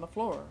on the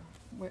floor.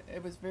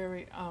 It was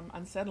very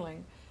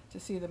unsettling to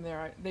see them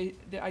there.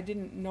 I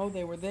didn't know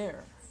they were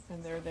there,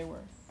 and there they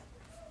were.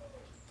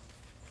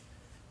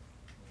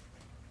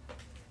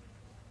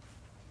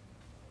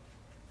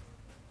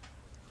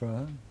 Go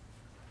ahead.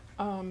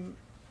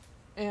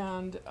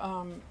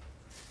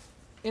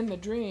 In the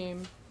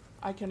dream,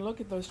 I can look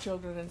at those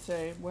children and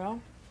say, well,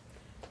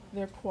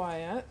 they're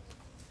quiet,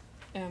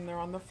 and they're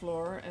on the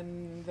floor,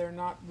 and they're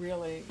not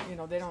really, you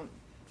know, they don't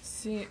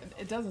see,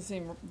 it doesn't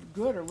seem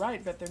good or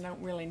right, but they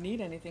don't really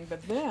need anything.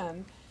 But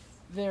then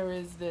there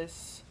is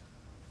this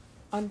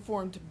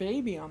unformed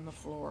baby on the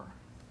floor,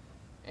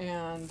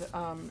 and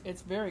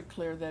it's very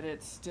clear that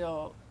it's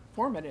still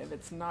formative.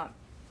 It's not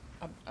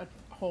a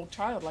whole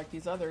child like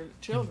these other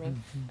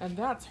children, and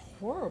that's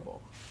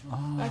horrible.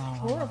 That's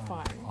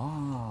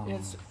horrifying.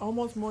 It's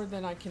almost more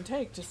than I can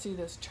take to see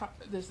this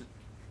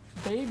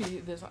baby,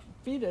 this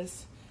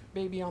fetus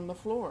baby on the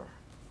floor,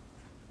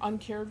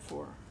 uncared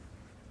for,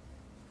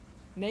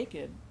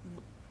 naked,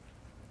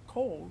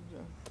 cold.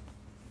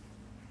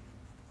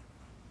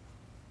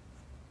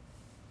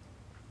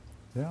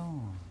 Yeah,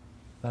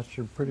 that's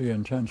a pretty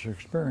intense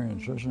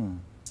experience, isn't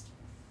it?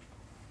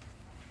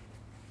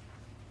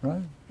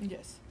 Right?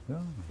 Yes.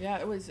 Yeah. Yeah,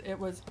 it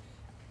was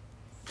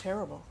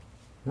terrible.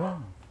 Yeah,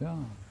 yeah.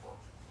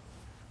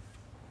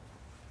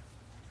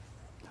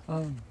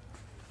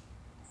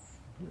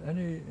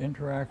 Any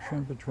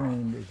interaction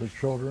between the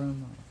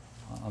children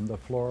on the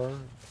floor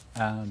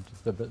and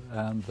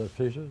the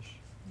fetus?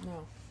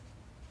 No.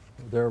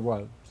 They're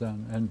what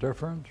then?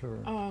 Indifferent or?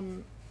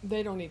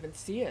 They don't even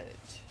see it.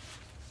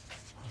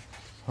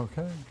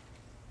 Okay.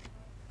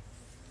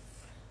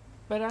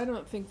 But I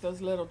don't think those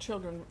little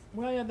children.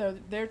 Well, yeah,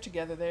 they're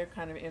together. They're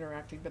kind of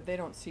interacting, but they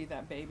don't see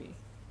that baby,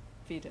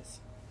 fetus.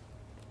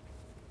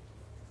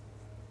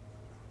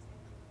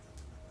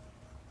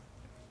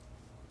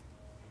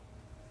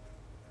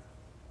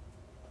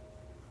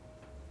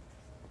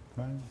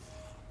 Right.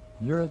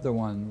 You're the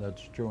one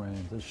that's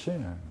doing the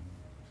seeing.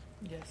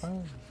 Yes.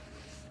 Right?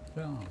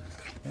 Yeah.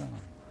 Yeah.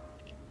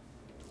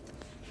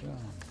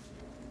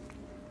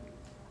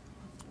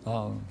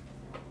 Yeah.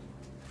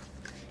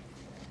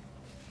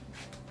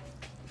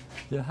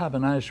 You have a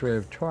nice way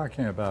of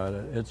talking about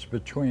it. It's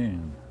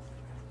between.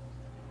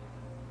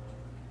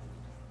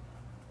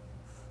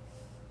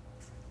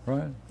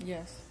 Right?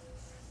 Yes.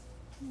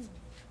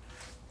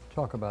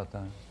 Talk about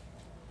that.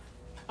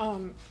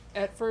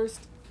 At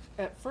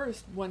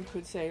first, one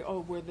could say,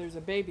 "Oh, where there's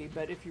a baby,"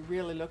 but if you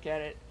really look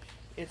at it,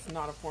 it's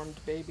not a formed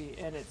baby,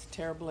 and it's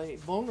terribly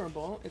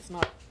vulnerable. It's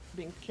not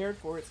being cared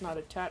for. It's not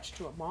attached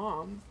to a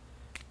mom.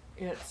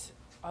 It's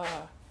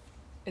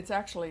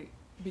actually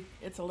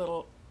it's a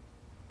little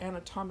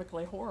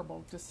anatomically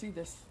horrible to see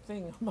this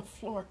thing on the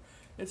floor.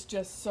 It's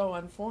just so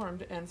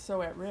unformed and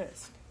so at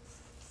risk.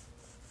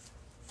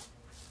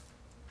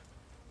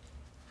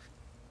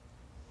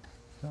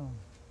 Yeah.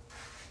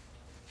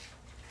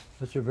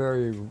 It's a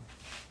very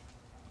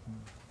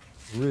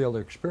real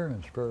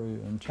experience,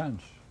 very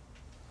intense,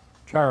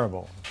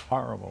 terrible,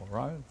 horrible,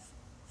 right?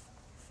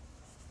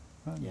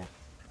 Right. Yeah.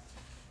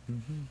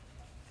 Mm-hmm.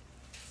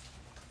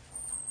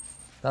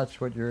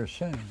 That's what you're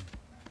saying,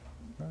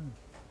 right?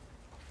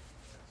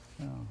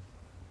 Yeah.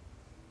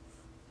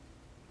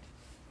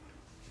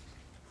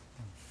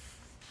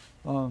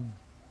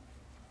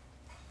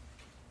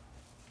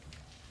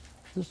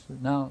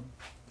 Now,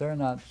 they're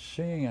not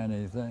seeing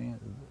anything.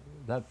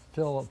 That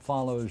still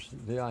follows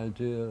the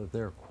idea that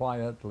they're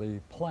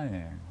quietly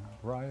playing,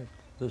 right?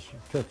 This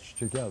fits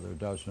together,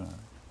 doesn't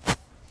it?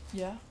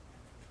 Yeah.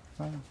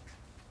 Right?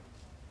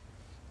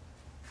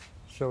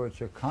 So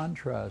it's a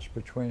contrast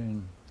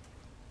between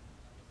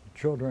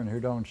children who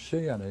don't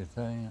see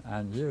anything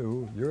and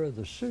you're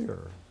the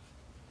seer.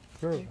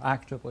 You're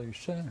actively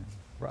seeing,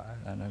 right?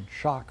 And in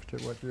shock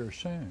at what you're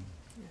seeing.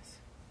 Yes.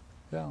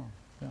 Yeah,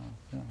 yeah,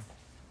 yeah.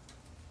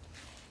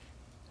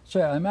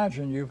 Say, I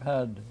imagine you've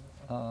had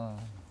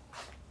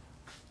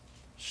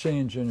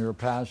scenes in your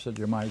past that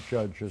you might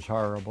judge as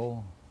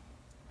horrible,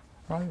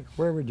 right?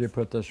 Where would you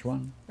put this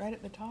one? Right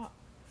at the top.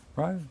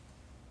 Right?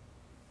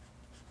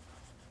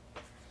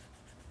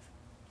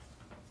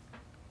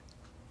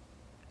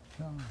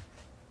 Yeah.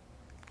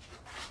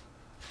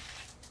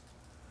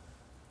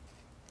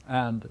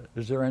 And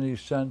is there any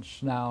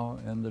sense now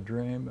in the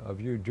dream of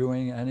you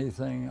doing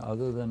anything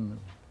other than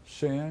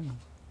seeing?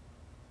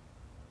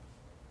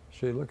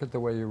 See, look at the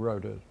way you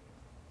wrote it.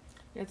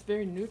 It's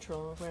very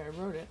neutral the way I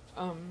wrote it.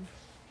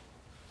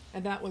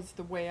 And that was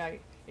the way I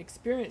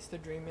experienced the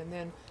dream. And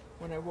then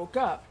when I woke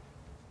up,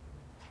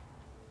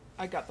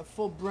 I got the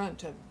full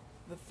brunt of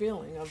the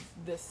feeling of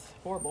this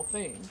horrible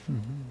thing.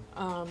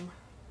 Mm-hmm.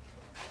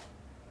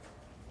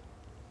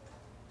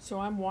 So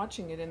I'm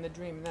watching it in the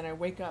dream, and then I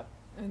wake up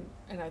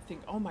and I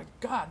think, oh my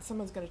God,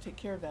 someone's got to take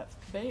care of that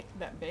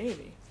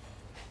baby.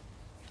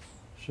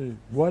 See,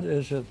 what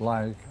is it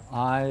like?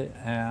 I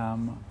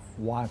am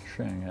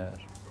watching it.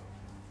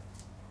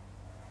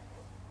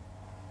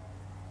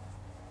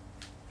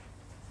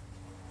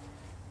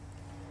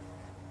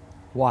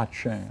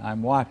 Watching.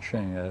 I'm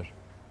watching it.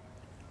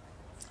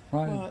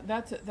 Right. Well,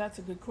 that's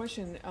a good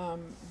question,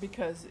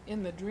 because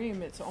in the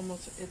dream it's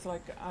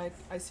like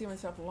I see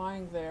myself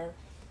lying there,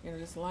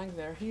 just lying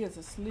there. He is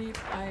asleep.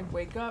 I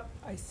wake up.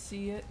 I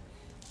see it,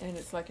 and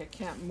it's like I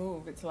can't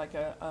move. It's like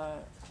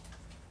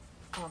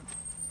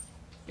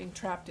being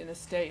trapped in a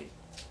state.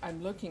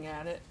 I'm looking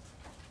at it,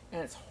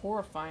 and it's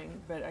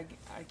horrifying, but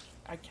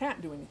I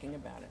can't do anything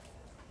about it.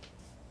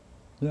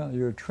 Yeah,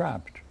 you're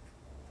trapped.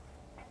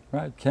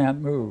 Right?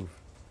 Can't move.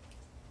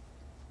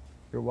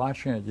 You're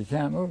watching it. You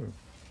can't move.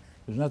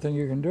 There's nothing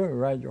you can do,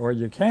 right? Or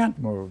you can't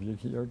move.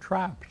 You're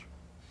trapped.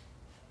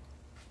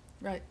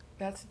 Right.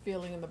 That's the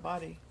feeling in the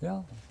body.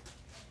 Yeah.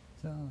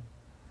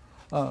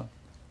 Yeah.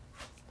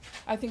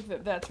 I think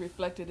that's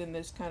reflected in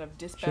this kind of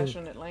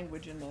dispassionate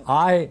language in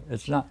the...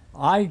 It's not,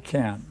 I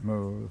can't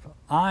move.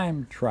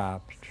 I'm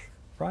trapped,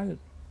 right?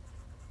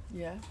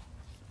 Yeah.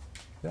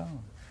 Yeah.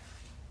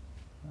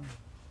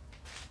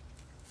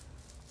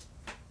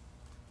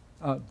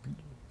 In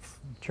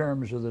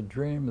terms of the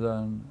dream,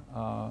 then,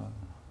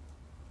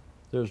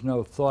 there's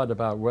no thought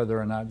about whether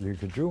or not you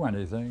could do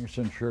anything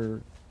since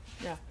you're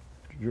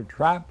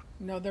trapped.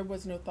 No, there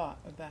was no thought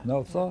of that.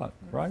 No thought,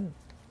 right?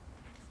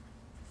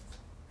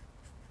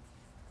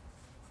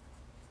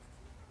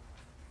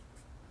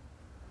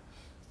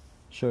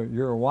 So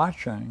you're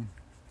watching.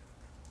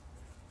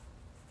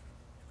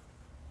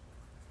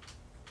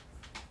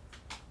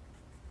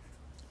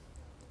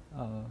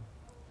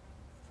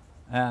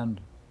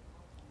 And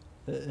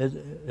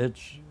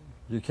it's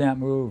you can't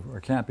move or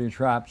can't be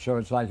trapped, so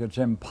it's like it's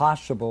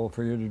impossible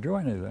for you to do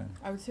anything.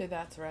 I would say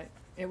that's right.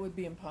 It would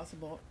be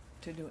impossible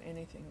to do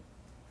anything.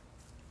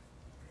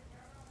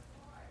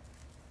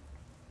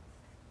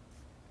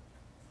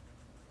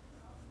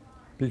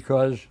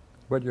 Because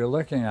what you're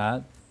looking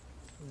at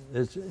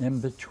is in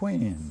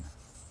between,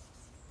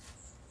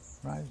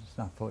 right? It's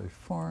not fully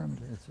formed.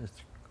 It's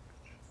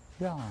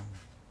yeah.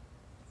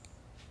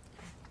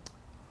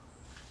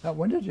 Now,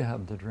 when did you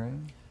have the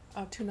dream?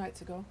 2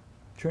 nights ago.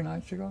 2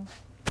 nights ago?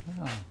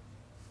 Yeah.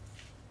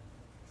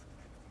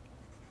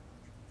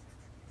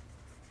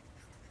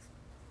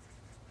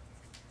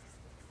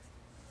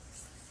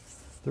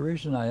 The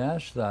reason I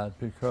asked that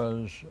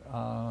because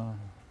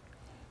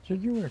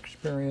did you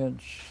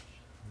experience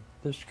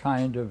this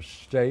kind of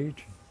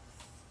state?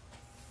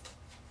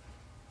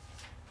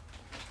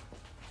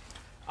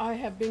 I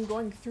have been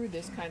going through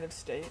this kind of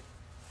state.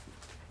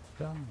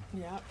 Yeah.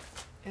 Yeah,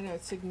 in a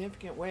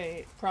significant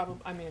way.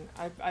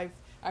 I've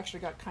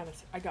actually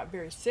I got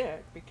very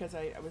sick because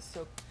I was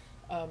so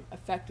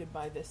affected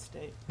by this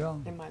state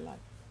in my life.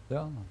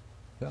 Yeah,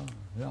 yeah,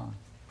 yeah.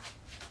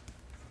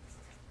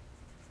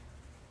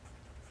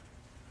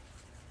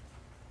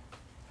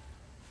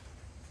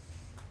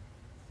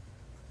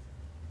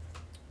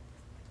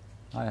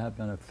 I have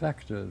been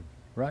affected,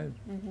 right,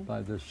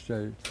 by this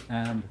state,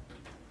 and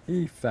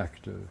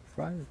effective,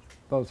 right,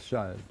 both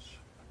sides,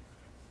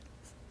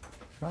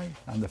 right,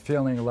 and the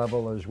feeling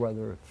level as well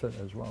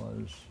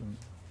as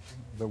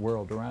the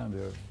world around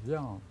you.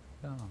 Yeah,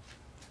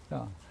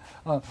 yeah,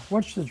 yeah.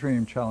 What's the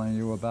dream telling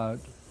you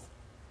about?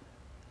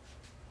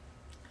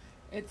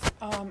 It's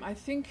I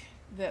think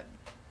that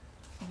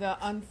the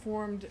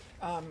unformed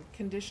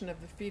condition of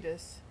the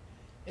fetus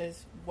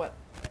is what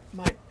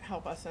might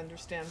help us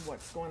understand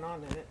what's going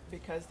on in it,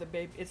 because the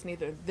baby, it's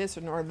neither this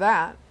nor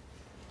that.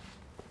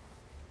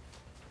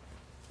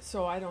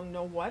 So I don't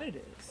know what it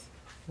is.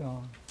 Yeah,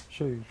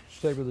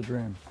 stay with the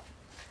dream.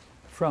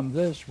 From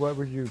this, what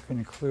would you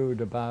conclude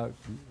about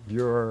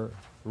your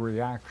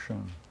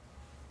reaction?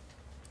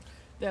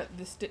 That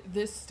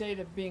this state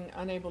of being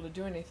unable to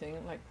do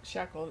anything, like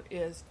shackled,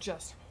 is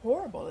just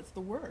horrible. It's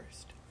the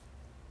worst.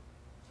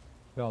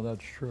 Yeah,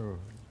 that's true.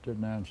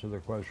 Didn't answer the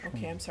question.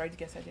 Okay, I'm sorry. I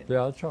guess I didn't.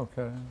 Yeah, it's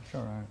okay. It's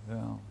all right.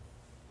 Yeah.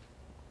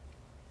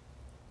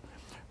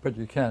 But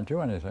you can't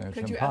do anything. It's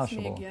Could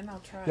impossible. you ask me again? I'll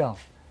try. Yeah,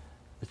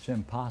 it's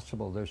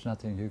impossible. There's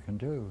nothing you can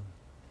do.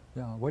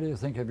 Yeah, what do you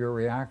think of your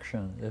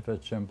reaction if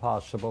it's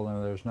impossible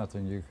and there's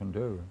nothing you can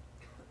do?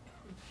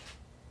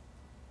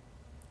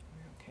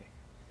 Okay.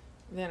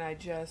 Then I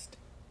just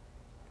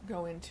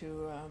go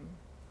into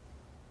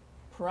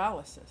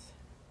paralysis.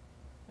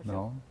 I feel-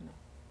 No? No.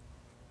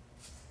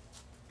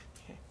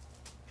 Okay.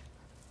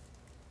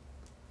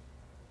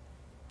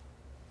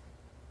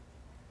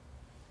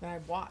 Then I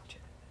watch it.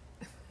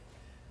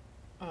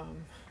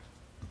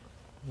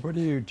 What are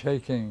you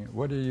taking,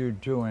 what are you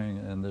doing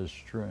in this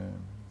dream?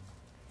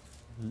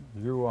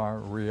 You are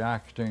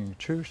reacting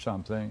to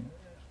something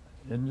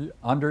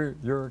under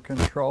your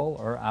control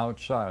or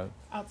outside?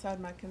 Outside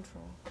my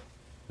control.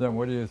 Then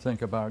what do you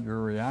think about your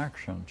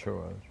reaction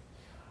to it?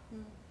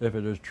 If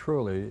it is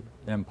truly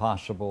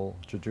impossible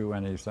to do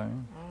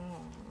anything?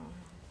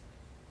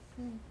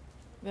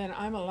 Then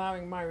I'm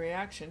allowing my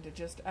reaction to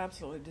just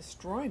absolutely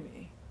destroy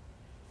me.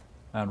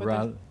 And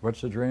But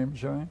what's the dream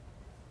doing?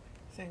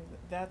 Saying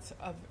that that's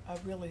a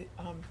really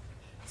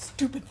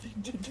stupid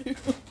thing to do.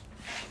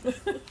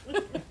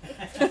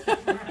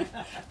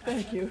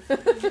 Thank you.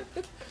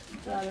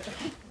 Got it.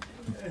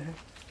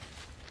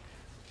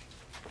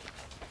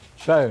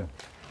 So,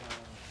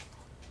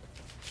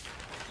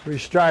 we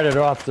started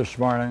off this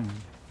morning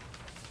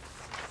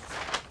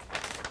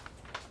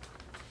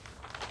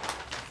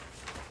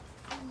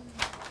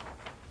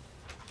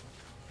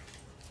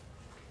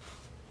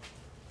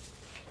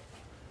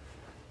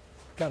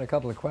got a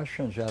couple of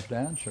questions you have to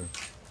answer.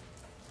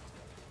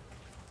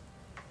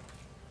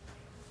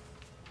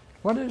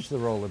 What is the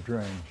role of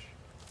dreams?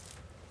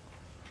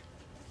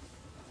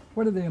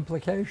 What are the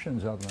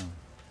implications of them?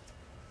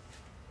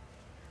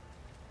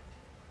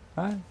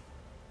 Right?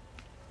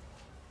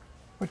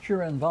 What's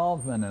your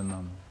involvement in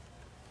them?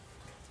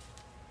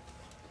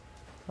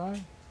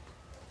 Right?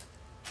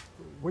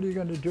 What are you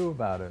going to do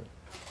about it?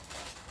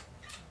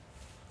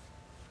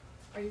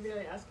 Are you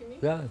really asking me?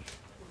 Yes.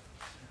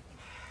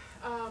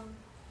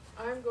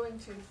 I'm going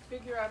to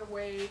figure out a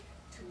way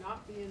to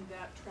not be in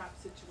that trap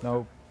situation.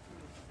 Nope.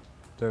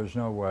 There's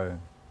no way.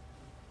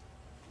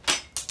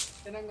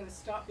 Then I'm going to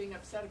stop being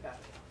upset about it.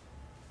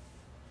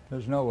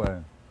 There's no way.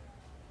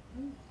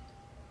 You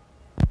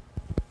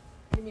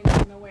mean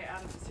there's no way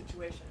out of the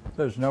situation?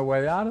 There's no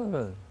way out of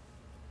it.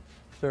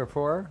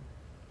 Therefore,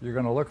 you're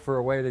going to look for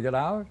a way to get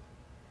out?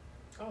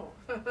 Oh.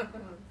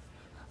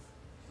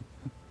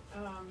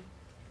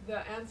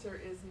 The answer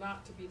is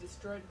not to be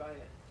destroyed by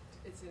it.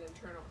 It's an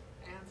internal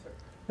answer.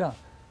 Yeah.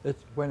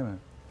 Wait a minute.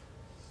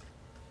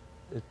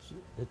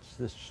 It's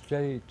the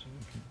state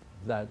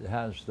that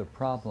has the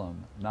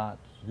problem, not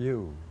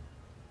you.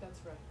 That's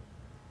right.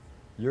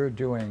 You're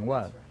doing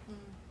what? That's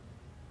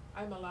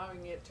right. I'm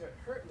allowing it to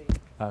hurt me,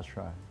 That's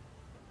right.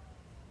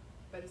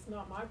 but it's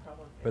not my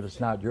problem. But it's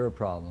not your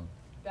problem.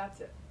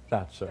 That's it.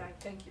 That's it.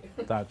 Thank you.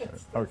 That's it.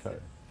 That's Okay.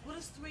 it. What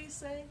does 3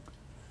 say?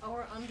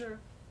 Or under,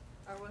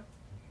 or what?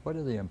 What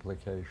are the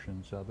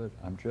implications of it?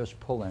 I'm just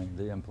pulling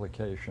the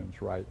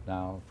implications right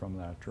now from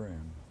that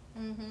dream.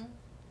 Mm-hmm.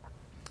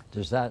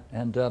 Does that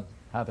end up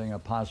having a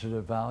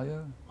positive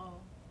value? Oh.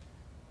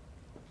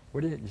 What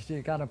do you see?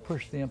 You got to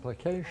push the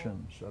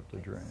implications of the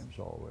dreams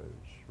always,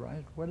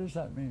 right? What does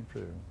that mean for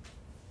you?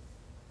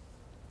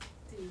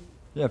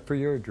 Yeah, for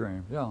your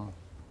dream. Yeah.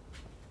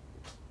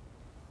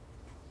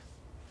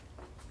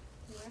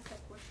 You asked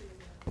that question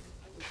again. I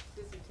was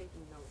busy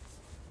taking notes.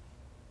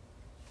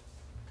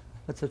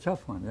 That's a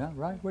tough one. Yeah,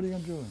 right. What are you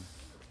gonna do?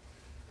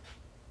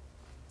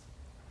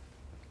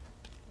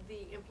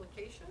 The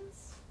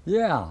implications?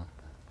 Yeah.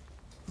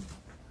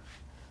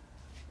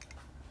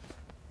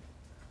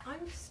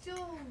 I'm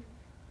still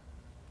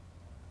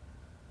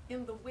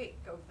in the wake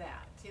of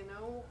that, you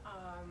know?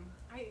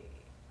 I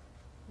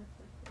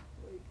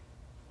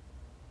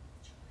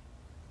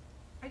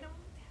don't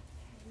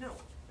know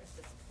at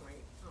this point.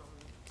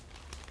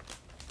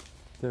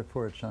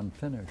 Therefore, it's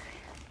unfinished.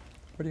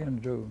 What are you gonna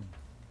do?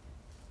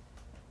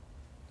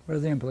 What are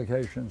the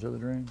implications of the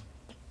dream?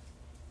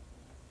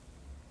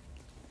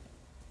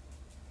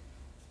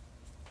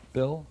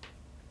 Bill,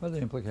 what are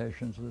the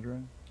implications of the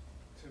dream?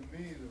 To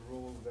me, the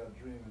role of that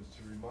dream is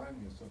to remind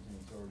me of something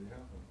that's already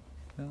happened.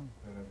 Yeah.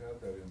 And I've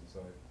had that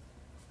insight.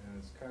 And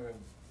it's kind of,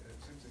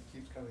 since it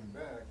keeps coming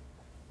back,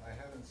 I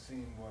haven't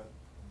seen what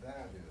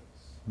that is.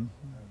 Mhm.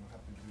 I don't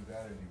have to do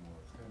that anymore.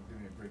 It's kind of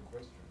giving a great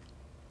question.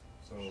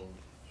 So,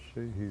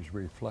 See, he's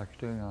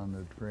reflecting on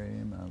the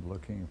dream and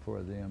looking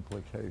for the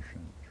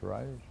implications,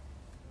 right?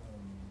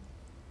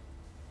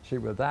 See,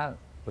 without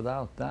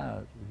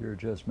that, you're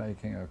just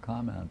making a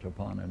comment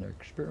upon an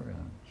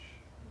experience.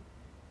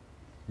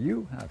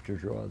 You have to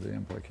draw the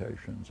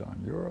implications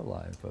on your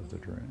life of the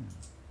dream.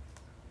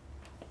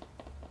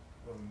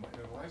 well,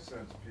 in my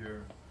sense,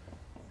 Pierre,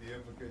 the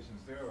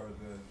implications there are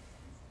that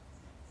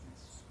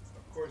it's,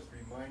 of course,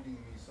 reminding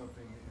me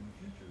something in the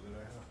future that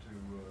I have to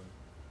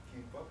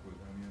keep up with.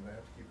 I mean, I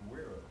have to keep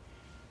aware of.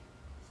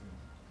 So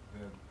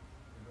that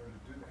in order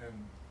to do that,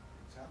 and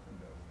it's happened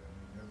that way. I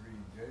mean, every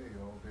day,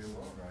 all day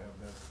long, I have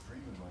that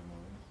dream in my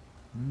mind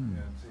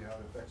and see how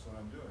it affects what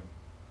I'm doing.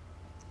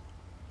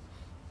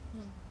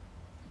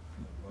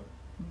 But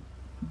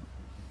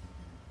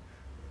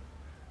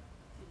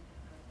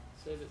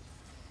save it.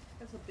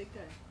 That's a big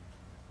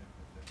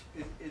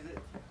guy.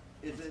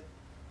 Is it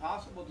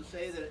possible to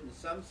say that in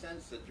some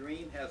sense the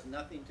dream has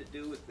nothing to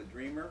do with the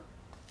dreamer?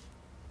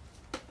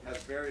 Has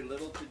very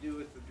little to do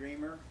with the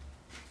dreamer?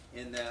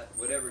 In that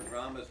whatever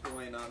drama is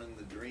going on in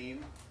the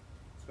dream,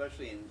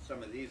 especially in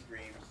some of these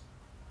dreams,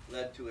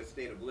 led to a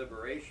state of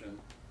liberation,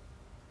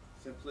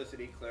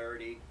 simplicity,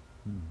 clarity,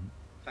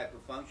 type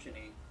of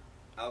functioning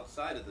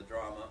outside of the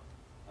drama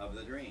of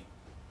the dream.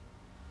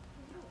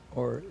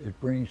 Or it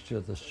brings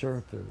to the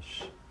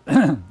surface.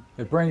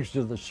 It brings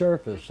to the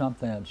surface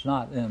something that's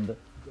not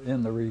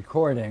in the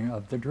recording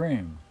of the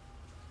dream.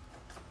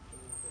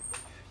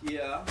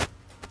 Yeah.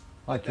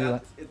 Like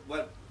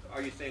What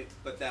are you saying?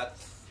 But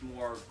that's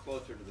more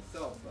closer to the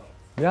self,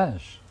 though.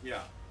 yes.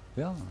 Yeah.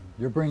 Yeah.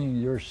 You're bringing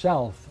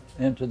yourself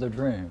into the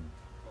dream.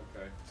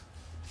 Okay.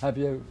 Have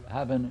you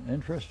have an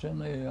interest in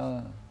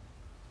the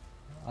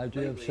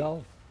idea of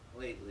self?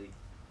 Lately.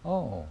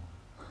 Oh.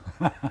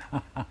 Due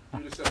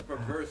to some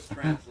perverse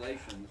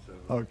translations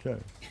of. Okay.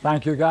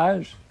 Thank you,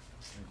 guys.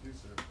 Thank you,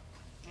 sir.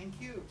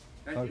 Thank you.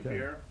 Thank you, Okay.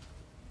 Pierre.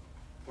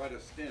 Quite a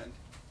stint.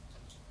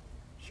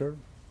 Sure.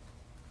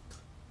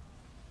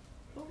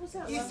 What was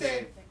that He last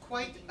said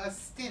quite a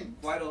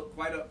stint. Quite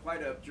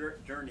a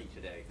journey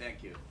today.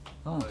 Thank you.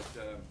 Oh. But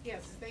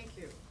Yes, thank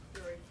you.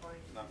 Very fine.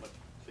 not much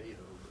to say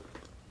though.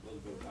 We'll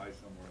go die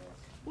somewhere else.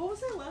 What was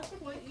that last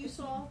point you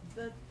saw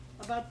that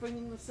about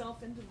bringing the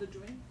self into the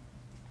dream?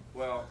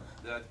 Well,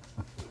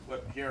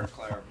 what Pierre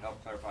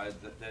helped clarify is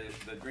that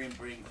the dream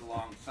brings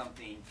along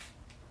something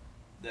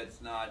that's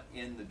not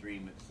in the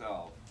dream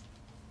itself.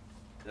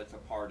 That's a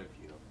part of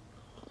you.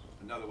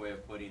 Another way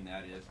of putting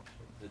that is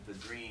that the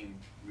dream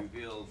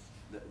reveals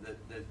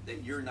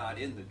that you're not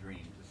in the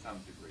dream to some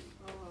degree.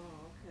 Oh,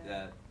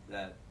 okay.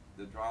 That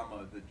the drama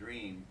of the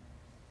dream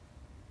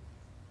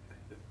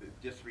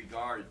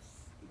disregards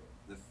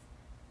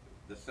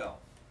the self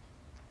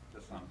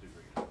to some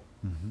degree.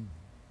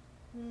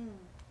 Mm-hmm.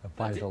 A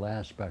vital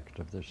aspect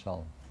of the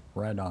self,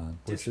 right on,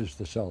 which is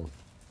the self.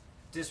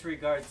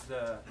 Disregards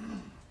the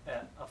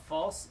a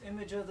false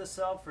image of the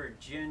self or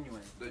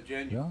genuine? The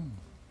genuine.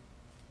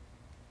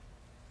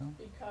 Yeah.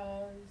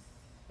 Because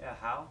Yeah,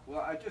 how?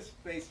 Well, I just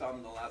based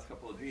on the last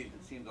couple of dreams,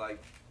 it seemed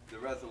like the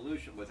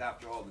resolution was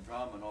after all the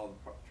drama and all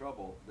the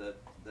trouble that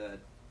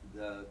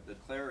the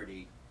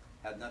clarity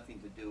had nothing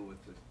to do with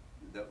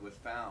that was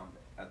found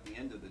at the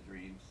end of the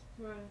dreams.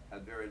 Right.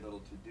 Had very little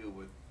to do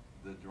with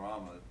the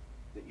drama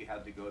that you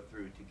had to go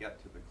through to get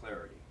to the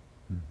clarity.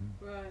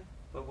 Mm-hmm. Right.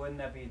 But wouldn't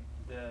that be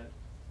the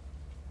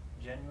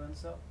genuine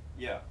self?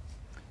 Yeah.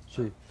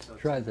 See,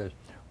 try this.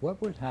 What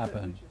would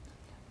happen?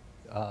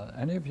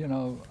 Any of you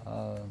know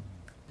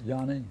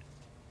Yanni?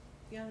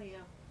 Yeah.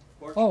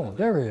 Oh,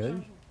 there he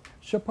is.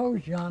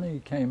 Suppose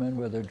Yanni came in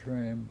with a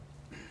dream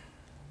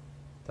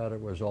that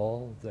it was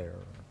all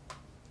there.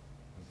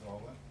 Is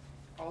all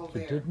that? All He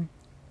there.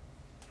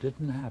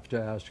 didn't have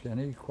to ask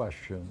any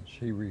questions.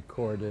 He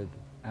recorded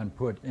and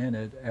put in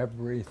it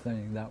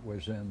everything that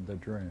was in the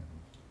dream.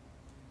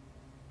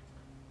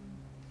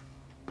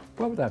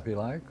 What would that be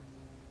like?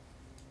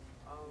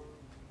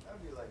 That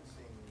would be like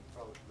seeing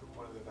probably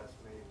one of the best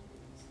made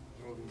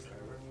movies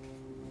ever.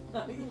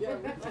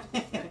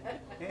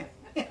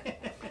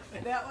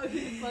 That would be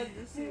fun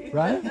to see.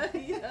 Right?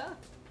 Yeah.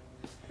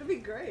 That'd be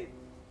great.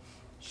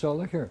 So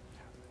look here.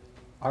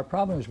 Our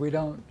problem is we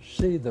don't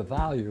see the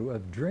value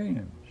of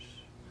dreams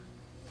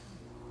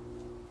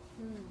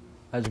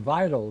as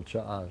vital to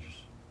us.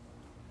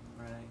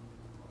 Right.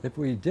 If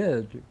we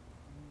did,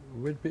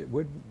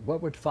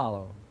 what would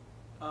follow?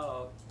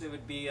 Oh, it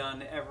would be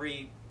on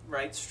every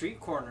right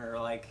street corner,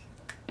 like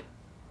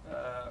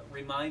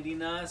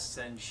reminding us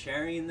and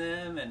sharing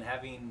them and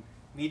having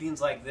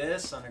meetings like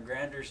this on a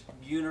grander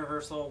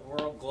universal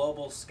world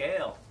global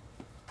scale,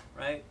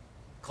 right?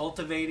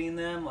 Cultivating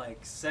them, like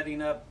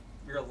setting up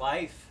your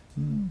life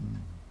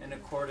in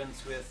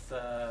accordance with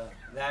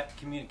that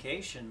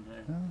communication.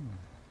 Oh.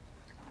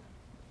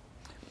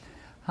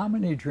 How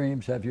many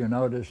dreams have you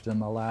noticed in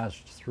the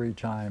last 3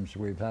 times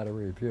we've had a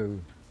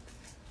review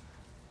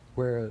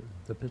where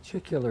the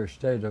particular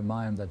state of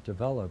mind that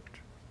developed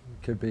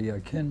could be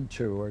akin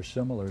to or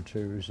similar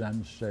to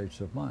Zen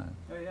states of mind?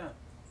 Oh yeah.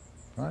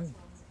 Right?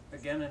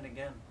 Again and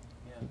again.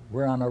 Yeah.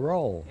 We're on a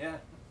roll. Yeah.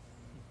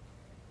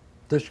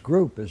 This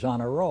group is on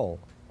a roll.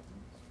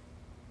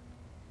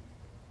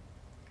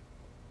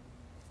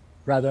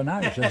 Rather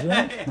nice, isn't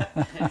it?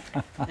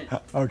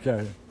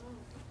 Okay.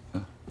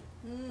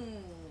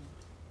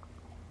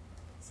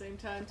 Same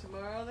time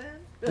tomorrow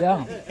then?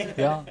 Yeah.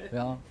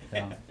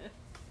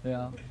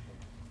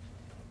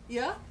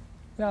 Yeah?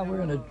 Yeah, we're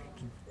gonna,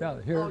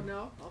 yeah, here. Oh,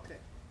 no? Okay.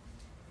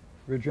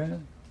 Virginia,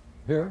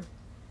 here?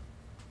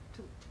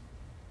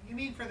 You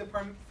mean for the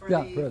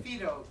Yeah, the for-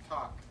 Fido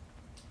talk?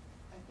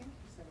 I think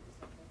you said it was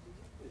something.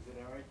 Is it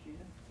all right,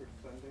 Gina, for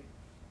Sunday?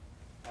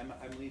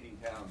 I'm leaving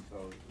town,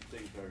 so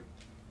things are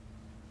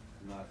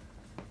not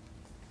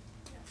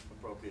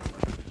appropriate. So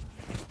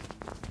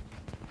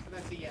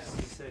that's a yes.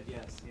 He said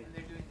yes. Yeah.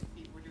 And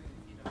we're doing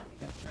the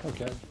Fido.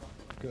 Okay,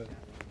 good.